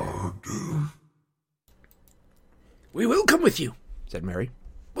Isengard. We will come with you, said Merry.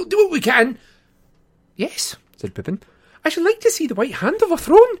 We'll do what we can. Yes, said Pippin. I should like to see the White Hand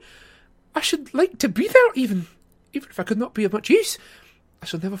overthrown. I should like to be there, even if I could not be of much use. I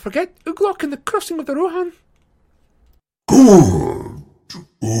shall never forget Uglock and the crossing of the Rohan. Good,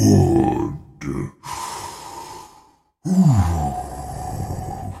 good.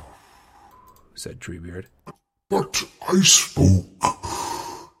 Said Treebeard. But I spoke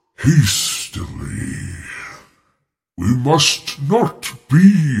hastily. We must not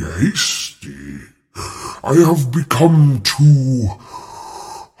be hasty. I have become too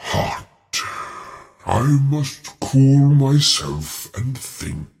hot. I must cool myself and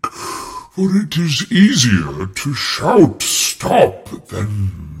think, for it is easier to shout stop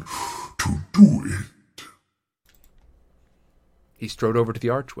than to do it. He strode over to the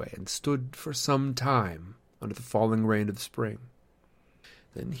archway and stood for some time under the falling rain of the spring.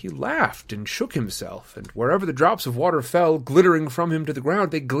 Then he laughed and shook himself, and wherever the drops of water fell, glittering from him to the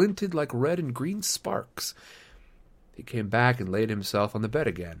ground, they glinted like red and green sparks. He came back and laid himself on the bed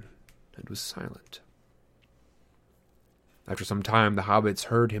again, and was silent. After some time, the hobbits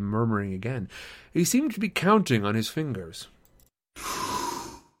heard him murmuring again. He seemed to be counting on his fingers.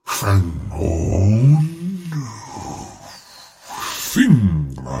 Fangorn,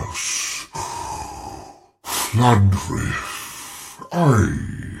 Finglas, Fladrith,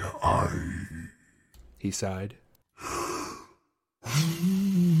 he sighed.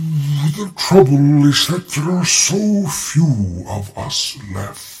 The trouble is that there are so few of us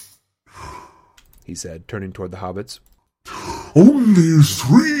left, he said, turning toward the hobbits. Only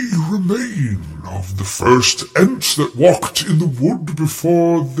 3 remain of the first Ents that walked in the wood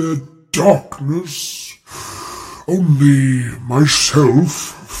before the darkness. Only myself,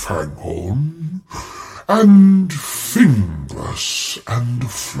 Fangorn, and Finglas and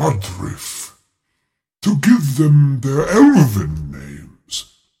Fladrith, to give them their elven names.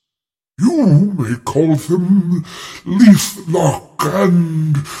 You may call them Leaflock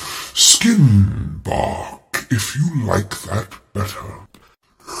and Skinbark, if you like that better.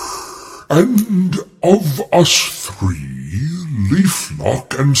 And of us 3,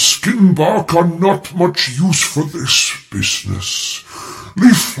 Leaflock and Skinbark are not much use for this business.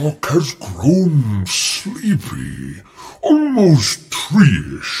 Leaflock has grown sleepy, almost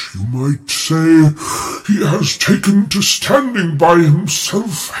tree-ish, you might say. He has taken to standing by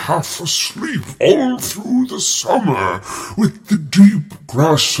himself half asleep all through the summer, with the deep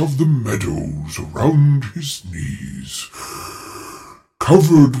grass of the meadows around his knees.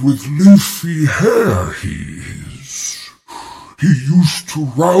 Covered with leafy hair he is. He used to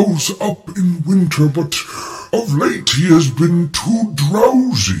rouse up in winter, but of late he has been too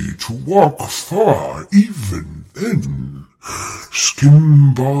drowsy to walk far even then.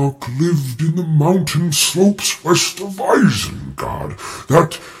 Skinbark lived in the mountain slopes west of Isengard.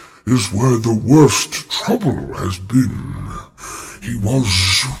 That is where the worst trouble has been. He was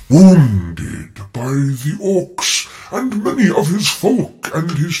wounded by the orcs, and many of his folk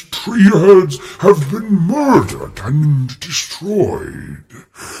and his tree herds have been murdered and destroyed.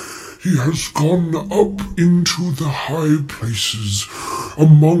 He has gone up into the high places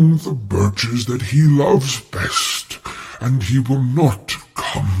among the birches that he loves best, and he will not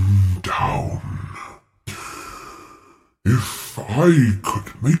come down. If I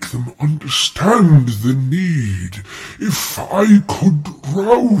could make them understand the need, if I could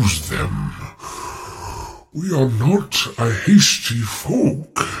rouse them. We are not a hasty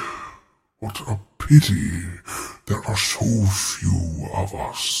folk. What a pity there are so few of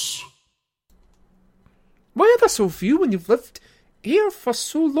us. Why are there so few when you've lived here for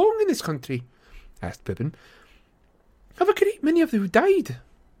so long in this country? Asked Pippin. Have a great many of you died?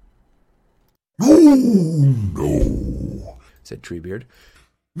 No, said Treebeard.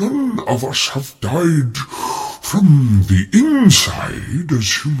 None of us have died from the inside,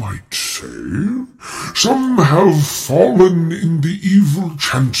 as you might say. Some have fallen in the evil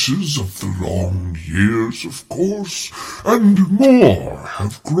chances of the long years, of course, and more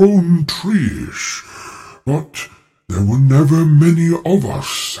have grown treeish. But there were never many of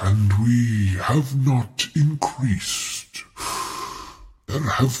us, and we have not increased. There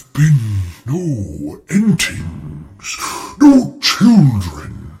have been no entings, no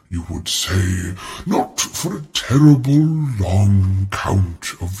children, you would say, not for a terrible long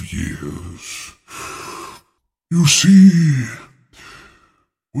count of years. You see,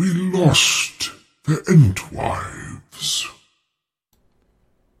 we lost the Entwives.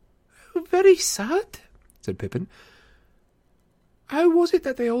 Very sad, said Pippin. How was it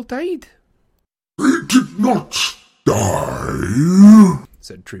that they all died? They did not die,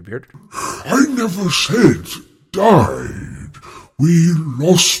 said Treebeard. I never said died. We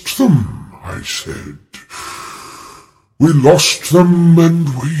lost them, I said. We lost them and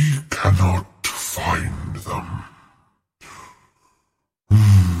we cannot find them.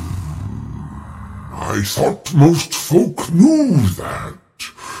 I thought most folk knew that.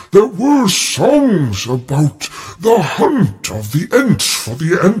 There were songs about the hunt of the Ents for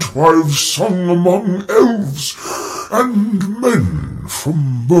the Entwives sung among elves, and men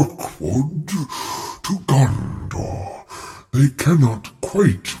from Mirkwood to Gondor. They cannot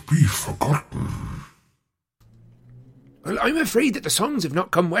quite be forgotten. Well, I'm afraid that the songs have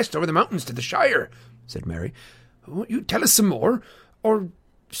not come west over the mountains to the Shire, said Mary. Won't you tell us some more, or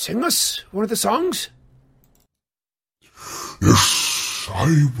sing us one of the songs? Yes,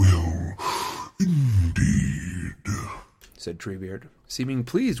 I will, indeed, said Treebeard, seeming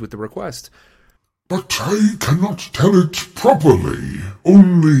pleased with the request. But I cannot tell it properly,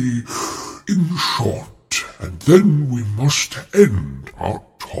 only in short, and then we must end our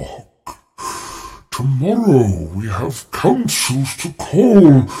talk. Tomorrow we have councils to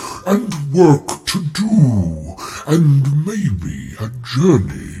call and work to do, and maybe a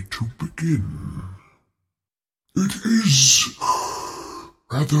journey to begin. It is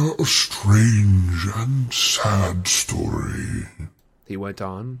rather a strange and sad story, he went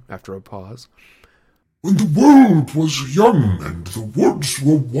on after a pause. When the world was young and the woods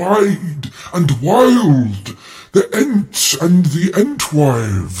were wide and wild, the Ents and the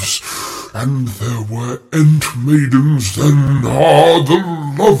Entwives, and there were Ent maidens then, the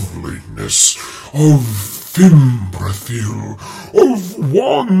loveliness of Fimbrethiel, of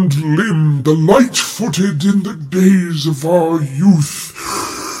Wand-Limb, the light-footed in the days of our youth.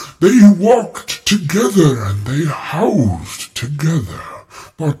 They walked together and they housed together,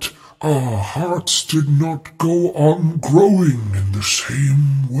 but our hearts did not go on growing in the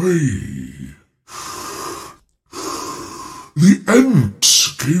same way. The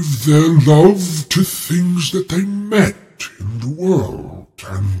Ents gave their love to things that they met in the world,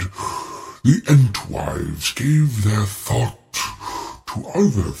 and the Entwives gave their thought to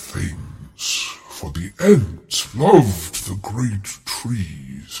other things, for the Ents loved the great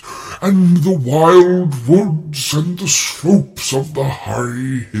trees, and the wild woods, and the slopes of the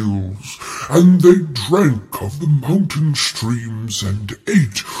high hills, and they drank of the mountain streams, and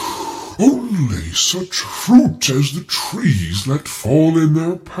ate only such fruit as the trees let fall in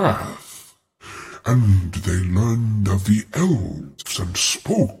their path. And they learned of the elves, and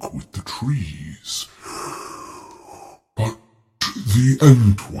spoke with the trees. But the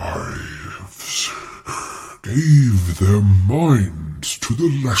Entwives gave their minds lands, to the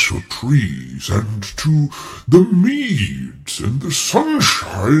lesser trees, and to the meads, and the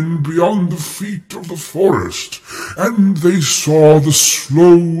sunshine beyond the feet of the forest. And they saw the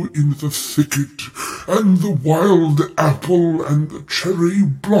sloe in the thicket, and the wild apple, and the cherry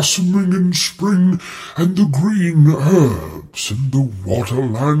blossoming in spring, and the green herbs, and the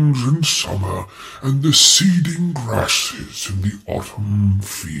waterlands in summer, and the seeding grasses in the autumn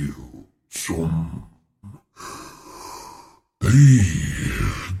fields. They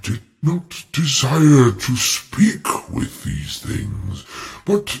did not desire to speak with these things,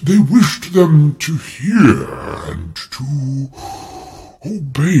 but they wished them to hear and to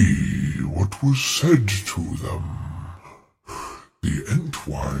obey what was said to them. The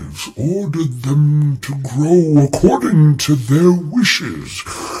Entwives ordered them to grow according to their wishes,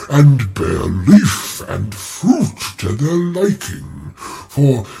 and bear leaf and fruit to their liking,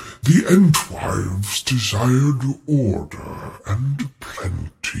 for the Entwives desired order and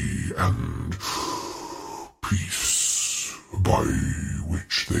plenty and peace, by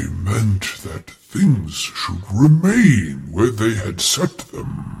which they meant that things should remain where they had set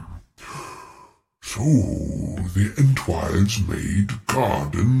them. So the Entwives made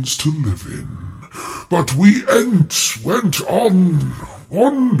gardens to live in, but we Ents went on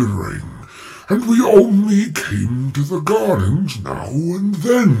wandering, and we only came to the gardens now and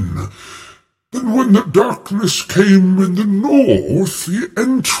then. Then when the darkness came in the north, the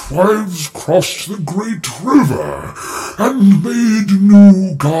Entwives crossed the great river, and made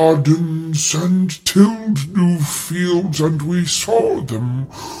new gardens, and tilled new fields, and we saw them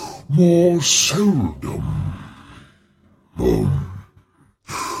more seldom.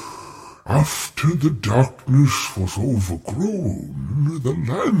 After the darkness was overgrown, the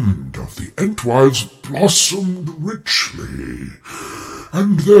land of the Entwives blossomed richly,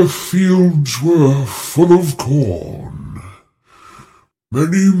 and their fields were full of corn.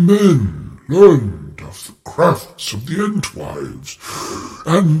 Many men learned of the crafts of the Entwives,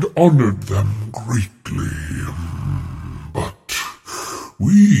 and honored them greatly, but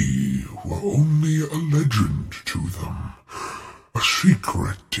we were only a legend to them, a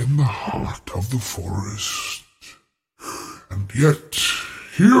secret in the heart of the forest. And yet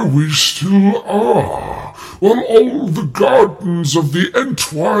here we still are, while all the gardens of the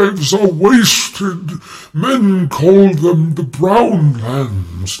Entwives are wasted. Men call them the Brown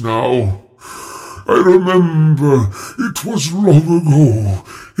Lands now. I remember it was long ago,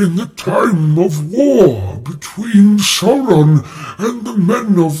 in the time of war between Sauron and the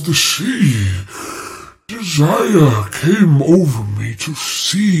men of the sea. Desire came over me to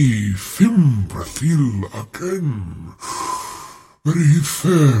see Fimbrathil again. Very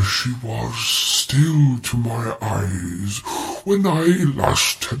fair she was still to my eyes when I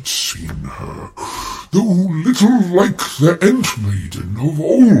last had seen her, though little like the Ent-maiden of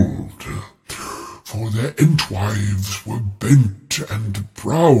old. For their Entwives were bent and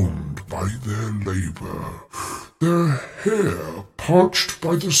browned by their labour, their hair parched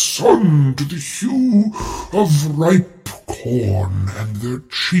by the sun to the hue of ripe corn, and their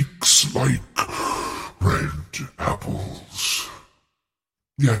cheeks like red apples.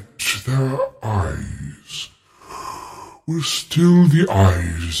 Yet their eyes were still the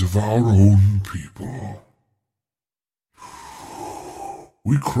eyes of our own people.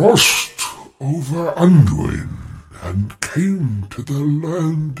 We crossed over Anduin and came to their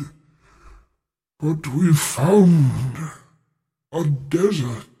land, but we found a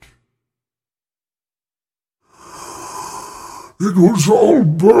desert. It was all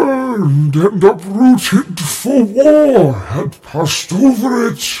burned and uprooted, for war had passed over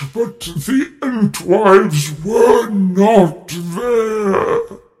it, but the Entwives were not there.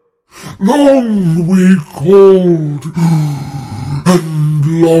 Long we called, and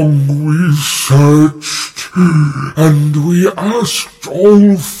long we searched, and we asked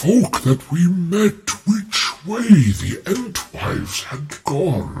all folk that we met which way the Entwives had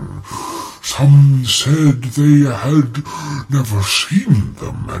gone. Some said they had never seen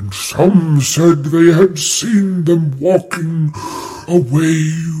them, and some said they had seen them walking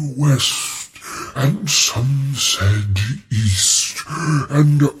away west, and some said east,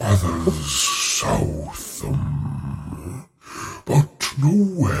 and others south. But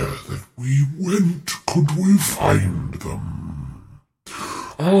nowhere that we went could we find them.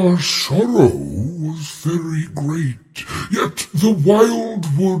 Our sorrow was very great, yet the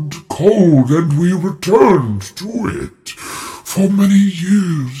wildwood called, and we returned to it. For many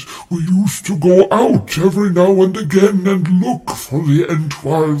years we used to go out every now and again and look for the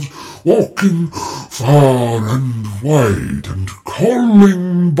Entwives, walking far and wide and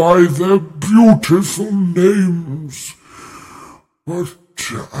calling by their beautiful names. But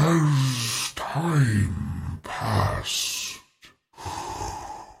as time passed,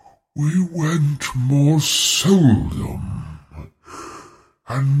 we went more seldom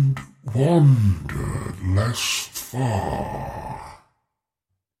and wandered less far.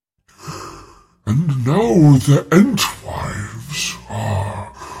 And now the Entwives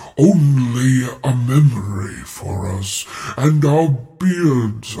are only a memory for us, and our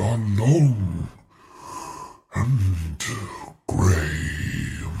beards are long and grey.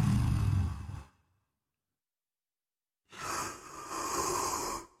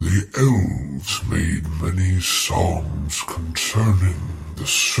 The elves made many songs concerning the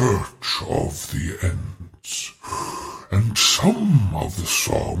search of the Ents, and some of the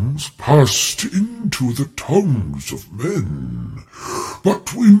songs passed into the tongues of men,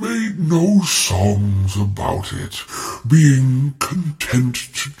 but we made no songs about it, being content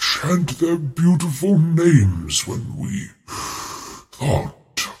to chant their beautiful names when we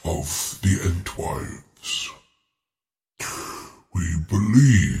thought of the Entwives. We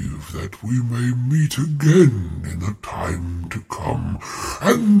believe that we may meet again in a time to come,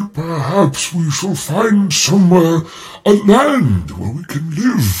 and perhaps we shall find somewhere a land where we can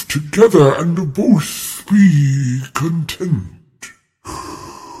live together and both be content.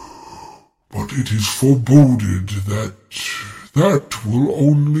 But it is foreboded that that will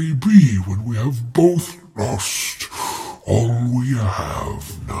only be when we have both lost all we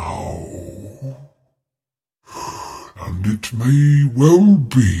have now. And it may well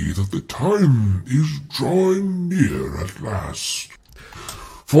be that the time is drawing near at last.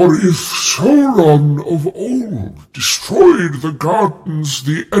 For if Sauron of old destroyed the gardens,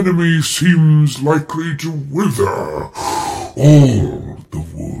 the enemy seems likely to wither all the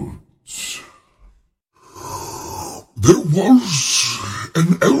woods. There was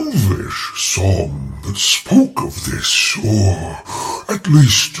an elvish song that spoke of this, or at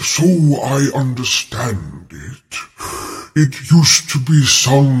least so I understand it. It used to be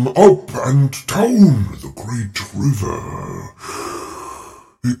sung up and down the great river.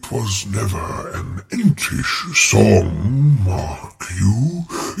 It was never an Entish song, mark you.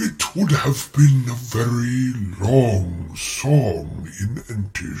 It would have been a very long song in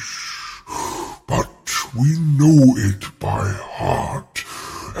Entish. But we know it by heart,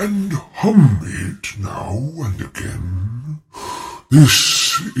 and hum it now and again.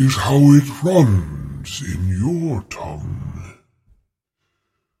 This is how it runs in your tongue.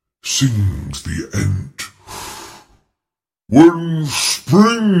 Sings the Ent. When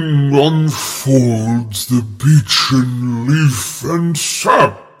spring unfolds the beechen leaf and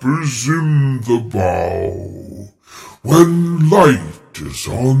sap is in the bough, when light is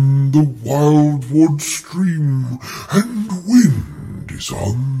on the wildwood stream and wind is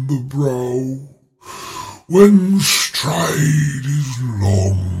on the brow, when stride is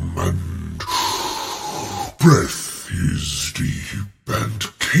long and breath is deep and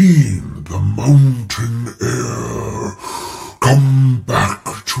keen the mountain air, come back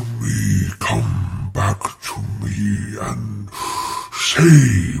to me, and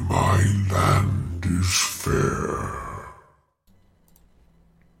say my land is fair.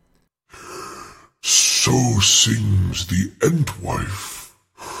 So sings the Entwife.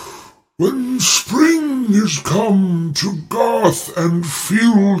 When spring is come to garth and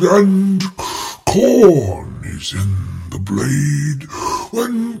field, and corn is in the blade,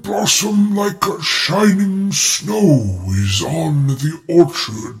 when blossom like a shining snow is on the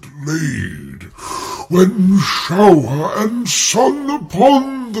orchard laid, when shower and sun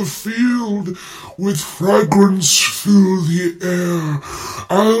upon the field with fragrance fill the air,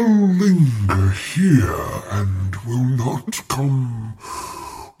 I'll linger here and will not come,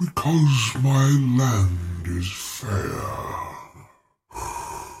 because my land is fair.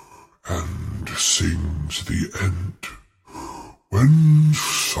 And sings the Ent, when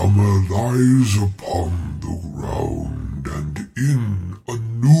summer lies upon the ground, and in a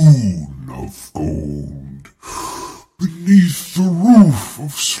noon of gold, beneath the roof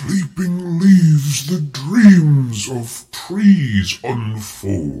of sleeping leaves the dreams of trees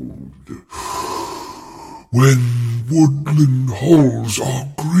unfold, when woodland halls are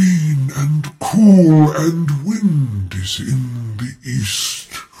green and cool, and wind is in the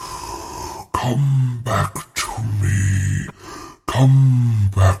east, come back to me,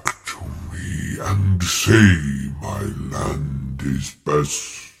 and say my land is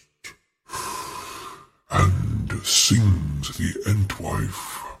best. And sings the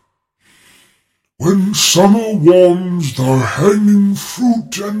Entwife. When summer warms the hanging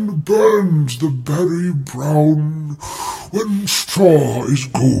fruit and burns the berry brown, when straw is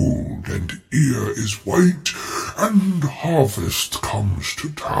gold and ear is white, and harvest comes to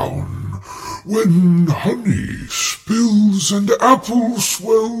town, when honey spills and apple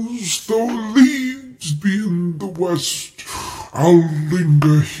swells, though leaves be in the west, I'll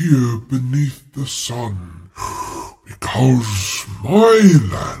linger here beneath the sun, because my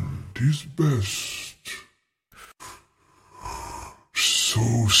land is best.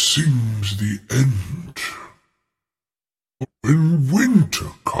 So sings the end. When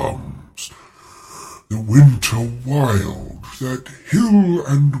winter comes, the winter wild, that hill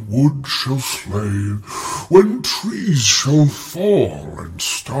and wood shall slay, when trees shall fall and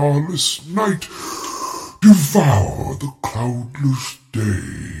starless night devour the cloudless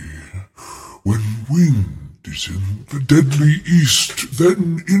day, when wind is in the deadly east,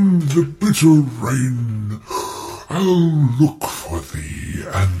 then in the bitter rain I'll look for thee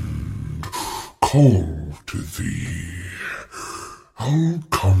and call to thee. I'll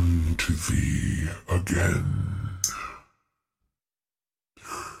come to thee again.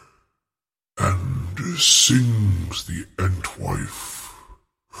 And sings the Entwife.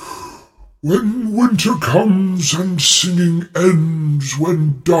 When winter comes and singing ends,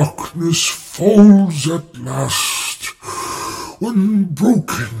 when darkness falls at last, when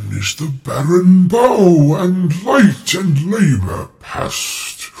broken is the barren bough and light and labour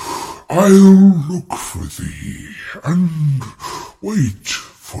past, I'll look for thee and wait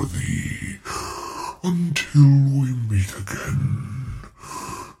for thee until we meet again.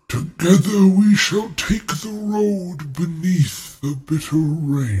 Together we shall take the road beneath the bitter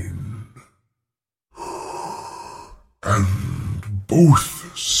rain, and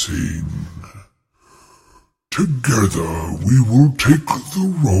both sing. Together we will take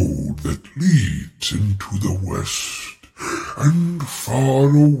the road that leads into the west, and far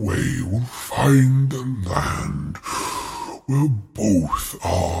away we'll find the land where both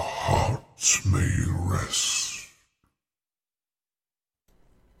our hearts may rest.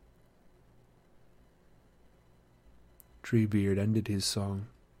 Treebeard ended his song.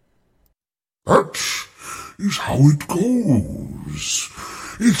 That is how it goes.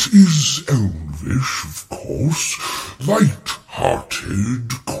 It is elvish, of course,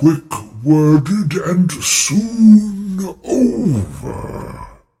 light-hearted, quick-worded, and soon over.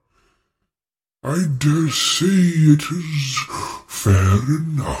 I dare say it is fair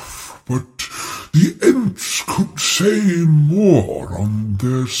enough, but the Ents could say more on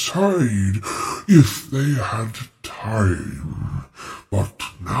their side if they had time. But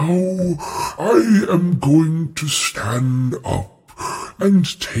now I am going to stand up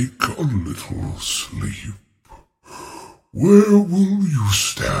and take a little sleep. Where will you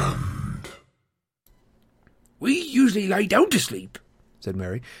stand? We usually lie down to sleep, said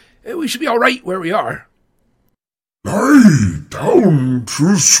Mary. We should be all right where we are. Lie down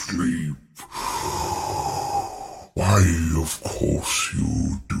to sleep? Why, of course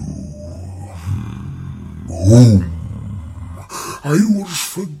you do. I was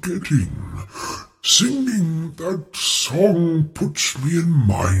forgetting. Singing that song puts me in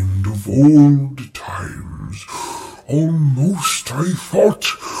mind of old times. Almost I thought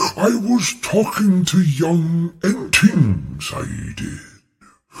I was talking to young Entings, I did.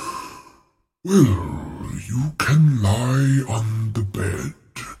 Well, you can lie on the bed.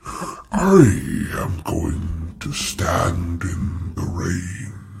 I am going to stand in the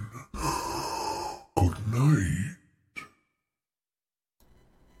rain. Good night.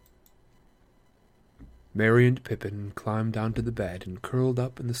 Merry and Pippin climbed onto the bed and curled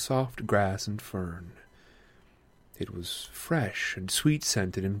up in the soft grass and fern. It was fresh and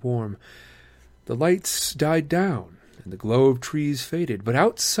sweet-scented and warm. The lights died down, and the glow of trees faded, but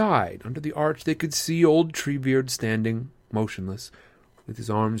outside, under the arch, they could see old Treebeard standing, motionless, with his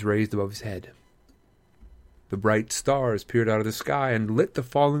arms raised above his head. The bright stars peered out of the sky and lit the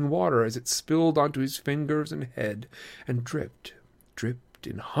falling water as it spilled onto his fingers and head, and dripped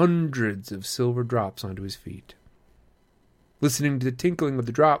in hundreds of silver drops onto his feet. Listening to the tinkling of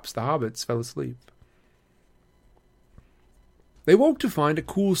the drops, the hobbits fell asleep. They woke to find a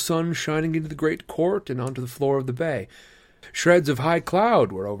cool sun shining into the great court and onto the floor of the bay. Shreds of high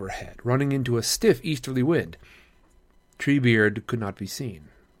cloud were overhead, running into a stiff easterly wind. Treebeard could not be seen,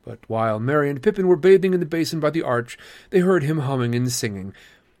 but while Merry and Pippin were bathing in the basin by the arch, they heard him humming and singing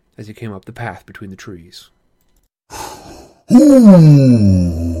as he came up the path between the trees. Good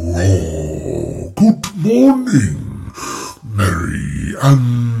morning, Merry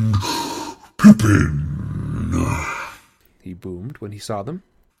and Pippin, he boomed when he saw them.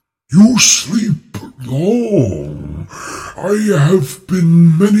 You sleep long. I have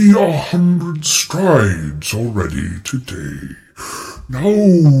been many 100 strides already today. Now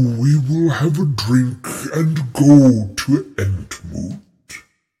we will have a drink and go to Entmoot.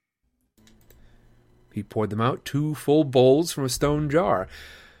 He poured them out 2 full bowls from a stone jar,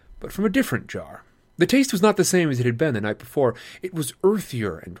 but from a different jar. The taste was not the same as it had been the night before. It was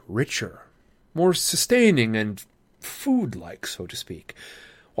earthier and richer, more sustaining and food-like, so to speak.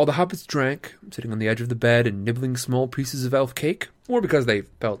 While the hobbits drank, sitting on the edge of the bed and nibbling small pieces of elf cake, more because they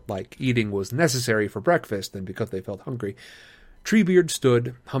felt like eating was necessary for breakfast than because they felt hungry, Treebeard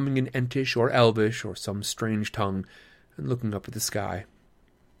stood, humming in Entish or Elvish or some strange tongue, and looking up at the sky.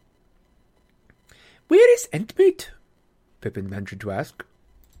 "Where is Entmoot?" Pippin ventured to ask.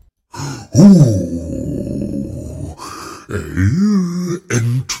 "Oh,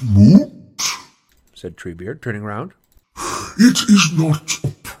 Entmoot?" said Treebeard, turning round. "It is not a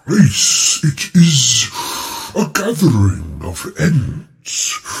place, it is a gathering of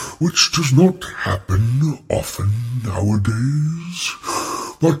Ents, which does not happen often nowadays.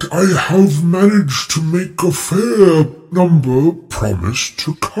 But I have managed to make a fair number promise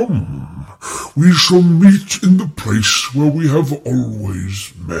to come. We shall meet in the place where we have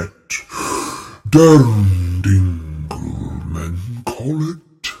always met. Derndingle, men call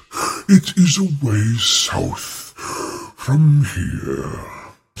it. It is a way south from here.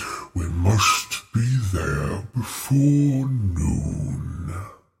 We must be there before noon."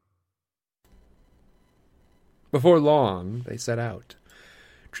 Before long, they set out.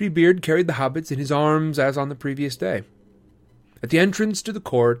 Treebeard carried the hobbits in his arms as on the previous day. At the entrance to the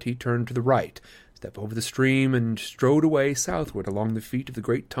court, he turned to the right, stepped over the stream, and strode away southward along the feet of the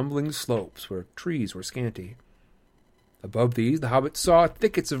great tumbling slopes where trees were scanty. Above these, the hobbits saw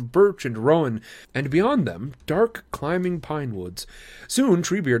thickets of birch and rowan, and beyond them, dark climbing pine woods. Soon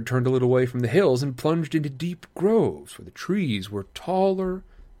Treebeard turned a little way from the hills and plunged into deep groves, where the trees were taller,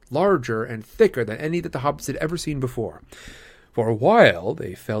 larger, and thicker than any that the hobbits had ever seen before. For a while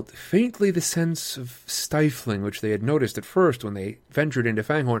they felt faintly the sense of stifling which they had noticed at first when they ventured into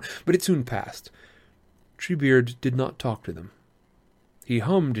Fanghorn, but it soon passed. Treebeard did not talk to them. He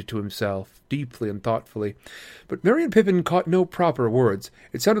hummed to himself, deeply and thoughtfully, but Merry and Pippin caught no proper words.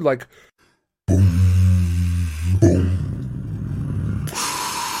 It sounded like Boom, boom,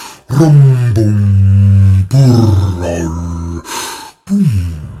 rum, boom, burrar,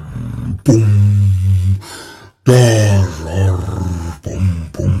 boom, boom, darrar, boom,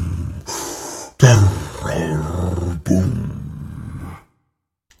 boom, darrar, boom,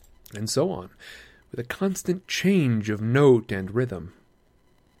 and so on, with a constant change of note and rhythm.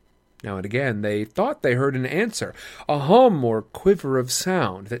 Now and again they thought they heard an answer, a hum or quiver of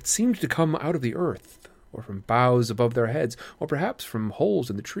sound that seemed to come out of the earth, or from boughs above their heads, or perhaps from holes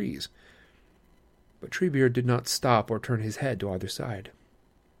in the trees. But Treebeard did not stop or turn his head to either side.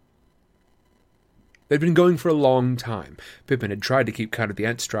 They'd been going for a long time. Pippin had tried to keep count of the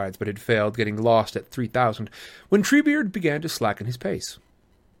Ent strides, but had failed, getting lost at 3,000, when Treebeard began to slacken his pace.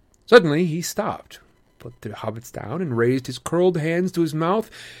 Suddenly he stopped, put the hobbits down, and raised his curled hands to his mouth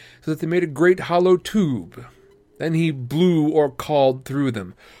so that they made a great hollow tube. Then he blew or called through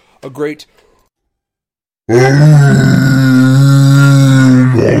them. A great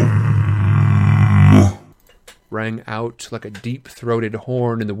rang out like a deep-throated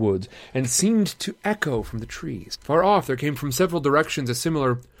horn in the woods, and seemed to echo from the trees. Far off there came from several directions a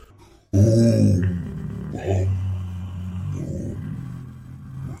similar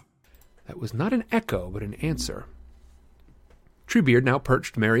that was not an echo, but an answer. Treebeard now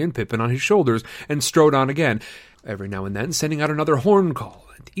perched Merry and Pippin on his shoulders, and strode on again, every now and then sending out another horn call,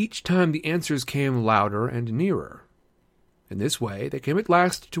 and each time the answers came louder and nearer. In this way they came at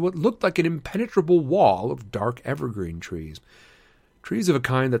last to what looked like an impenetrable wall of dark evergreen trees, trees of a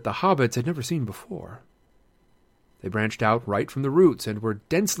kind that the hobbits had never seen before. They branched out right from the roots, and were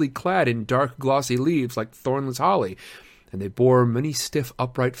densely clad in dark glossy leaves like thornless holly, and they bore many stiff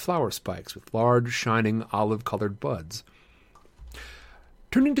upright flower spikes with large shining olive-colored buds.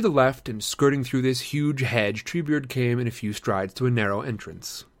 Turning to the left and skirting through this huge hedge, Treebeard came in a few strides to a narrow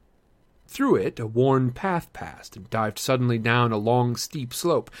entrance. Through it a worn path passed, and dived suddenly down a long, steep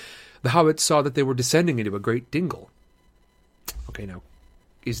slope. The hobbits saw that they were descending into a great dingle. Okay, now,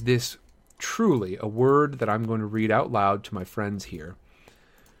 is this truly a word that I'm going to read out loud to my friends here?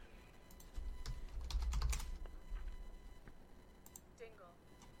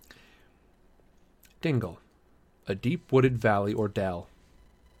 Dingle. A deep wooded valley or dell.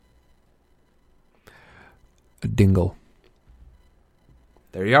 A dingle.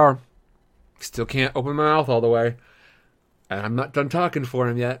 There you are. Still can't open my mouth all the way. And I'm not done talking for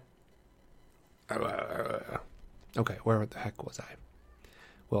him yet. Okay, where the heck was I?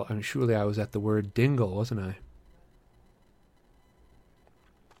 Well, surely I was at the word dingle, wasn't I?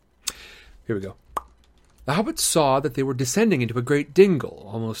 Here we go. The hobbits saw that they were descending into a great dingle,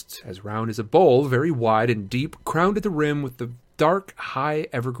 almost as round as a bowl, very wide and deep, crowned at the rim with the dark, high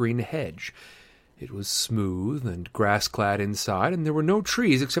evergreen hedge. It was smooth and grass-clad inside, and there were no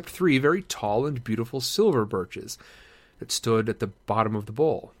trees except 3 very tall and beautiful silver birches that stood at the bottom of the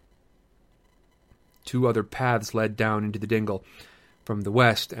bowl. 2 other paths led down into the dingle, from the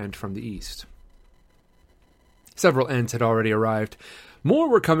west and from the east. Several Ents had already arrived. More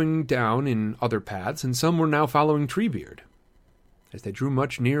were coming down in other paths, and some were now following Treebeard. As they drew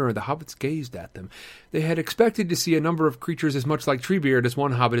much nearer, the hobbits gazed at them. They had expected to see a number of creatures as much like Treebeard as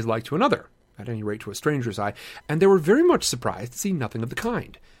one hobbit is like to another, at any rate to a stranger's eye, and they were very much surprised to see nothing of the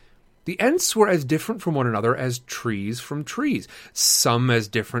kind. The Ents were as different from one another as trees from trees, some as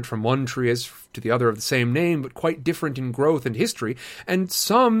different from one tree as to the other of the same name, but quite different in growth and history, and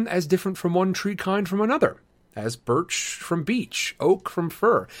some as different from one tree kind from another, as birch from beech, oak from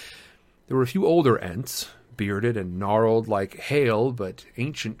fir. There were a few older Ents, bearded and gnarled like hale but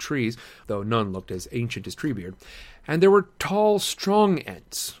ancient trees, though none looked as ancient as Treebeard. And there were tall, strong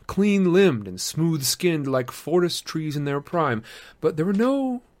Ents, clean-limbed and smooth-skinned like forest trees in their prime, but there were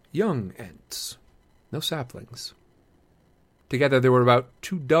no young Ents, no saplings. Together there were about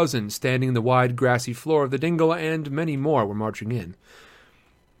 24 standing in the wide grassy floor of the dingle, and many more were marching in.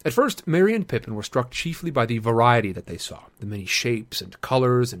 At first, Merry and Pippin were struck chiefly by the variety that they saw, the many shapes and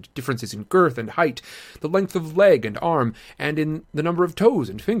colours and differences in girth and height, the length of leg and arm, and in the number of toes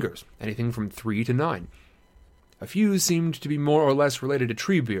and fingers, anything from 3 to 9. A few seemed to be more or less related to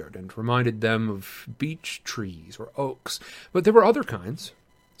Treebeard, and reminded them of beech trees or oaks, but there were other kinds.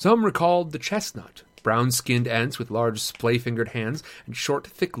 Some recalled the chestnut, brown-skinned Ents with large splay-fingered hands and short,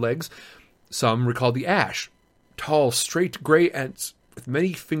 thick legs. Some recalled the ash, tall, straight grey Ents with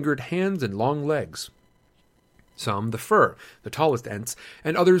many-fingered hands and long legs. Some the fir, the tallest Ents,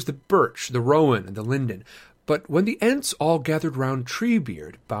 and others the birch, the rowan, and the linden. But when the Ents all gathered round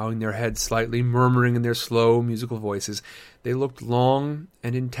Treebeard, bowing their heads slightly, murmuring in their slow, musical voices, they looked long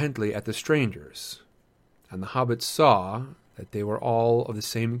and intently at the strangers, and the hobbits saw that they were all of the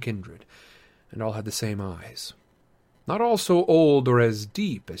same kindred, and all had the same eyes. Not all so old or as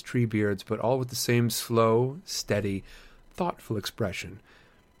deep as Treebeard's, but all with the same slow, steady, thoughtful expression,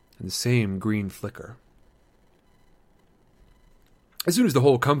 and the same green flicker. As soon as the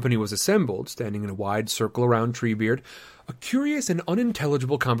whole company was assembled, standing in a wide circle around Treebeard, a curious and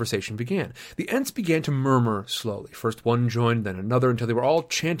unintelligible conversation began. The Ents began to murmur slowly. First one joined, then another, until they were all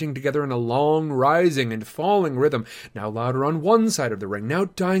chanting together in a long, rising and falling rhythm, now louder on one side of the ring, now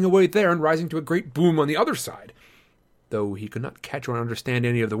dying away there and rising to a great boom on the other side. Though he could not catch or understand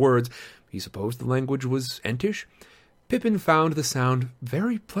any of the words, he supposed the language was Entish. Pippin found the sound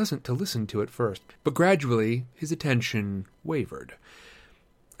very pleasant to listen to at first, but gradually his attention wavered.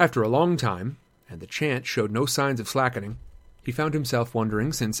 After a long time, and the chant showed no signs of slackening, he found himself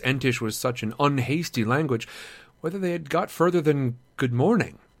wondering, since Entish was such an unhasty language, whether they had got further than good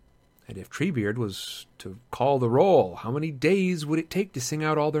morning. And if Treebeard was to call the roll, how many days would it take to sing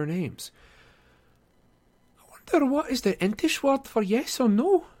out all their names? "I wonder what is the Entish word for yes or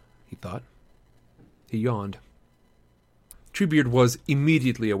no?" he thought. He yawned. Treebeard was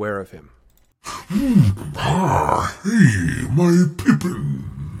immediately aware of him. Hey, my Pippin,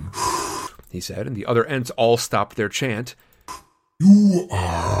 he said, and the other Ents all stopped their chant. You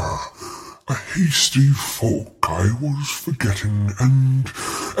are a hasty folk I was forgetting, and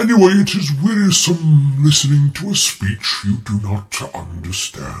anyway it is wearisome listening to a speech you do not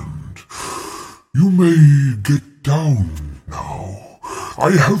understand. You may get down now.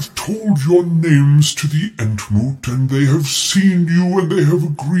 I have told your names to the Entmoot, and they have seen you, and they have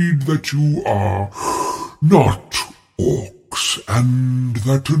agreed that you are not orcs, and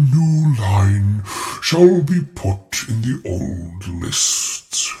that a new line shall be put in the old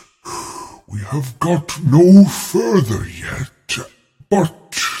lists. We have got no further yet,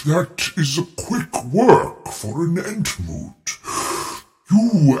 but that is a quick work for an Entmoot.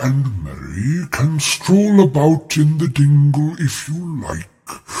 You and Merry can stroll about in the dingle if you like.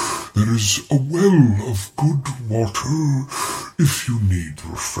 There is a well of good water, if you need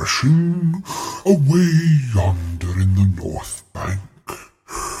refreshing, away yonder in the north bank.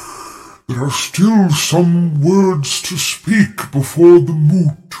 There are still some words to speak before the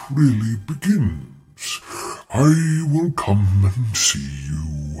moot really begins. I will come and see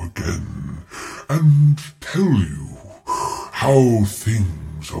you again, and tell you how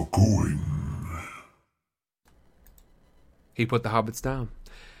things are going. He put the hobbits down.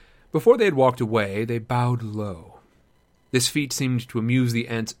 Before they had walked away, they bowed low. This feat seemed to amuse the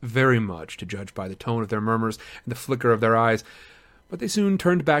Ents very much, to judge by the tone of their murmurs and the flicker of their eyes, But they soon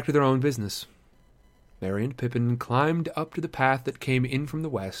turned back to their own business. Merry and Pippin climbed up to the path that came in from the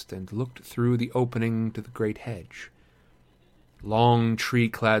west and looked through the opening to the great hedge. Long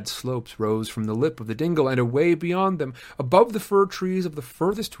tree-clad slopes rose from the lip of the dingle, and away beyond them, above the fir trees of the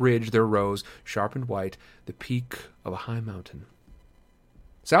furthest ridge, there rose, sharp and white, the peak of a high mountain.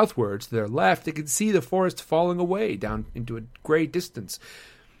 Southwards, to their left, they could see the forest falling away down into a grey distance.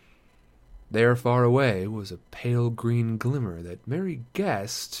 There, far away, was a pale green glimmer that Merry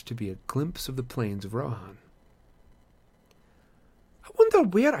guessed to be a glimpse of the plains of Rohan. "I wonder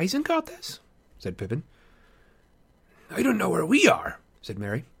where Isengard is," said Pippin. "I don't know where we are," said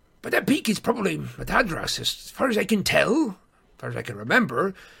Merry, "but that peak is probably at Adras, as far as I can tell, as far as I can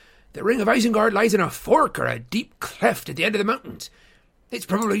remember. The ring of Isengard lies in a fork or a deep cleft at the end of the mountains. It's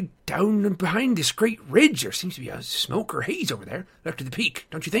probably down and behind this great ridge. There seems to be a smoke or haze over there, left of the peak,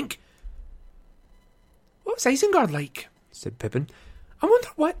 don't you think?" "What's Isengard like?" said Pippin. "I wonder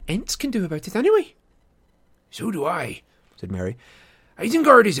what Ents can do about it anyway." "So do I," said Merry.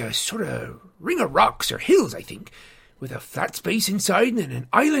 "Isengard is a sort of ring of rocks or hills, I think, with a flat space inside and an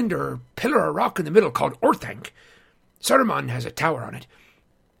island or pillar of rock in the middle called Orthanc. Saruman has a tower on it.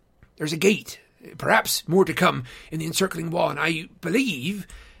 There's a gate, perhaps more to come, in the encircling wall, and I believe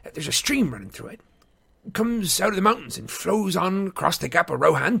that there's a stream running through it. It comes out of the mountains and flows on across the gap of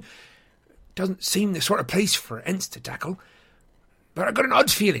Rohan. Doesn't seem the sort of place for Ents to tackle, but I've got an odd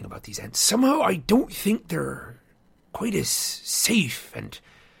feeling about these Ents. Somehow I don't think they're quite as safe and,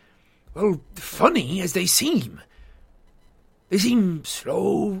 well, funny as they seem. They seem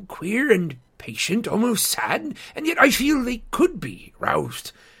slow, queer, and patient, almost sad, and yet I feel they could be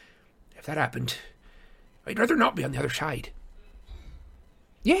roused. If that happened, I'd rather not be on the other side."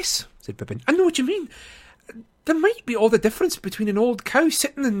 "Yes," said Pippin, "I know what you mean. There might be all the difference between an old cow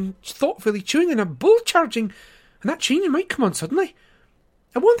sitting and thoughtfully chewing and a bull charging, and that change might come on suddenly.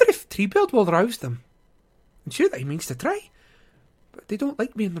 I wonder if Treebeard will rouse them. I'm sure that he means to try, but they don't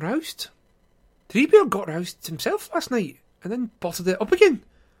like being roused. Treebeard got roused himself last night, and then bottled it up again."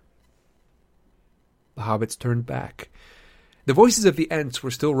 The hobbits turned back. The voices of the Ents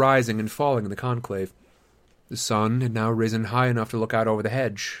were still rising and falling in the conclave. The sun had now risen high enough to look out over the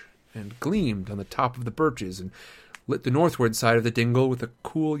hedge, and gleamed on the top of the birches and lit the northward side of the dingle with a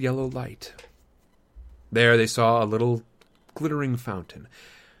cool yellow light. There they saw a little glittering fountain.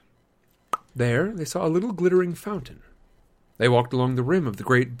 They walked along the rim of the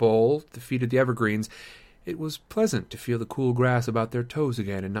great bowl at the feet of the evergreens. It was pleasant to feel the cool grass about their toes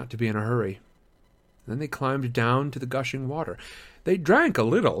again and not to be in a hurry. Then they climbed down to the gushing water. They drank a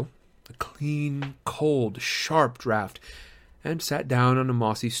little, a clean, cold, sharp draught, and sat down on a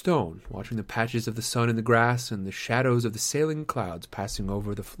mossy stone, watching the patches of the sun in the grass and the shadows of the sailing clouds passing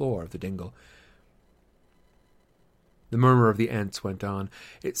over the floor of the dingle. The murmur of the Ents went on.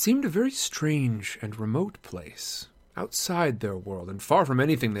 It seemed a very strange and remote place, outside their world, and far from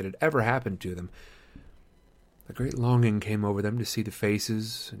anything that had ever happened to them. A great longing came over them to see the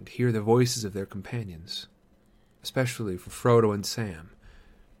faces and hear the voices of their companions, especially for Frodo and Sam,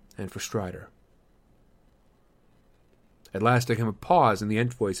 and for Strider. At last there came a pause in the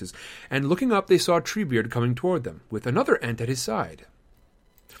Ent voices, and looking up they saw Treebeard coming toward them, with another Ent at his side.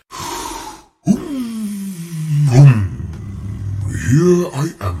 Here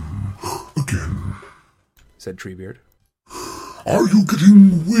I am again, said Treebeard. "Are you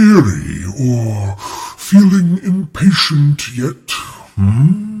getting weary or feeling impatient yet?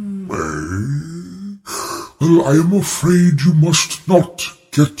 Well, I am afraid you must not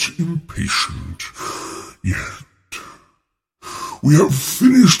get impatient yet. We have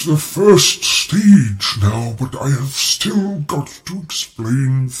finished the first stage now, but I have still got to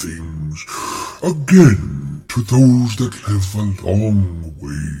explain things again to those that live a long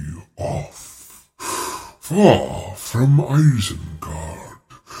way off, far from Isengard,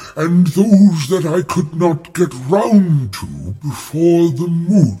 and those that I could not get round to before the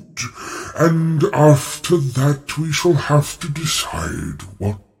moot, and after that we shall have to decide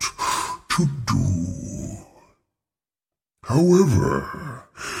what to do. However,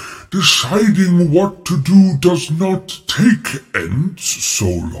 deciding what to do does not take Ents so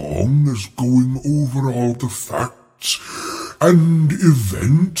long as going over all the facts and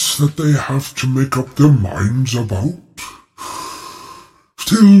events that they have to make up their minds about.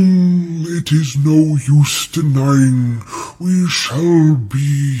 Still, it is no use denying we shall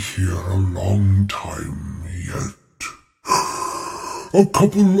be here a long time yet. A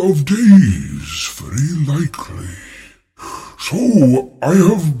couple of days, very likely. So I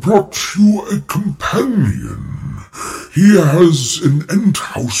have brought you a companion. He has an Ent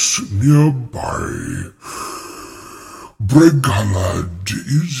house nearby. Bregalad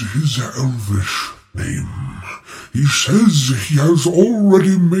is his elvish name. He says he has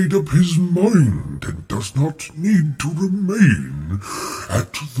already made up his mind and does not need to remain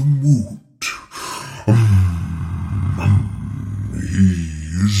at the moot. He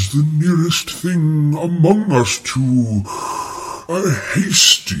is the nearest thing among us to a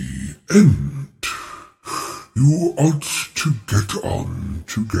hasty end. You ought to get on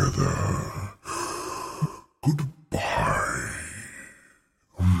together. Goodbye.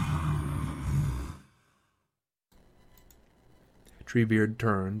 Treebeard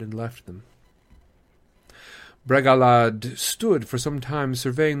turned and left them. Bregalad stood for some time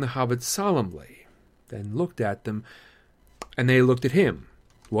surveying the hobbits solemnly, then looked at them, and they looked at him,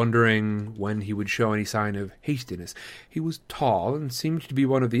 wondering when he would show any sign of hastiness. He was tall and seemed to be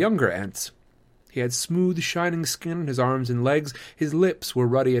one of the younger Ents. He had smooth, shining skin on his arms and legs, his lips were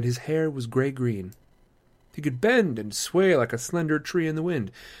ruddy, and his hair was grey-green. He could bend and sway like a slender tree in the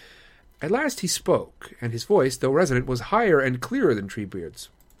wind. At last he spoke, and his voice, though resonant, was higher and clearer than Treebeard's.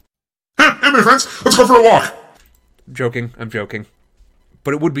 Hey, my friends, let's go for a walk. I'm joking.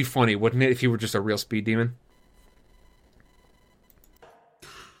 But it would be funny, wouldn't it, if he were just a real speed demon?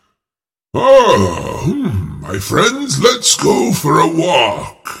 My friends, let's go for a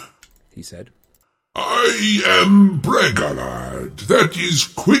walk, he said. I am Bregalad. That is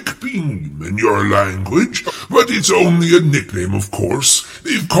Quick Beam in your language, but it's only a nickname, of course.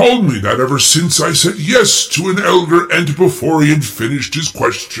 They've called me that ever since I said yes to an elder Ent before he had finished his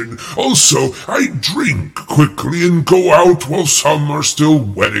question. Also, I drink quickly and go out while some are still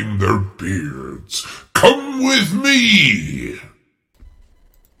wetting their beards. Come with me!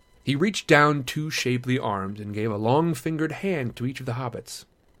 He reached down 2 shapely arms and gave a long-fingered hand to each of the hobbits.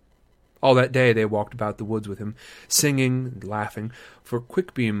 All that day they walked about the woods with him, singing and laughing, for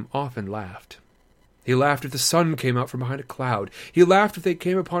Quickbeam often laughed. He laughed if the sun came out from behind a cloud. He laughed if they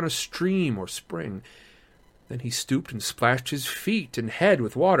came upon a stream or spring. Then he stooped and splashed his feet and head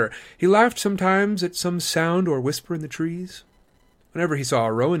with water. He laughed sometimes at some sound or whisper in the trees. Whenever he saw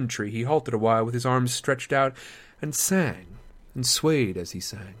a rowan tree, he halted a while with his arms stretched out and sang, and swayed as he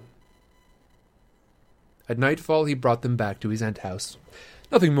sang. At nightfall he brought them back to his Ent house.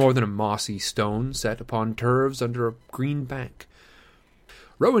 Nothing more than a mossy stone set upon turves under a green bank.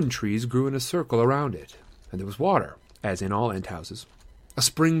 Rowan trees grew in a circle around it, and there was water, as in all Ent houses, a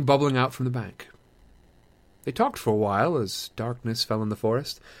spring bubbling out from the bank. They talked for a while as darkness fell in the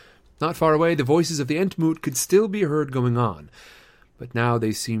forest. Not far away, the voices of the Entmoot could still be heard going on, but now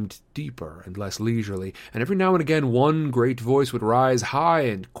they seemed deeper and less leisurely, and every now and again one great voice would rise high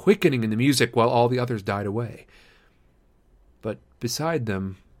and quickening in the music while all the others died away. But beside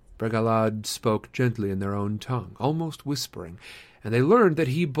them, Bregalad spoke gently in their own tongue, almost whispering, and they learned that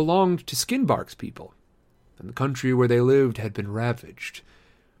he belonged to Skinbark's people, and the country where they lived had been ravaged.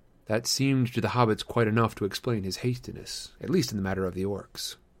 That seemed to the hobbits quite enough to explain his hastiness, at least in the matter of the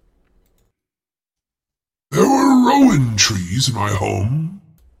orcs. There were rowan trees in my home,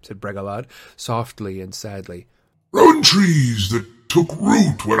 said Bregalad, softly and sadly. Rowan trees that took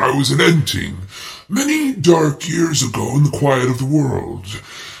root when I was an Enting, many dark years ago in the quiet of the world.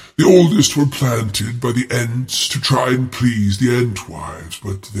 The oldest were planted by the Ents to try and please the Entwives,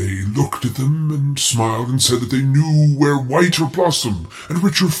 but they looked at them and smiled and said that they knew where whiter blossom and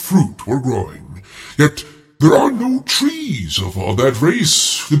richer fruit were growing. Yet there are no trees of all that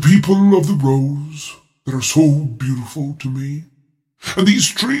race, the people of the rose, that are so beautiful to me. And these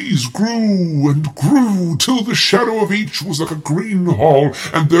trees grew and grew till the shadow of each was like a green hall,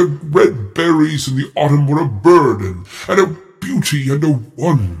 and their red berries in the autumn were a burden, and a beauty and a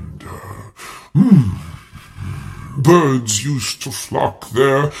wonder. Birds used to flock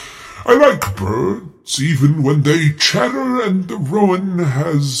there. I like birds, even when they chatter and the rowan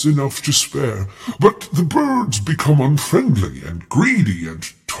has enough to spare. But the birds become unfriendly and greedy, and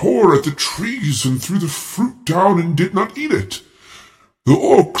tore at the trees and threw the fruit down and did not eat it. The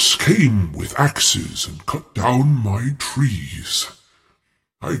orcs came with axes and cut down my trees.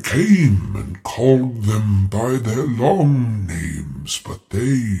 I came and called them by their long names, but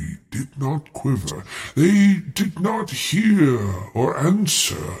they did not quiver. They did not hear or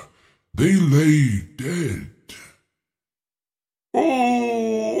answer. They lay dead.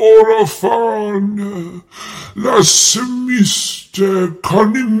 O Orafan, lassemiste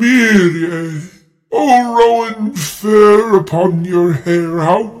carnimirie. O rowan fair upon your hair,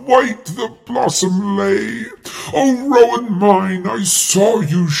 how white the blossom lay! O rowan mine, I saw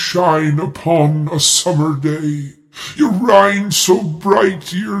you shine upon a summer day. Your rind so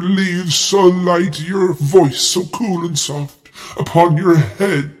bright, your leaves so light, your voice so cool and soft. Upon your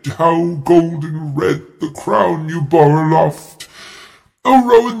head, how golden red the crown you bore aloft. O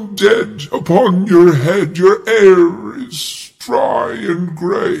Rowan dead, upon your head your air is dry and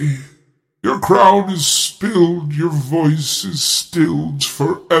grey. Your crown is spilled, your voice is stilled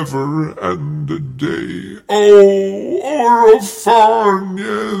forever and a day. O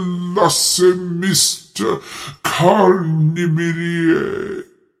Orofarnie, lasse mister carnimirie.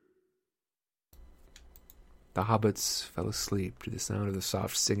 The hobbits fell asleep to the sound of the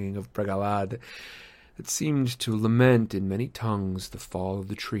soft singing of Bregalad that seemed to lament in many tongues the fall of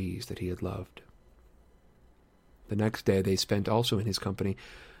the trees that he had loved. The next day they spent also in his company,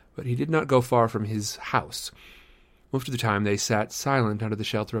 but he did not go far from his house. Most of the time they sat silent under the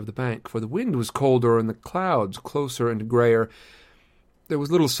shelter of the bank, for the wind was colder and the clouds closer and greyer. There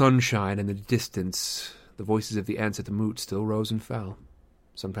was little sunshine, and in the distance the voices of the ants at the moot still rose and fell,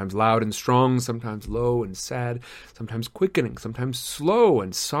 sometimes loud and strong, sometimes low and sad, sometimes quickening, sometimes slow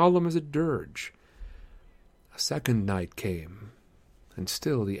and solemn as a dirge. A second night came, and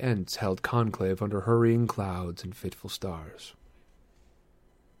still the ents held conclave under hurrying clouds and fitful stars.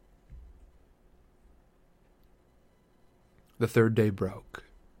 The third day broke,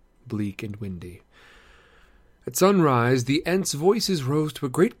 bleak and windy. At sunrise, the ents' voices rose to a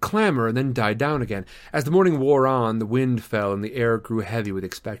great clamour and then died down again. As the morning wore on, the wind fell and the air grew heavy with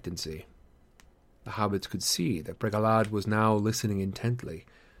expectancy. The hobbits could see that Bregalad was now listening intently,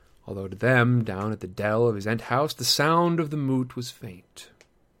 although to them, down at the dell of his ent house, the sound of the moot was faint.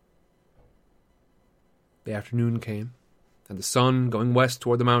 The afternoon came, and the sun, going west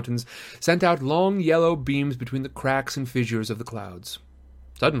toward the mountains, sent out long yellow beams between the cracks and fissures of the clouds.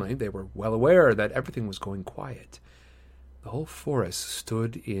 Suddenly they were well aware that everything was going quiet. The whole forest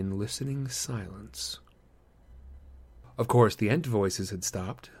stood in listening silence. Of course, the ent voices had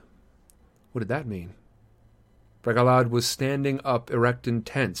stopped. What did that mean? Bregalad was standing up erect and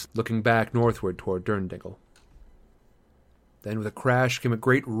tense, looking back northward toward Durndingle. Then with a crash came a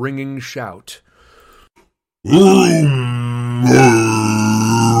great ringing shout. Vroom,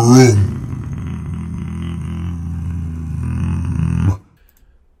 vroom.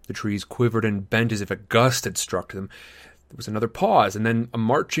 The trees quivered and bent as if a gust had struck them. There was another pause, and then a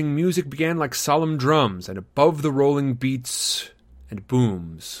marching music began like solemn drums, and above the rolling beats and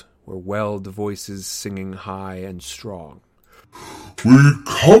booms were welled voices singing high and strong. We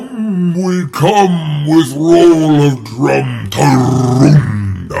come with roll of drum,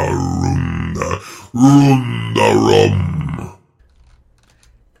 ta-rum-da, rum-da, rum-da-rum.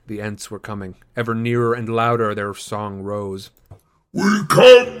 The ents were coming. Ever nearer and louder their song rose. We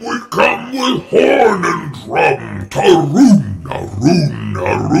come with horn and drum,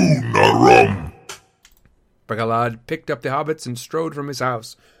 ta-room-da-room-da-room-da-rum. Bregalad picked up the hobbits and strode from his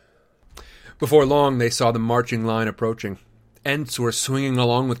house. Before long they saw the marching line approaching. Ents were swinging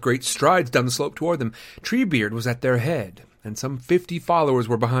along with great strides down the slope toward them. Treebeard was at their head, and some 50 followers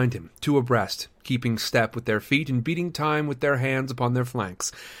were behind him, 2 abreast, keeping step with their feet and beating time with their hands upon their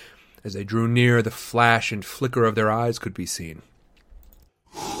flanks. As they drew near, the flash and flicker of their eyes could be seen.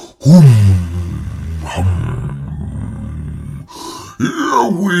 Here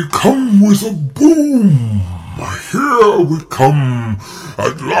we come with a boom. Here we come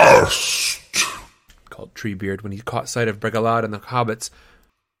at last, called Treebeard when he caught sight of Bregalad and the hobbits.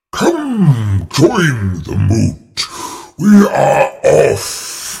 Come, join the moot. We are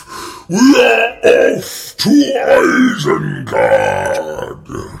off. We are off to Isengard.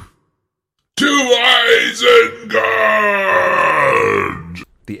 To Isengard!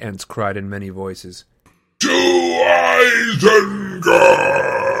 The ents cried in many voices. To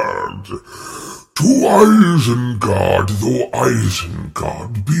Isengard! To Isengard, though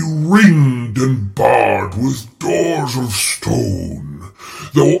Isengard be ringed and barred with doors of stone,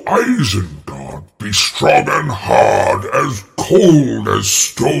 though Isengard be strong and hard, as cold as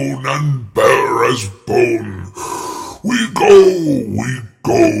stone and bare as bone, we go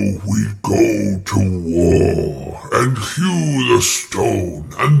to war, and hew the stone,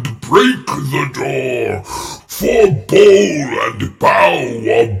 and break the door, for bowl and bow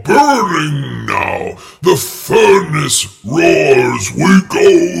are burning now, the furnace roars, we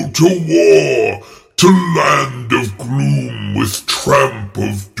go to war, to land of gloom, with tramp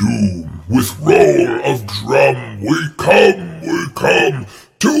of doom, with roll of drum, we come,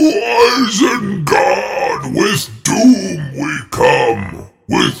 to Isengard, with doom we come,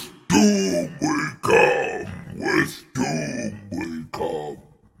 with doom we come, with doom we come.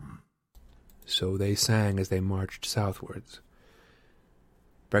 So they sang as they marched southwards.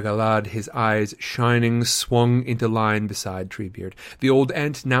 Bregalad, his eyes shining, swung into line beside Treebeard. The old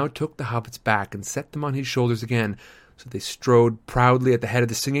ent now took the hobbits back and set them on his shoulders again, So they strode proudly at the head of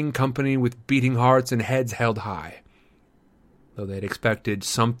the singing company with beating hearts and heads held high. Though they had expected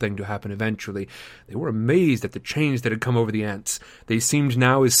something to happen eventually, they were amazed at the change that had come over the ants. They seemed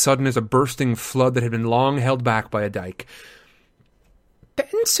now as sudden as a bursting flood that had been long held back by a dike. The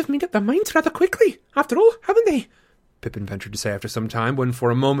ants have made up their minds rather quickly, after all, haven't they? Pippin ventured to say after some time, when for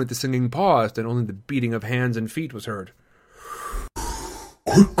a moment the singing paused and only the beating of hands and feet was heard.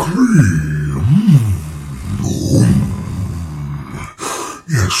 Quickly.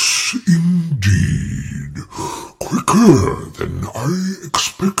 Yes, indeed. Quicker than I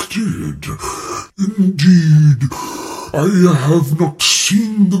expected. Indeed, I have not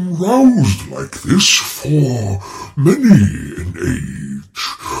seen them roused like this for many an age.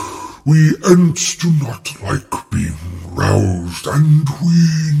 We ants do not like being roused, and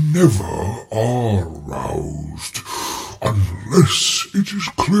we never are roused, unless it is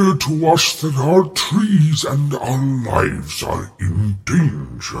clear to us that our trees and our lives are in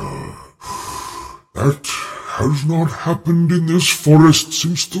danger. That has not happened in this forest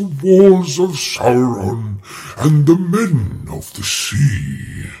since the wars of Sauron and the men of the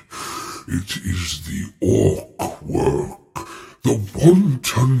sea. It is the orc work, the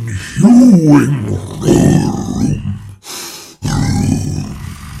wanton hewing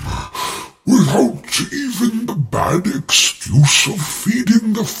without even the bad excuse of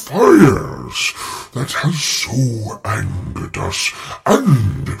feeding the fires that has so angered us,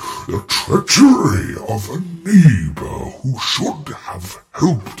 and the treachery of a neighbor who should have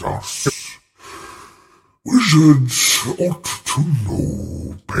helped us. Wizards ought to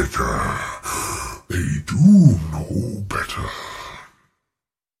know better. They do know better.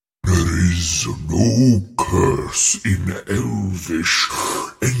 There is no curse in Elvish,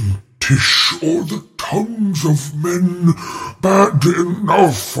 Entish, or the tongues of men bad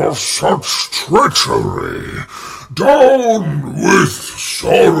enough for such treachery. Down with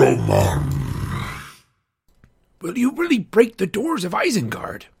Saruman! Will you really break the doors of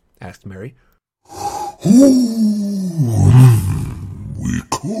Isengard? Asked Merry. We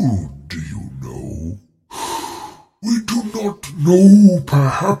could, you know. We do not know,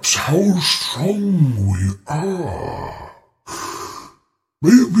 perhaps, how strong we are.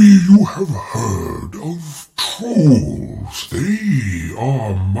 Maybe you have heard of trolls. They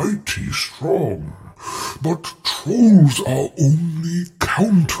are mighty strong, but trolls are only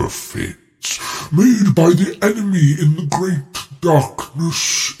counterfeits, made by the enemy in the great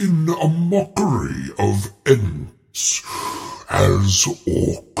darkness in a mockery of Ents, as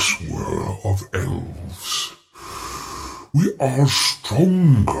orcs were of elves. We are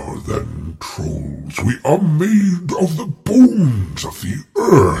stronger than trolls. We are made of the bones of the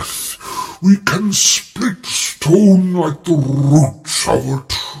earth. We can split stone like the roots of a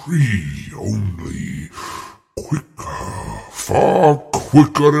tree, only quicker, far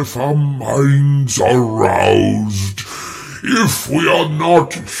quicker if our minds are roused. If we are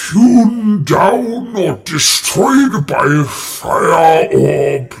not hewn down or destroyed by fire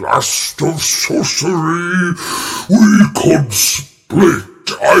or blast of sorcery, we could split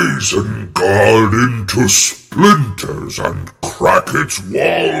Isengard into splinters and crack its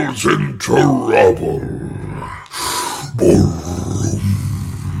walls into rubble. Boom.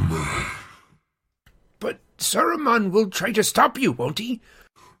 But Saruman will try to stop you, won't he?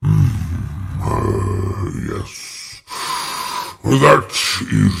 Yes. That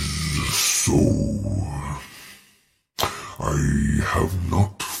is so. I have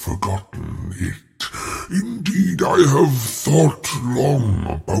not forgotten it. Indeed, I have thought long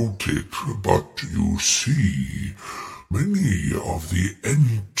about it, but you see, many of the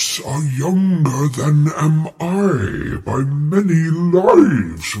Ents are younger than am I by many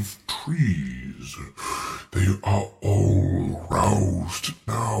lives of trees. They are all roused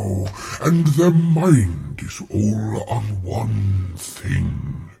now, and their mind is all on one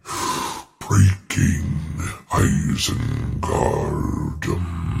thing, breaking Isengard.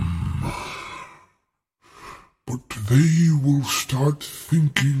 But they will start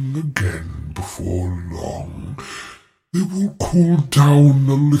thinking again before long. They will cool down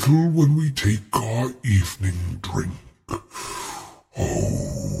a little when we take our evening drink.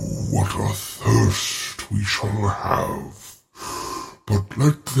 Oh, what a thirst we shall have. But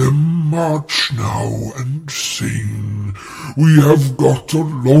let them march now and sing. We have got a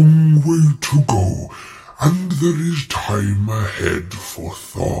long way to go, and there is time ahead for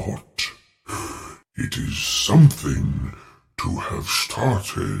thought. It is something to have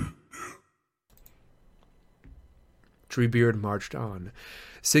started. Treebeard marched on,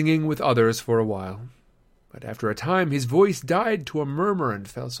 singing with others for a while. But after a time his voice died to a murmur and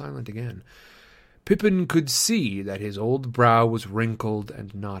fell silent again. Pippin could see that his old brow was wrinkled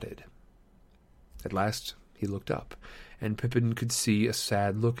and knotted. At last he looked up, and Pippin could see a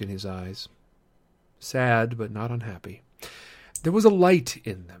sad look in his eyes. Sad, but not unhappy. There was a light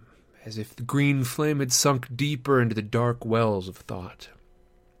in them, as if the green flame had sunk deeper into the dark wells of thought.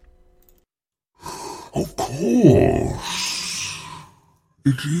 Of course.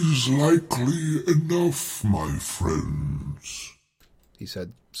 It is likely enough, my friends, he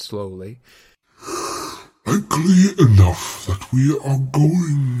said slowly. Likely enough that we are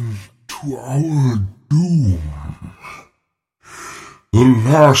going to our doom. The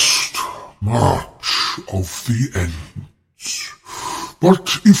last march of the Ents.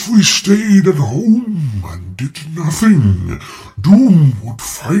 But if we stayed at home and did nothing, doom would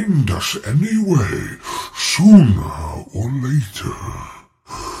find us anyway, sooner or later.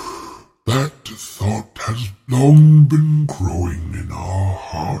 That thought has long been growing in our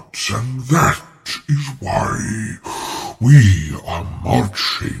hearts, and that is why we are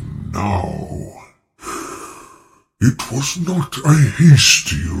marching now. It was not a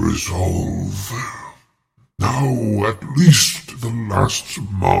hasty resolve. Now at least the last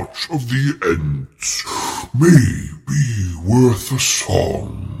march of the Ents may be worth a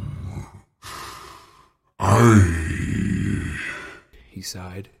song. He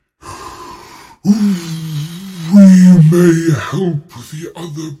sighed. We may help the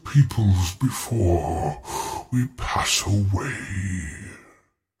other peoples before we pass away.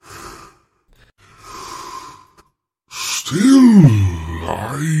 Still,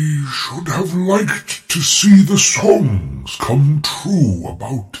 I should have liked to see the songs come true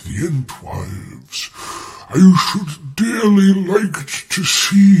about the Entwives. I should dearly liked to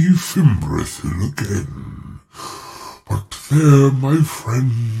see Fimbrethil again. But there, my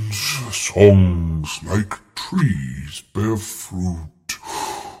friends, songs like trees bear fruit,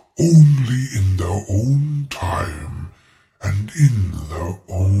 only in their own time and in their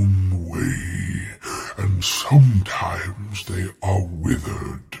own way, and sometimes they are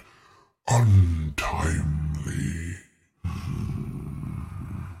withered, untimely.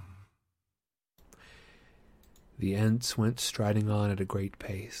 The Ents went striding on at a great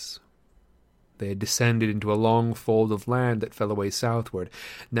pace. They had descended into a long fold of land that fell away southward.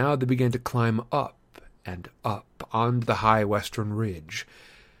 Now they began to climb up and up onto the high western ridge.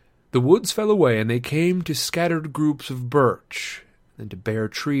 The woods fell away, and they came to scattered groups of birch, and to bare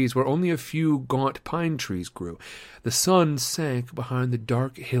trees where only a few gaunt pine trees grew. The sun sank behind the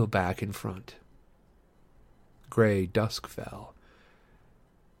dark hill back in front. Grey dusk fell.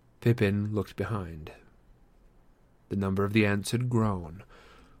 Pippin looked behind. The number of the Ents had grown,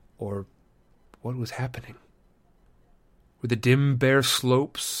 or what was happening? Where the dim bare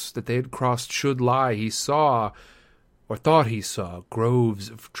slopes that they had crossed should lie, he saw, or thought he saw, groves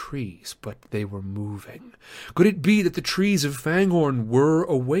of trees, but they were moving. Could it be that the trees of Fanghorn were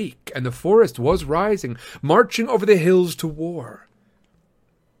awake, and the forest was rising, marching over the hills to war?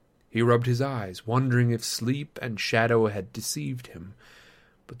 He rubbed his eyes, wondering if sleep and shadow had deceived him,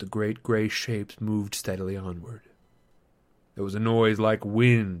 but the great grey shapes moved steadily onward. There was a noise like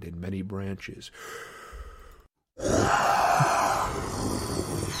wind in many branches.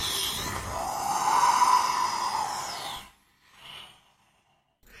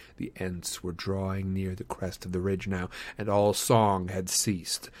 The Ents were drawing near the crest of the ridge now, and all song had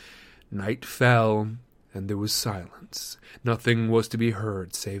ceased. Night fell, and there was silence. Nothing was to be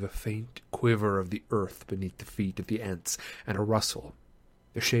heard save a faint quiver of the earth beneath the feet of the Ents, and a rustle,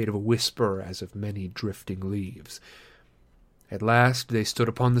 the shade of a whisper as of many drifting leaves. At last they stood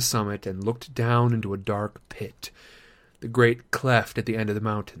upon the summit and looked down into a dark pit, the great cleft at the end of the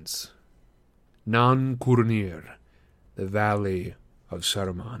mountains. Nan Kurnir, the valley of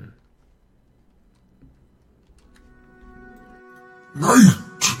Saruman. Night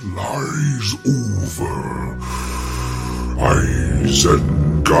lies over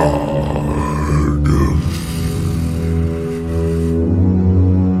Isengard.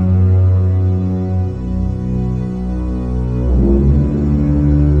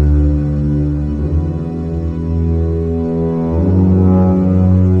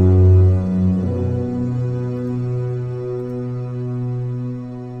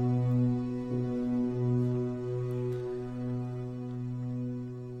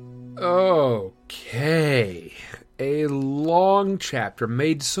 Okay. A long chapter,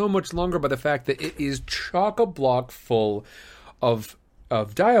 made so much longer by the fact that it is chock-a-block full of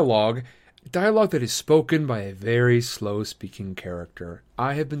dialogue that is spoken by a very slow-speaking character.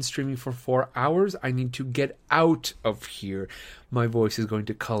 I have been streaming for 4 hours. I need to get out of here. My voice is going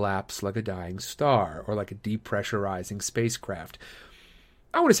to collapse like a dying star, or like a depressurizing spacecraft.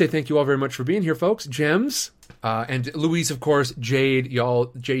 I want to say thank you all very much for being here, folks. Gems, and Louise, of course, Jade, y'all,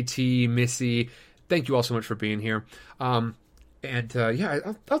 JT, Missy. Thank you all so much for being here. I'll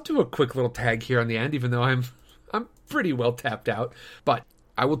do a quick little tag here on the end, even though I'm pretty well tapped out. But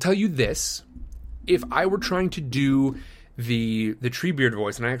I will tell you this: if I were trying to do the Treebeard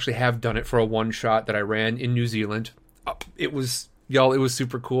voice, and I actually have done it for a one shot that I ran in New Zealand, it was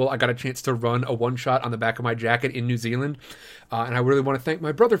super cool. I got a chance to run a one shot on the back of my jacket in New Zealand, and I really want to thank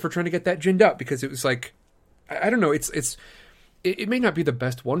my brother for trying to get that ginned up, because it was like, I don't know, it may not be the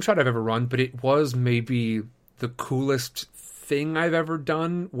best one shot I've ever run, but it was maybe the coolest thing I've ever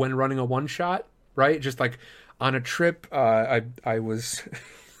done when running a one shot. Right, just like on a trip, I was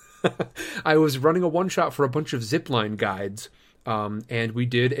I was running a one shot for a bunch of zipline guides. And we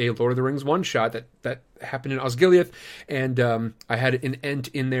did a Lord of the Rings one shot that happened in Osgiliath, and I had an Ent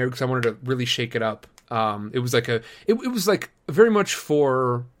in there because I wanted to really shake it up. It was like very much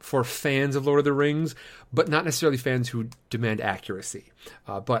for fans of Lord of the Rings, but not necessarily fans who demand accuracy.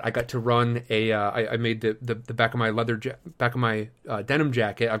 But I got to run I made the back of my back of my denim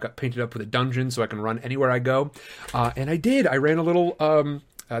jacket. I've got painted up with a dungeon so I can run anywhere I go. And I did. I ran a little.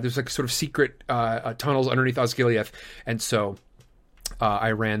 There's like sort of secret tunnels underneath Osgiliath, and so.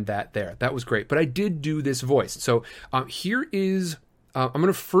 I ran that there. That was great. But I did do this voice. So here is... I'm going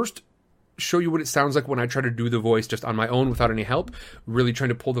to first show you what it sounds like when I try to do the voice just on my own without any help. Really trying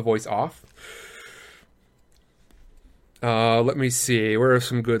to pull the voice off. Let me see. Where are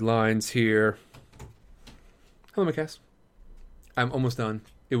some good lines here? Hello, Macass. I'm almost done.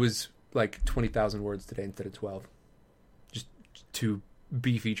 It was like 20,000 words today instead of 12. Just 2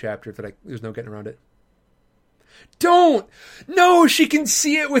 beefy chapters that there's no getting around it. Don't! No, she can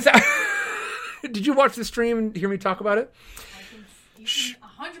see it without... Did you watch the stream and hear me talk about it? You can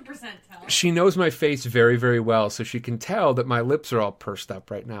 100% tell. She knows my face very, very well, so she can tell that my lips are all pursed up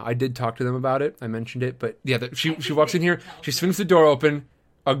right now. I did talk to them about it. I mentioned it, but yeah, she walks in here, she swings the door open,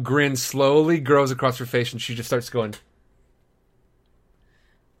 a grin slowly grows across her face, and she just starts going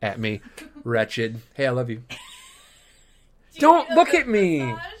at me. Wretched. Hey, I love you. Don't look at me!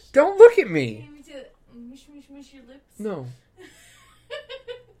 Massage? Don't look at me! Mush your lips? No.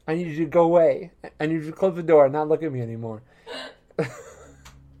 I need you to go away. I need you to close the door and not look at me anymore.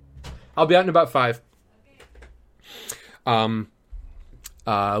 I'll be out in about 5. Okay.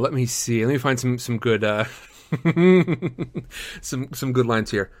 Let me see. Let me find some good some good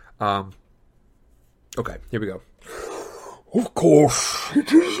lines here. Okay, here we go. Of course,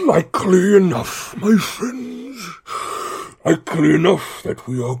 it is likely enough, my friends. Likely enough that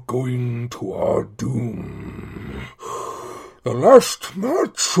we are going to our doom. The last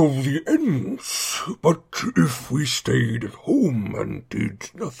match of the Ents. But if we stayed at home and did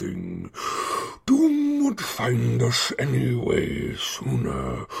nothing, doom would find us anyway,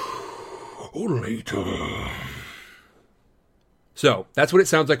 sooner or later. So, that's what it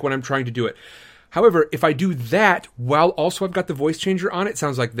sounds like when I'm trying to do it. However, if I do that while also I've got the voice changer on, it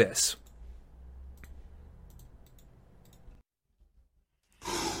sounds like this.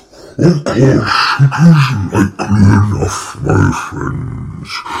 Of course, it is likely enough, my friends.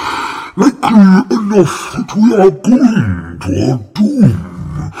 Likely enough that we are going to our doom.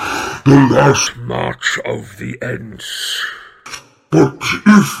 The last march of the Ents. But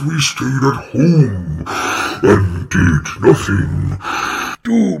if we stayed at home and did nothing,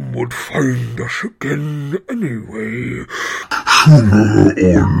 doom would find us again anyway, sooner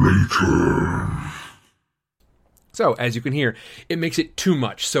or later. So, as you can hear, it makes it too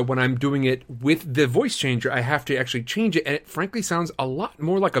much. So when I'm doing it with the voice changer, I have to actually change it, and it frankly sounds a lot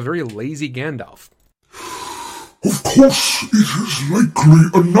more like a very lazy Gandalf. Of course, it is likely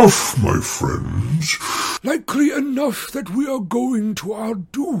enough, my friends. Likely enough that we are going to our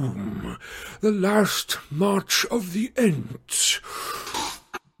doom. The last march of the Ents.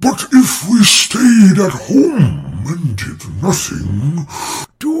 But if we stayed at home and did nothing,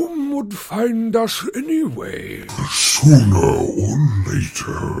 doom would find us anyway, sooner or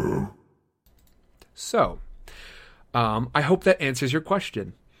later. So, I hope that answers your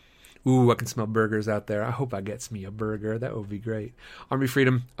question. Ooh, I can smell burgers out there. I hope I gets me a burger. That would be great. Army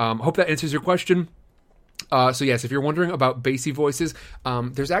Freedom. Hope that answers your question. So yes, if you're wondering about bassy voices,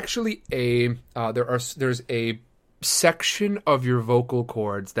 there's actually there's a section of your vocal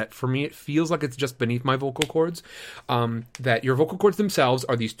cords that, for me, it feels like it's just beneath my vocal cords. That your vocal cords themselves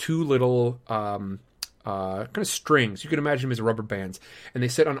are these 2 little kind of strings. You can imagine them as rubber bands, and they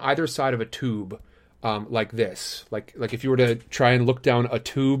sit on either side of a tube. Like this, like if you were to try and look down a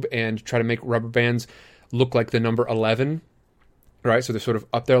tube and try to make rubber bands look like the number 11, right? So they're sort of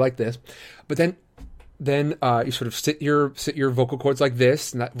up there like this. But then then you sort of sit your vocal cords like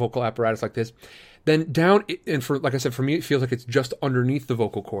this, and that vocal apparatus like this. Then down, and like I said, for me, it feels like it's just underneath the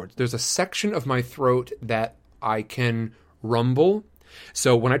vocal cords. There's a section of my throat that I can rumble.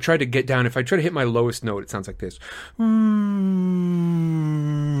 So when I try to get down, if I try to hit my lowest note, it sounds like this.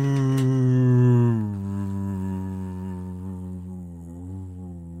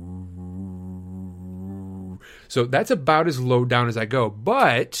 So that's about as low down as I go,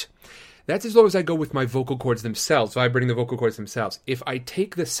 but that's as low as I go with my vocal cords themselves, vibrating the vocal cords themselves. If I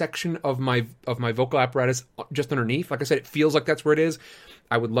take the section of my vocal apparatus just underneath, like I said, it feels like that's where it is.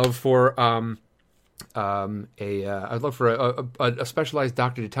 I would love for I'd love for a specialized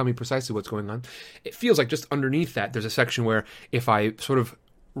doctor to tell me precisely what's going on. It feels like just underneath that, there's a section where if I sort of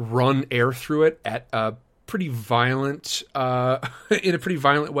run air through it at a pretty violent, in a pretty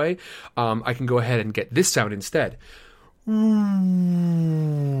violent way, I can go ahead and get this sound instead.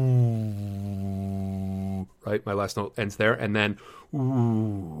 Right, my last note ends there, and then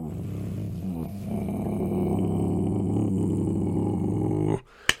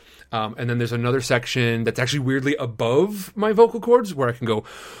and then there's another section that's actually weirdly above my vocal cords where I can go.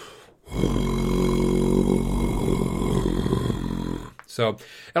 So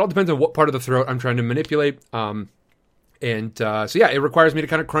it all depends on what part of the throat I'm trying to manipulate. So yeah, it requires me to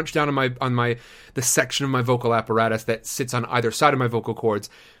kind of crunch down on the section of my vocal apparatus that sits on either side of my vocal cords.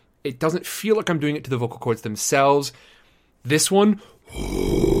 It doesn't feel like I'm doing it to the vocal cords themselves. This one,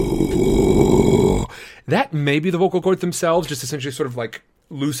 that may be the vocal cords themselves, just essentially sort of like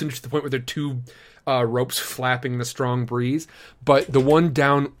loosened to the point where they're two ropes flapping in a strong breeze. But the one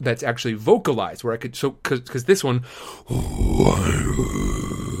down that's actually vocalized, where I could, so because this one,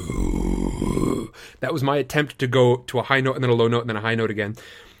 that was my attempt to go to a high note and then a low note and then a high note again.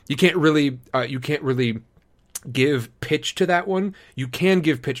 You can't really give pitch to that one. You can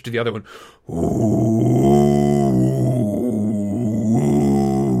give pitch to the other one.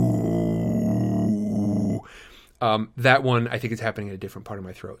 That one, I think, is happening in a different part of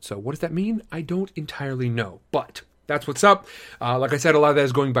my throat. So what does that mean? I don't entirely know, but that's what's up. Like I said, a lot of that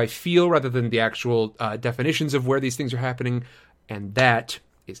is going by feel rather than the actual definitions of where these things are happening, and that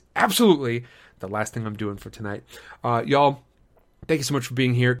is absolutely the last thing I'm doing for tonight. Y'all, thank you so much for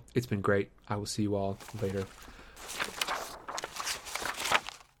being here. It's been great. I will see you all later.